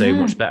and so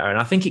much better. And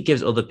I think it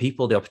gives other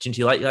people the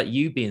opportunity, like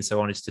you being so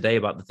honest today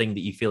about the thing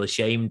that you feel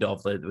ashamed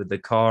of, with the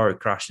car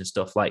crash and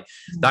stuff, like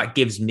that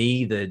gives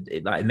me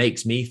it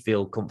makes me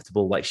feel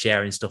comfortable, like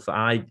sharing stuff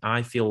that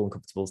I feel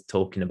uncomfortable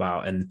talking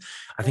about. And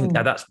I think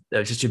that's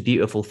just a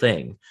beautiful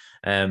thing.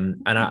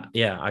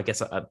 I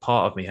guess a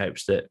part of me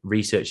hopes that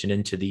researching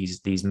into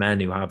these men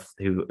who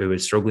are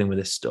struggling with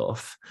this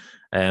stuff,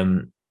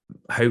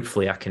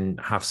 hopefully I can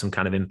have some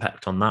kind of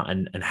impact on that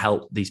and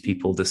help these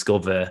people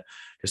discover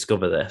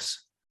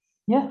this.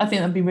 Yeah, I think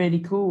that'd be really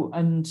cool.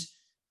 And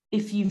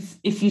if you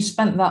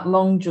spent that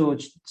long,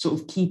 George, sort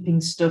of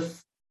keeping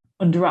stuff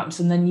under wraps,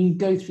 and then you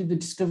go through the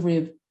discovery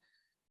of,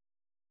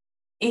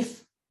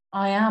 if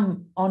I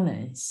am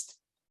honest,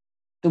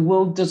 the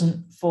world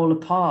doesn't fall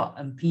apart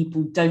and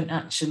people don't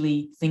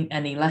actually think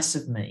any less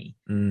of me.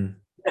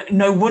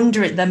 No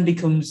wonder it then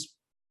becomes,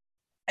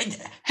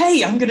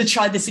 hey, I'm going to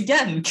try this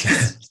again.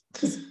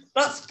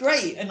 That's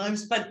great. And I've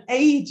spent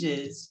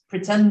ages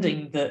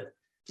pretending that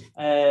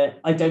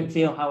I don't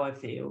feel how I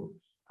feel.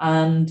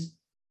 And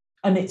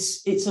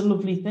it's a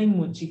lovely thing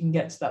once you can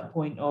get to that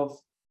point of,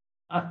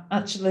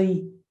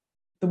 actually,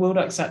 the world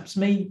accepts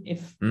me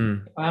if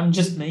I am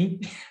just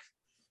me.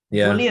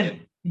 Yeah.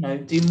 Brilliant.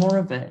 Do more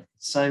of it.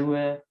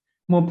 So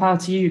more power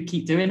to you.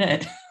 Keep doing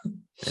it.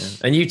 Yeah.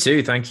 And you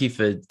too. Thank you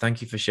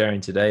for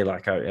sharing today.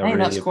 Like I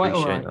really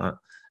appreciate that.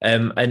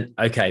 And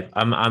okay,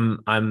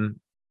 I'm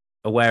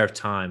aware of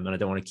time and I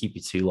don't want to keep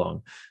you too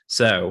long.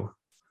 So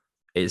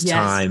it's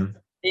time.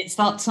 It's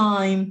that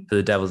time. For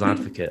the devil's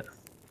advocate.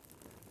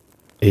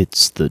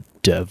 It's the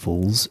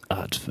devil's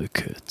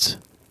advocate.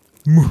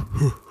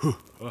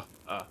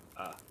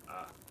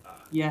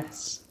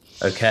 Yes.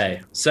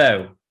 Okay.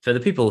 So for the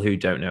people who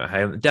don't know at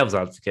home, the devil's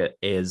advocate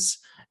is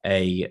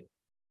a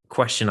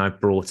question I've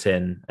brought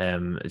in.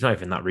 It's not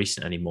even that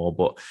recent anymore,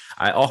 but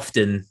I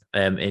often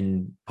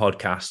in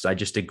podcasts I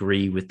just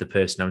agree with the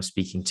person I'm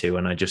speaking to,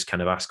 and I just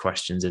kind of ask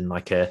questions in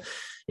like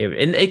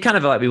it kind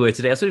of like we were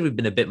today. I suppose we've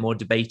been a bit more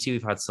debatey.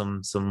 We've had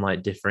some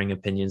like differing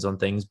opinions on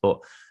things, but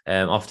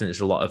often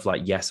it's a lot of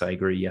like, yes, I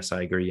agree, yes,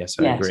 I agree, yes,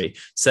 I agree.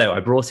 So I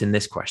brought in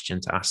this question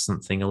to ask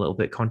something a little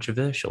bit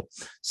controversial.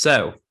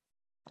 So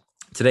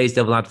today's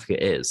devil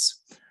advocate is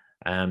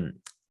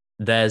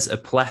there's a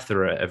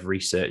plethora of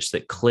research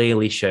that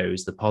clearly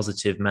shows the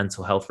positive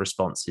mental health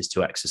responses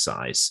to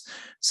exercise.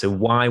 So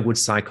why would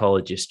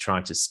psychologists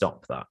try to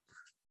stop that?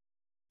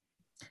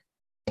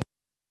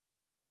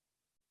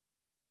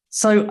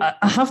 So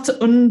I have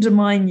to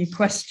undermine your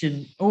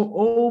question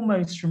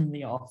almost from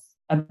the off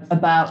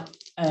about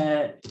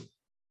the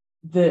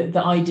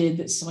idea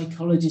that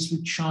psychologists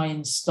would try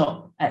and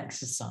stop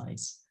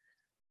exercise.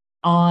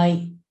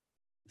 I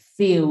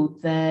feel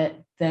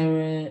that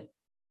there are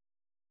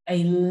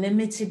a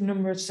limited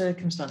number of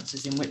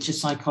circumstances in which a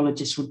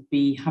psychologist would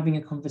be having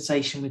a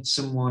conversation with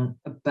someone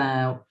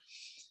about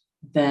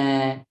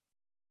their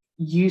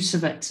use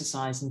of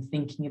exercise and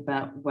thinking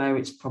about where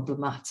it's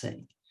problematic,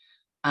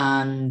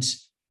 and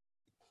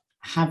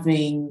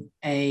having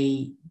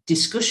a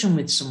discussion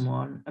with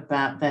someone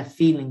about their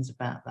feelings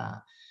about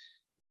that.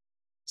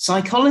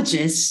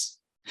 Psychologists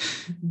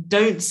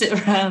don't sit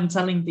around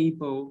telling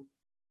people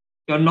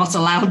you're not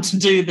allowed to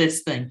do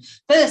this thing.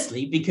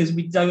 Firstly, because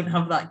we don't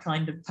have that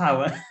kind of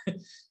power,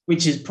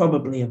 which is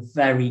probably a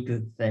very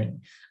good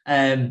thing.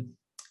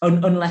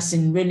 Unless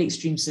in really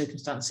extreme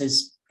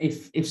circumstances,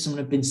 if someone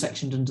had been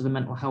sectioned under the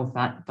Mental Health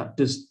Act, that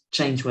does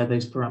change where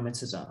those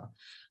parameters are.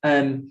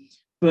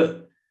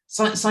 But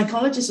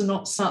psychologists are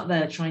not sat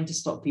there trying to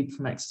stop people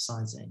from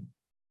exercising.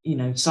 You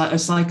know, a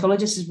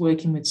psychologist is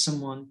working with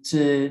someone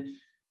to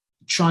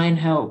try and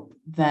help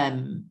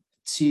them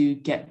to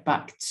get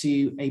back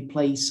to a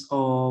place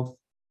of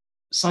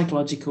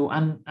psychological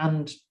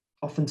and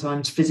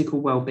oftentimes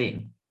physical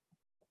well-being.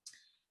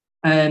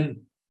 Like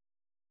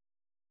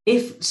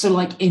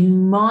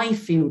in my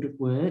field of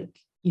work,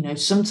 you know,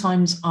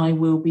 sometimes I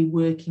will be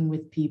working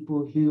with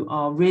people who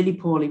are really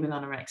poorly with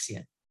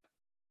anorexia.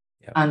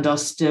 Yep. And are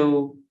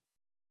still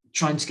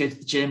trying to go to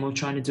the gym or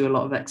trying to do a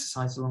lot of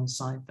exercise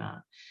alongside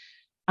that.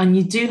 And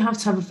you do have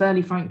to have a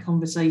fairly frank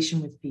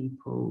conversation with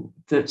people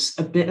that's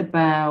a bit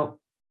about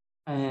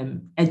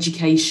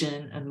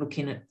education and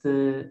looking at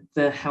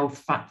the health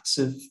facts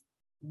of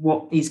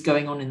what is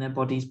going on in their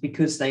bodies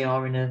because they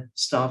are in a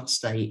starved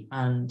state,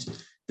 and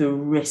the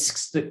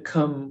risks that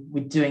come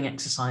with doing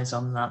exercise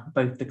on that,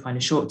 both the kind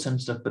of short-term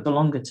stuff, but the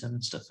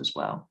longer-term stuff as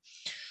well.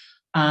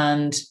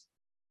 And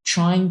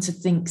trying to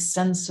think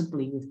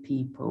sensibly with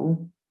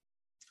people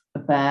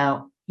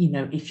about, you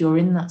know, if you're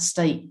in that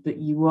state, but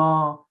you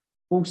are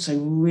also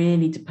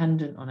really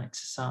dependent on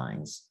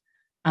exercise.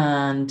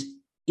 And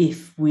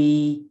if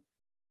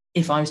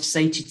I was to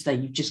say to you today,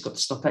 you've just got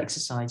to stop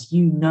exercise,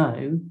 you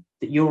know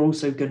that you're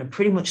also going to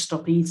pretty much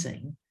stop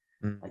eating.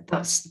 Like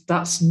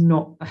that's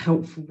not a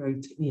helpful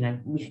road. You know,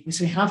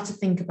 so we have to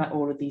think about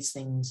all of these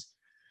things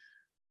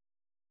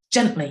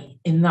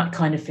gently in that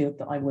kind of field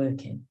that I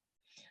work in.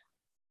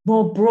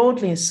 More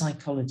broadly, as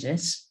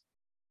psychologists,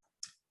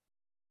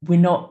 we're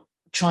not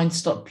trying to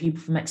stop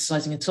people from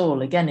exercising at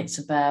all. Again, it's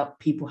about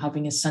people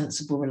having a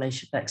sensible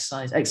relationship with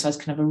exercise. Exercise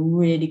can have a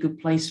really good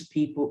place for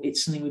people.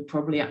 It's something we'd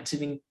probably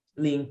actively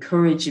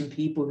encourage in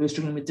people who are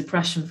struggling with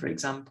depression, for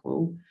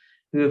example,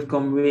 who have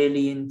gone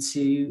really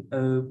into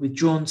a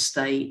withdrawn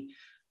state,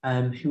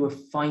 who are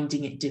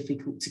finding it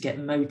difficult to get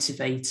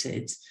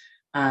motivated.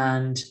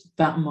 And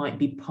that might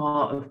be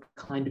part of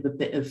kind of a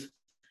bit of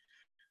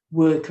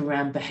work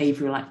around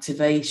behavioral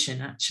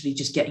activation. Actually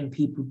just getting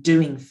people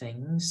doing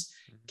things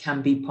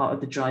can be part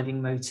of the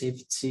driving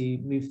motive to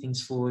move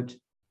things forward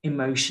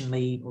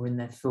emotionally or in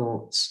their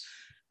thoughts.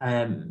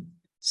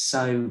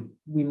 So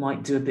we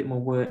might do a bit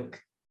more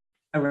work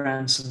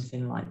around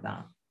something like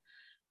that.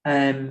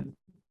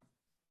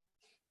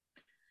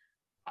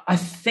 I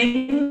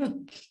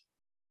think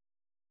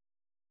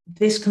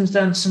this comes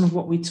down to some of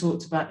what we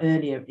talked about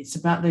earlier. It's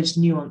about those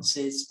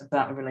nuances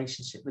about a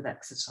relationship with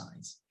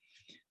exercise.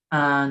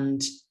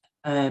 And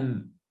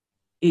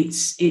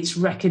it's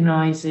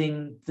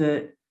recognizing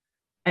that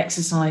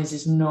exercise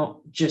is not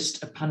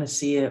just a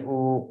panacea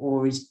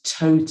or is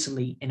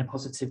totally in a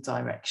positive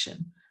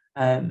direction.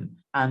 And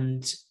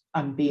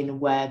being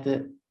aware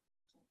that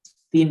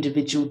the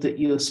individual that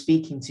you're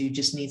speaking to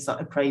just needs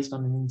that appraised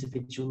on an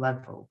individual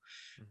level.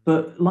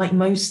 But like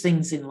most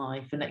things in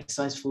life, and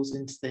exercise falls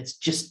into this,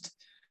 just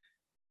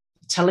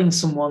telling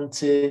someone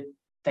to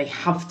they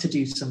have to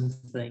do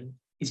something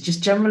is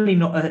just generally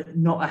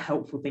not a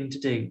helpful thing to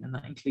do. And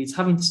that includes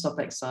having to stop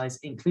exercise.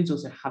 It includes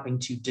also having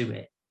to do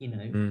it,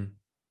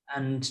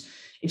 And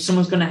if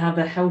someone's going to have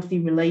a healthy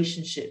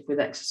relationship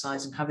with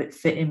exercise and have it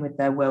fit in with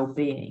their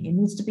well-being, it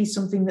needs to be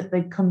something that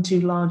they come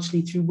to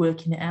largely through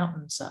working it out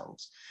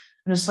themselves.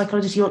 And as a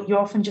psychologist, you're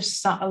often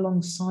just sat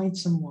alongside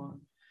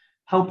someone,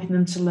 helping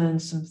them to learn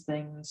some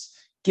things,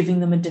 giving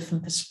them a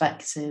different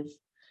perspective,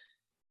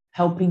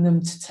 helping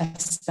them to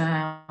test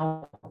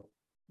out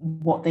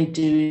what they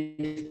do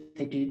if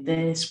they do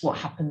this, what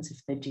happens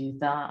if they do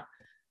that.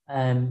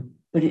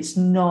 But it's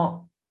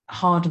not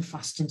hard and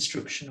fast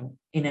instructional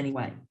in any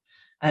way.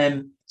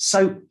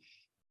 So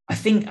I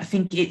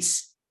think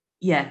it's,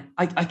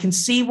 I can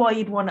see why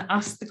you'd want to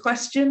ask the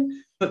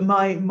question, but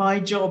my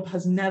job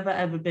has never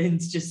ever been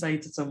to just say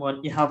to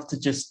someone, you have to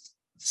just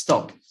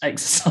stop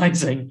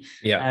exercising.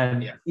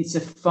 It's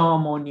a far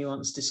more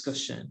nuanced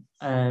discussion,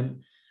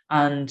 and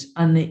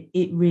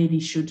it really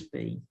should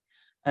be.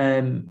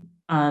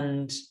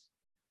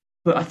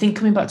 But I think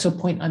coming back to a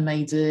point I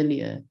made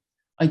earlier,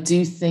 I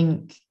do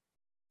think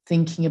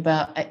thinking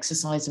about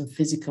exercise and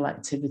physical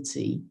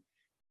activity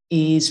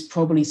is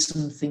probably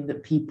something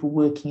that people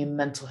working in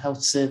mental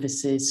health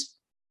services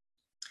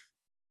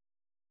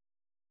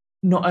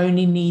not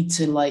only need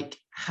to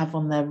have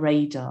on their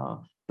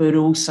radar, but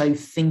also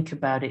think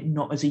about it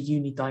not as a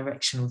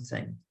unidirectional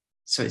thing.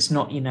 So it's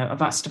not,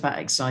 I've asked about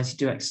exercise, you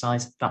do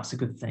exercise, that's a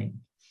good thing.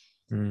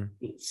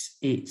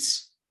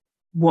 It's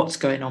what's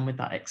going on with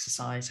that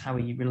exercise, how are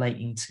you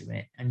relating to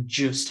it, and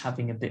just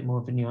having a bit more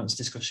of a nuanced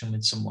discussion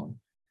with someone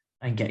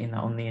and getting that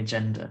on the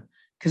agenda.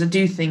 Because I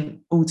do think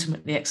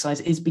ultimately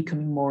exercise is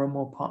becoming more and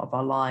more part of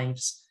our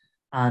lives,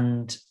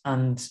 and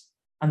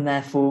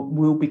therefore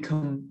will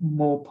become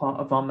more part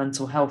of our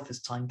mental health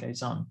as time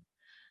goes on.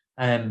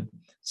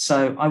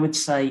 So I would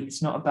say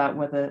it's not about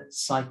whether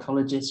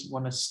psychologists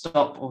want to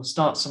stop or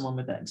start someone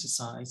with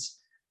exercise.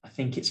 I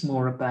think it's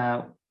more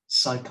about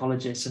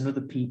psychologists and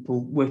other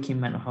people working in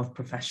mental health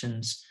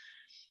professions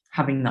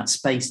having that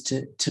space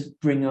to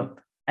bring up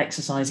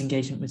exercise,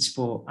 engagement with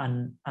sport,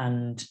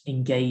 and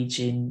engage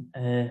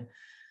in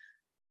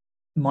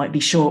might be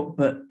short,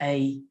 but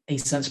a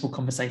sensible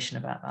conversation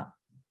about that.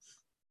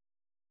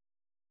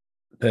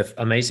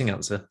 Amazing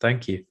answer.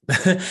 Thank you.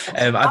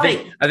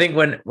 I think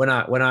when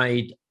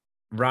I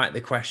write the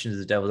questions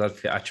as a devil's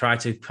advocate, I try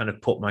to kind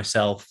of put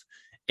myself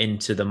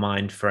into the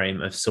mind frame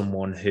of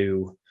someone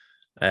who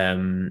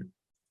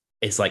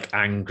is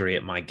angry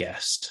at my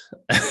guest.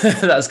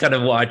 That's kind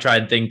of what I try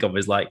and think of,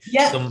 is I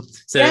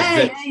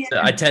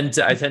tend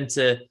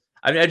to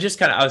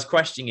I was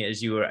questioning it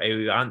as you were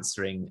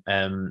answering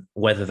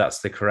whether that's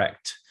the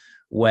correct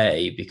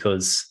way,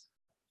 because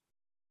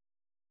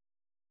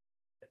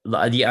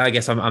I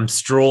guess I'm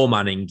straw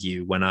manning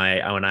you when I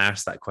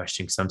ask that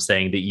question, because I'm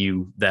saying that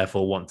you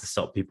therefore want to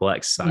stop people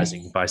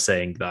exercising by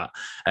saying that.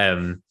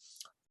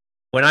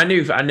 When I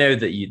know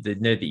that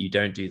you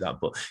don't do that,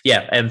 but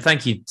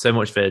thank you so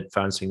much for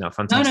answering that.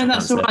 Fantastic. No,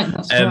 that's all right.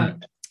 That's all right.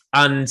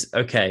 And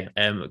okay,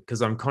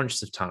 because I'm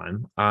conscious of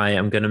time, I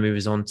am going to move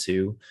us on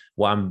to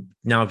what I'm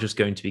now just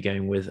going to be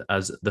going with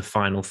as the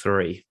final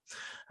three.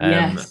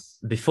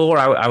 Before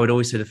I would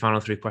always say the final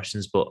three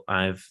questions, but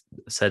I've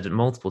said it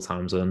multiple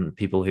times on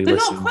people who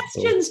listen.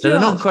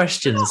 They're not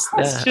questions.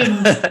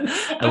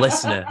 A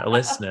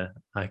listener,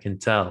 I can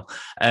tell.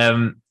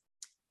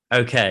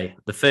 Okay,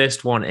 the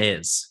first one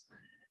is: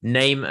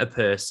 name a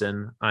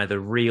person,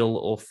 either real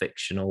or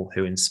fictional,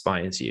 who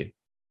inspires you.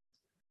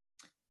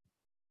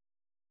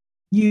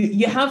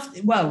 You have,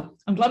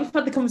 I'm glad we've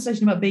had the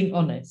conversation about being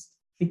honest,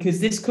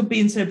 because this could be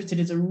interpreted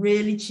as a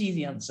really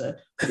cheesy answer,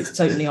 but it's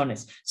totally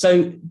honest.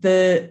 So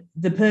the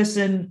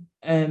person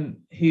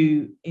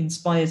who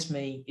inspires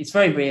me, it's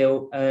very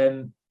real,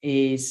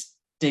 is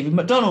David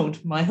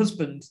McDonald, my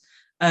husband.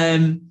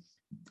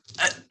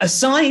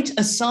 Aside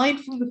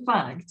from the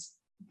fact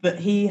that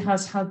he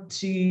has had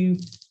to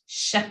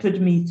shepherd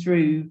me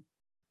through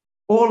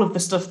all of the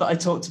stuff that I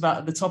talked about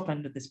at the top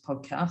end of this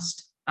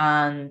podcast,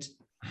 and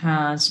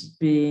has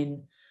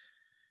been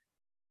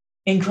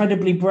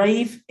incredibly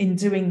brave in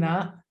doing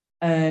that,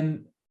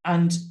 and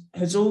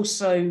has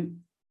also,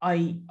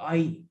 I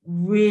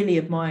really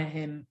admire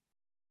him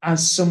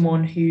as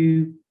someone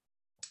who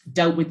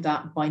dealt with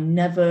that by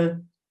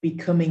never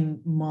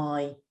becoming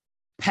my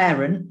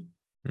parent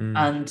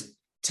and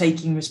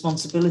taking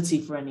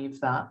responsibility for any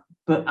of that,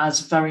 but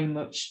as very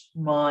much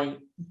my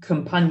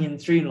companion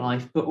through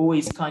life, but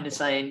always kind of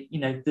saying,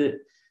 that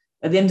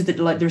at the end of the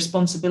the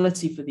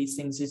responsibility for these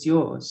things is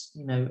yours,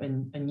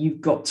 and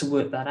you've got to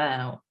work that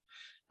out.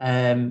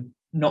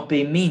 Not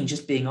being mean,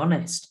 just being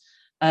honest.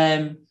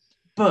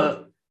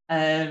 But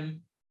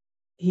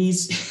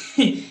he's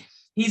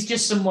he's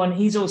just someone.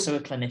 He's also a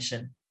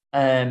clinician,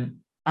 and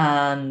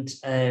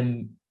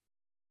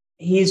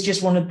he is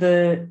just one of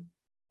the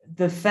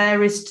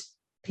fairest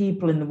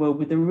people in the world,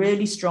 with a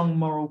really strong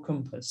moral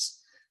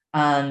compass,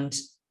 and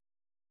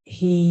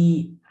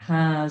he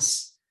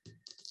has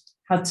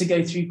had to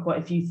go through quite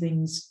a few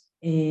things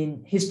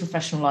in his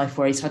professional life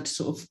where he's had to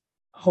sort of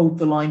hold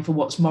the line for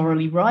what's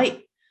morally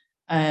right.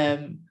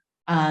 And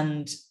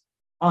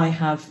I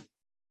have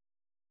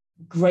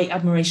great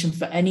admiration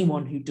for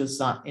anyone who does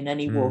that in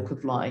any walk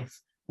of life,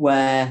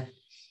 where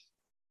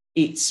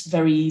it's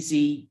very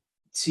easy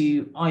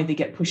to either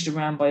get pushed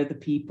around by other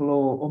people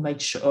or made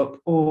to shut up,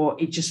 or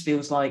it just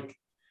feels like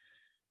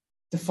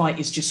the fight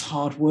is just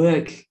hard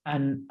work.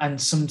 And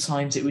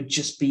sometimes it would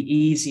just be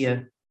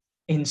easier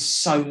in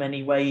so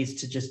many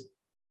ways to just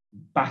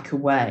back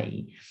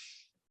away.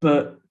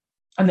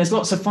 And there's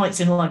lots of fights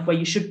in life where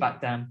you should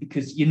back down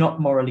because you're not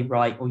morally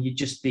right, or you're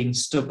just being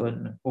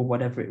stubborn, or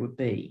whatever it would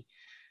be.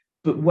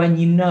 But when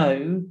you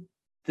know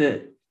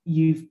that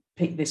you've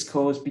picked this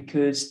cause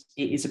because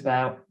it is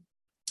about,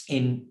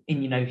 in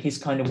his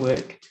kind of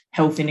work,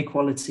 health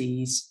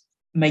inequalities,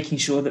 making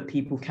sure that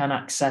people can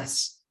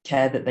access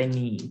care that they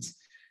need,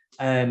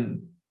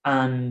 and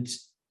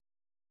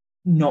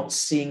not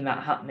seeing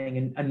that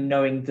happening, and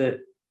knowing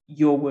that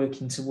you're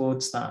working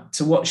towards that,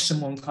 to watch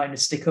someone kind of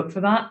stick up for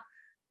that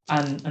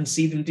and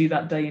see them do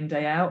that day in,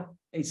 day out,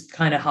 it's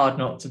kind of hard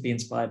not to be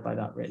inspired by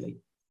that, really.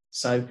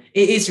 So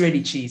it is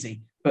really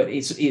cheesy, but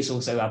it's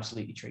also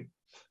absolutely true.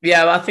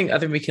 Yeah, I think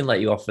we can let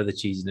you off for the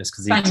cheesiness,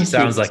 because he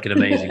sounds like an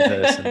amazing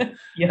person.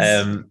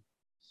 Yes.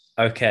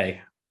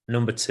 Okay,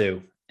 number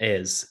 2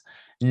 is,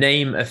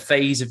 name a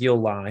phase of your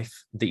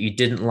life that you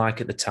didn't like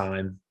at the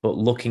time, but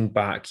looking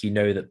back, you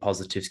know that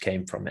positives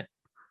came from it.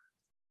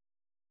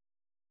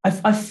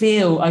 I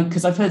feel,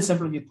 because I've heard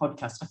several of your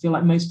podcasts, I feel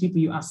like most people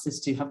you ask this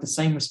to have the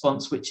same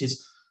response, which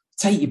is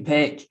take your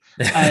pick.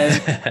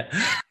 Because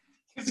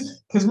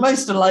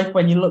most of life,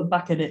 when you look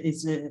back at it,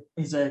 is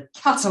a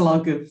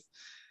catalogue of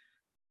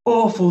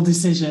awful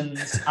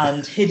decisions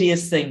and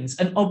hideous things.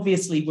 And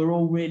obviously, we're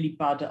all really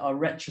bad at our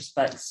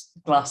retrospect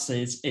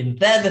glasses, and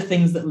they're the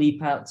things that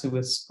leap out to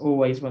us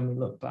always when we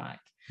look back.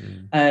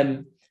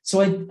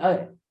 So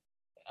I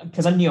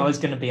because I knew I was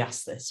going to be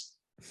asked this.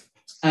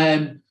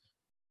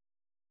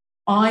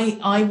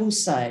 I will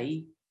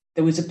say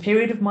there was a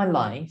period of my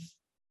life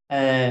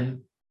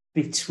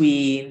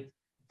between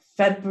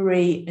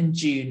February and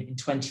June in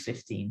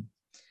 2015.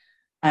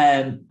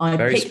 I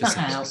picked that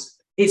out.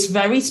 It's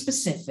very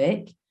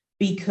specific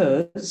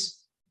because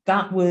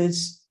that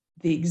was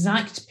the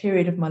exact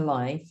period of my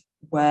life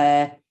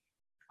where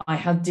I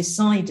had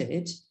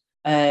decided,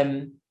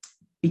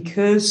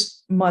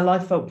 because my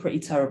life felt pretty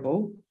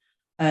terrible,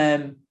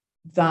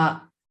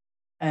 that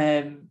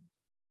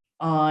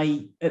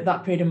I, at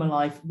that period of my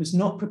life, was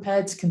not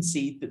prepared to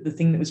concede that the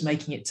thing that was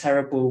making it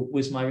terrible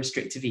was my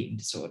restrictive eating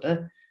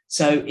disorder.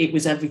 So it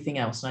was everything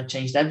else. And I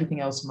changed everything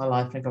else in my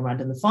life and I go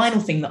around. And the final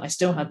thing that I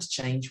still had to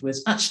change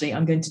was, actually,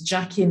 I'm going to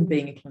jack in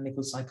being a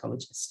clinical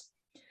psychologist.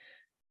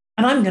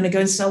 And I'm going to go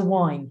and sell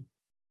wine,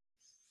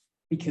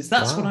 because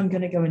that's what I'm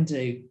going to go and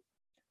do.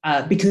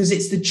 Because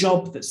it's the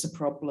job that's the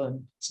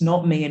problem. It's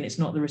not me, and it's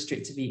not the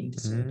restrictive eating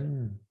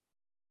disorder.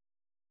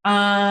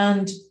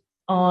 And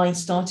I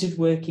started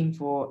working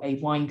for a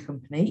wine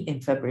company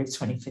in February of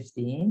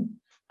 2015.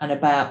 And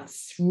about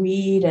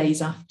 3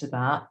 days after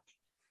that,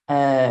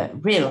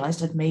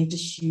 realised I'd made a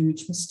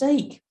huge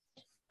mistake.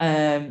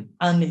 And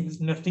it was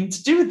nothing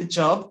to do with the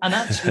job. And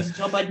actually, the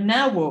job I'd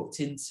now walked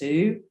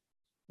into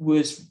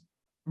was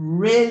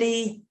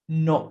really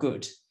not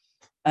good.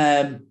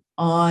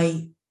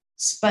 I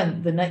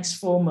spent the next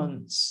 4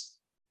 months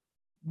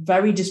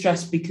very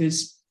distressed,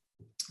 because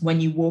when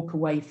you walk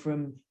away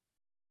from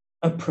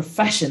a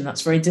profession,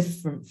 that's very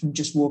different from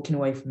just walking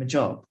away from a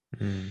job.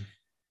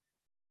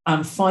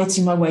 I'm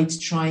fighting my way to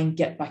try and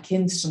get back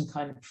into some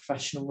kind of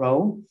professional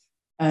role.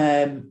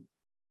 I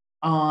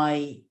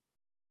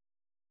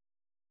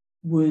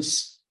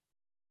was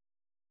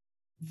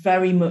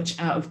very much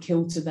out of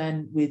kilter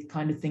then with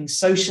kind of things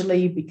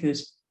socially,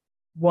 because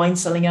wine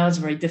selling hours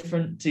are very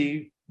different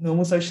to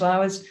normal social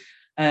hours.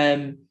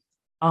 I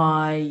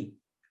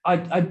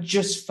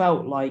just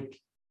felt like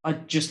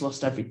I'd just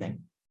lost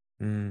everything.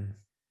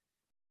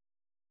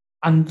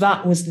 And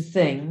that was the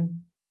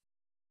thing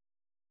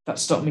that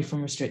stopped me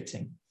from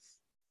restricting.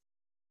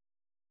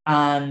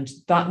 And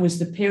that was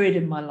the period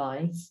in my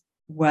life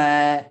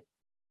where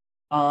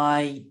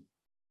I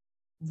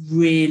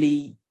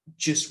really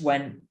just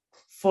went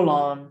full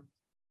on,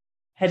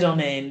 head on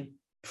in,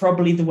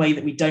 probably the way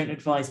that we don't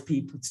advise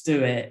people to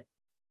do it,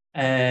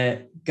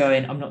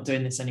 going, I'm not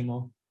doing this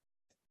anymore.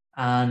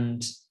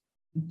 And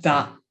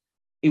that,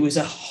 it was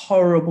a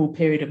horrible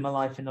period of my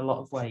life in a lot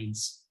of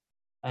ways.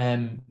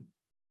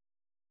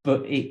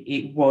 But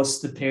it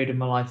was the period of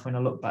my life when I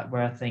look back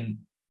where I think,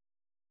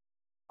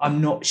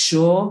 I'm not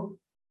sure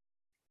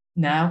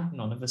now,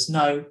 none of us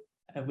know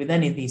with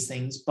any of these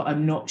things, but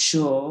I'm not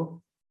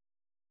sure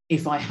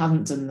if I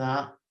hadn't done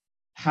that,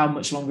 how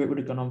much longer it would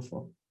have gone on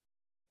for.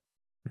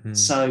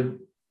 So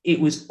it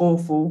was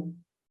awful,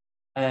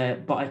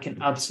 but I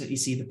can absolutely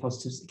see the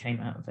positives that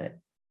came out of it.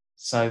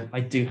 So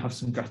I do have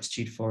some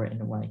gratitude for it in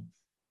a way.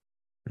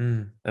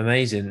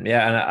 Amazing.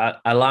 Yeah. And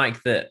I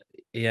like that.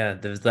 Yeah.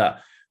 There's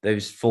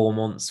those 4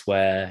 months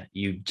where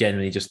you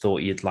genuinely just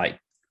thought you'd like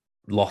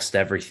lost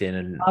everything.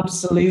 And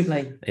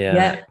absolutely.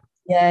 Yeah.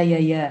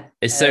 Yeah.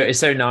 It's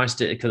so nice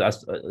to,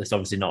 because it's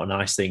obviously not a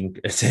nice thing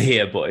to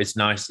hear, but it's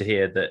nice to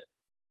hear that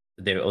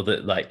there are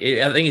other, I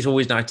think it's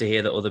always nice to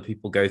hear that other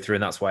people go through,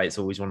 and that's why it's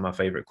always one of my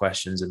favorite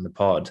questions in the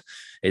pod,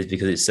 is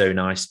because it's so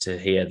nice to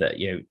hear that,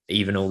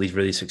 even all these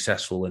really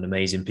successful and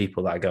amazing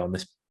people that I go on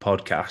this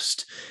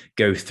podcast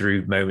go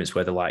through moments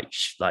where they're like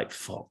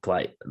fuck,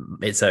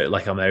 it's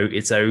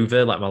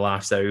over, like my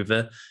life's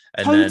over,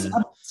 and then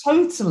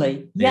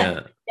totally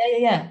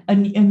yeah.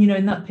 And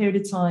in that period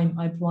of time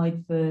I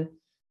applied for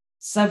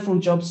several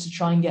jobs to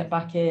try and get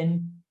back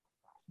in,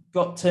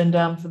 got turned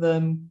down for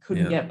them,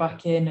 couldn't get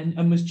back in,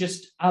 and was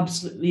just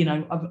absolutely,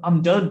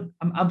 I'm done.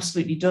 I'm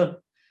absolutely done.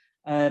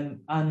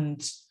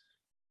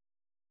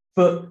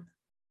 But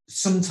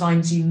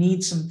sometimes you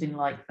need something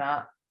like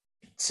that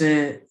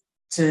to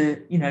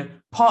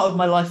part of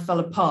my life fell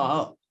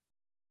apart,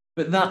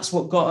 but that's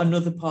what got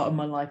another part of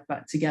my life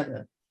back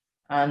together.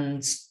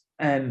 And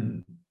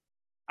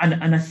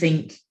I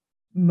think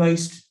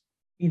most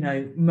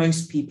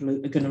people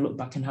are going to look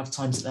back and have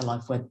times in their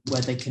life where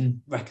they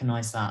can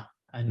recognize that.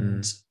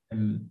 And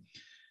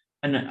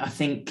I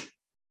think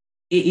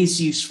it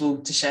is useful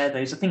to share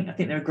those. I think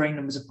there are great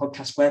numbers of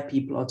podcasts where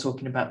people are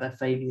talking about their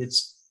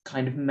failures,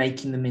 kind of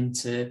making them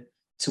into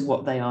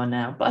what they are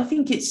now. But I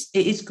think it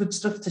is good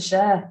stuff to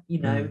share,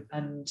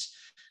 and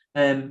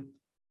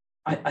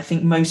I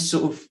think most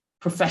sort of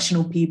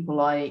professional people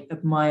I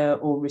admire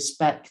or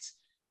respect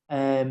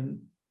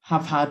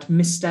have had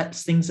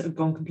missteps, things that have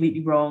gone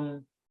completely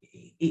wrong.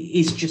 It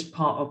is just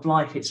part of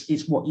life.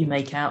 It's what you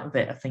make out of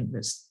it. I think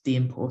that's the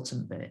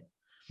important bit.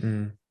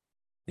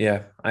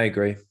 Yeah, I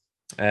agree.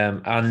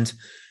 And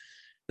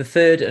the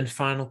third and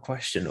final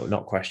question, or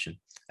not question,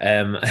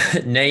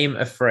 name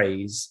a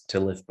phrase to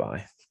live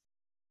by.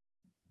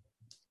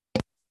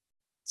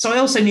 So I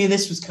also knew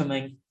this was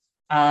coming,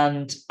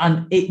 and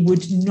it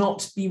would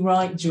not be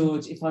right,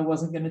 George, if I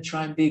wasn't going to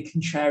try and be a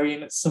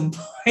contrarian at some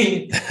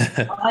point.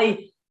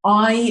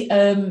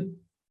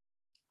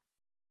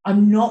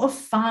 I'm not a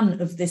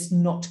fan of this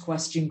not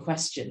question,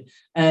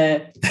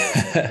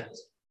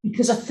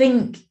 because I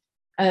think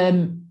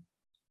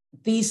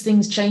these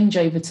things change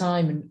over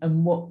time,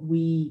 and what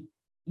we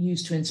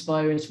used to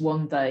inspire us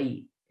one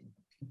day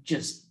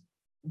just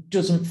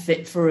doesn't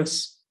fit for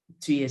us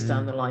 2 years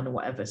down the line or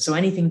whatever. So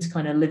anything to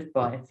kind of live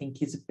by, I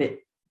think, is a bit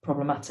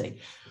problematic.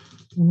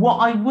 What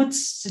I would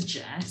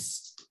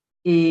suggest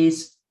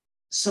is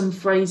some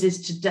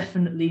phrases to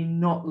definitely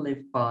not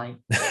live by.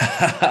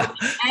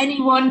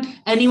 anyone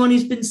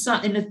who's been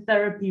sat in a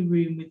therapy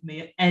room with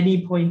me at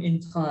any point in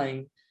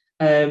time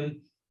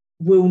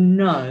will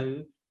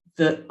know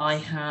that I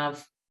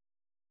have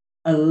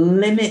a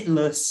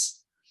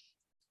limitless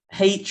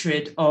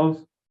hatred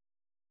of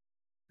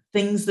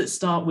things that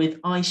start with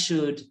I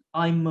should,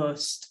 I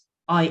must,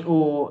 I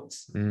ought,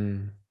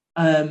 and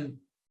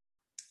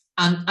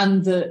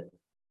that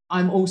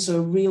I'm also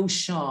a real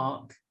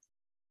shark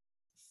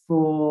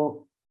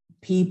for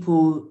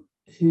people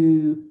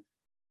who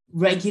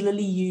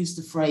regularly use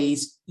the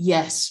phrase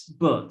yes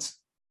but,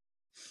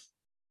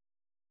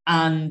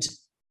 and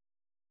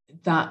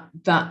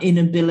that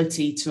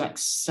inability to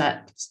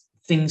accept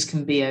things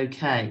can be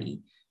okay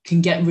can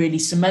get really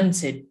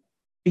cemented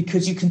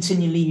because you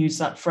continually use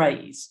that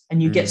phrase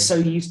and you get so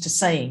used to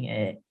saying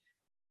it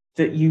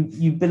that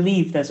you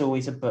believe there's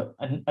always a but,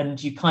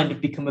 and you kind of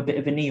become a bit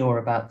of an Eeyore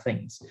about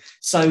things.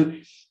 So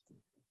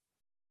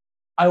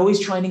I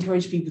always try and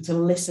encourage people to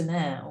listen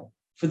out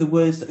for the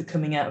words that are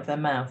coming out of their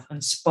mouth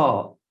and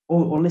spot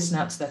or listen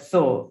out to their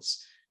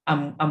thoughts.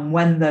 And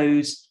when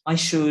those I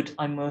should,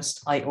 I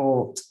must, I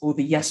ought, or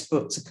the yes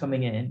buts are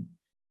coming in,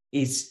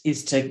 is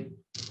to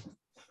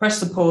press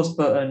the pause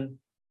button,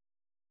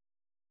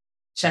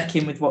 check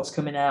in with what's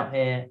coming out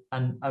here,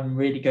 and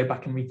really go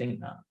back and rethink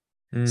that.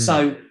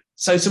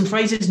 So some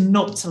phrases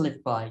not to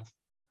live by.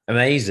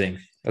 Amazing.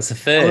 That's a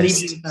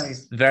first.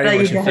 Very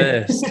much a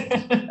first.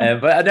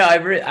 But no,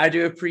 I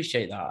do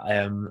appreciate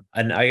that.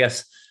 And I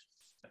guess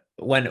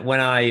when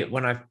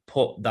I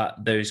put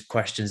those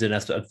questions in, I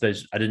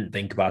didn't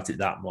think about it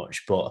that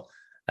much, but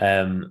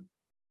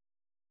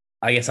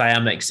I guess I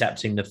am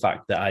accepting the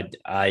fact that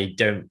I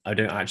don't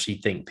actually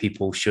think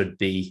people should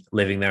be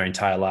living their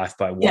entire life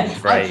by one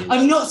phrase.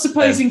 I'm not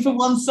supposing for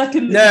 1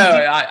 second.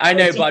 No, I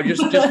know, but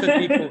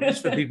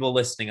just for people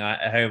listening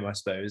at home, I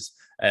suppose.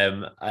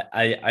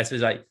 I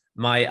suppose like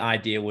my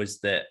idea was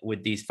that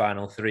with these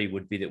final three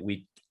would be that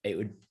it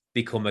would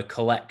become a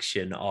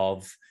collection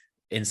of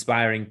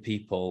inspiring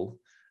people,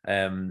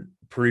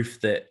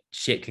 proof that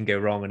shit can go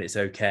wrong and it's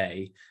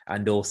okay,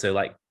 and also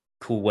like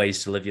cool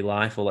ways to live your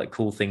life, or like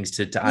cool things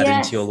to add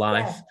into your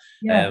life.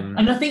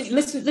 And I think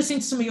listening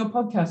to some of your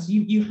podcasts,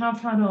 you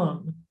have had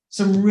on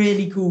some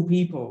really cool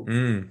people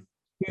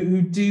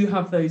who do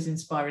have those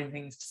inspiring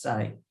things to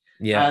say.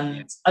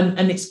 And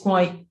it's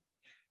quite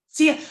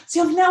see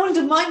I've now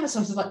undermined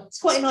myself. So like, it's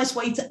quite a nice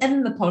way to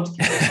end the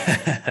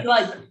podcast.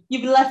 Like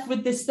you've left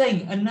with this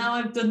thing, and now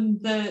I've done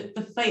the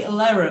fatal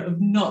error of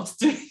not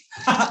doing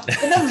that.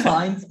 But never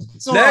mind.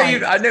 No,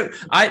 right.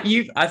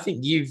 I think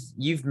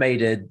you've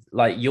made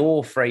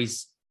your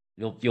phrase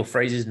your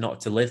phrases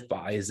not to live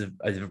by is a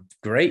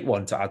great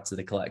one to add to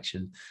the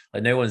collection.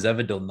 Like no one's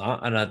ever done that,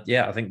 and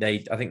I think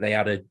they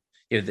added.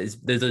 There's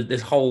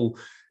this whole.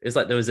 It's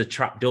like there was a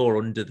trap door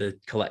under the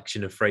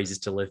collection of phrases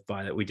to live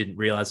by that we didn't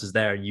realize was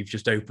there, and you've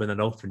just opened it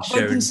up and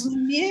shown.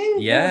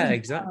 Yeah,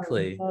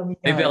 exactly.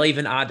 Maybe I'll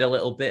even add a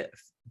little bit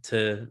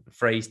to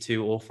phrase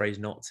to or phrase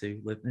not to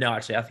live. No,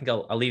 actually, I think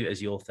I'll leave it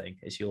as your thing.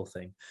 It's your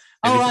thing.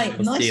 Maybe all right,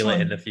 we'll nice steal one.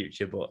 it in the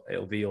future, but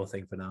it'll be your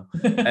thing for now.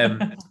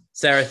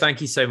 Sarah, thank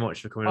you so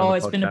much for coming on the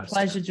podcast. It's been a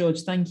pleasure,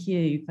 George. Thank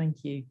you.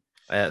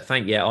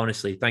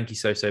 Honestly, thank you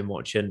so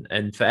much,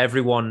 and for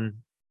everyone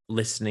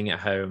listening at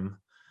home,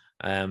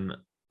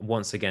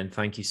 once again,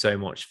 thank you so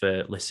much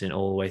for listening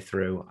all the way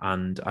through,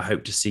 and I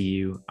hope to see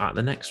you at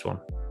the next one.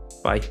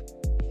 Bye.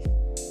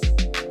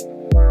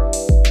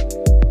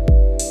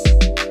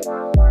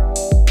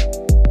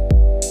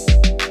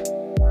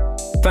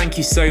 Thank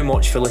you so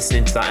much for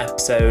listening to that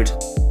episode.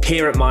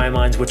 Here at My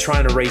Minds, we're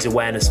trying to raise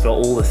awareness for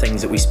all the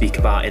things that we speak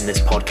about in this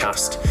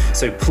podcast.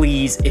 So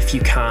please, if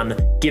you can,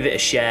 give it a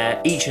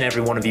share. Each and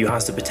every one of you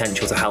has the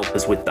potential to help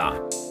us with that.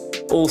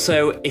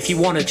 Also, if you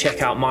want to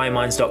check out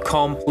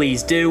myminds.com,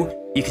 please do.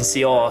 You can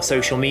see all our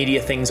social media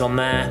things on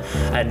there,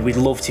 and we'd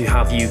love to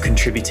have you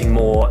contributing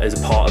more as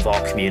a part of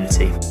our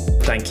community.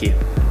 Thank you.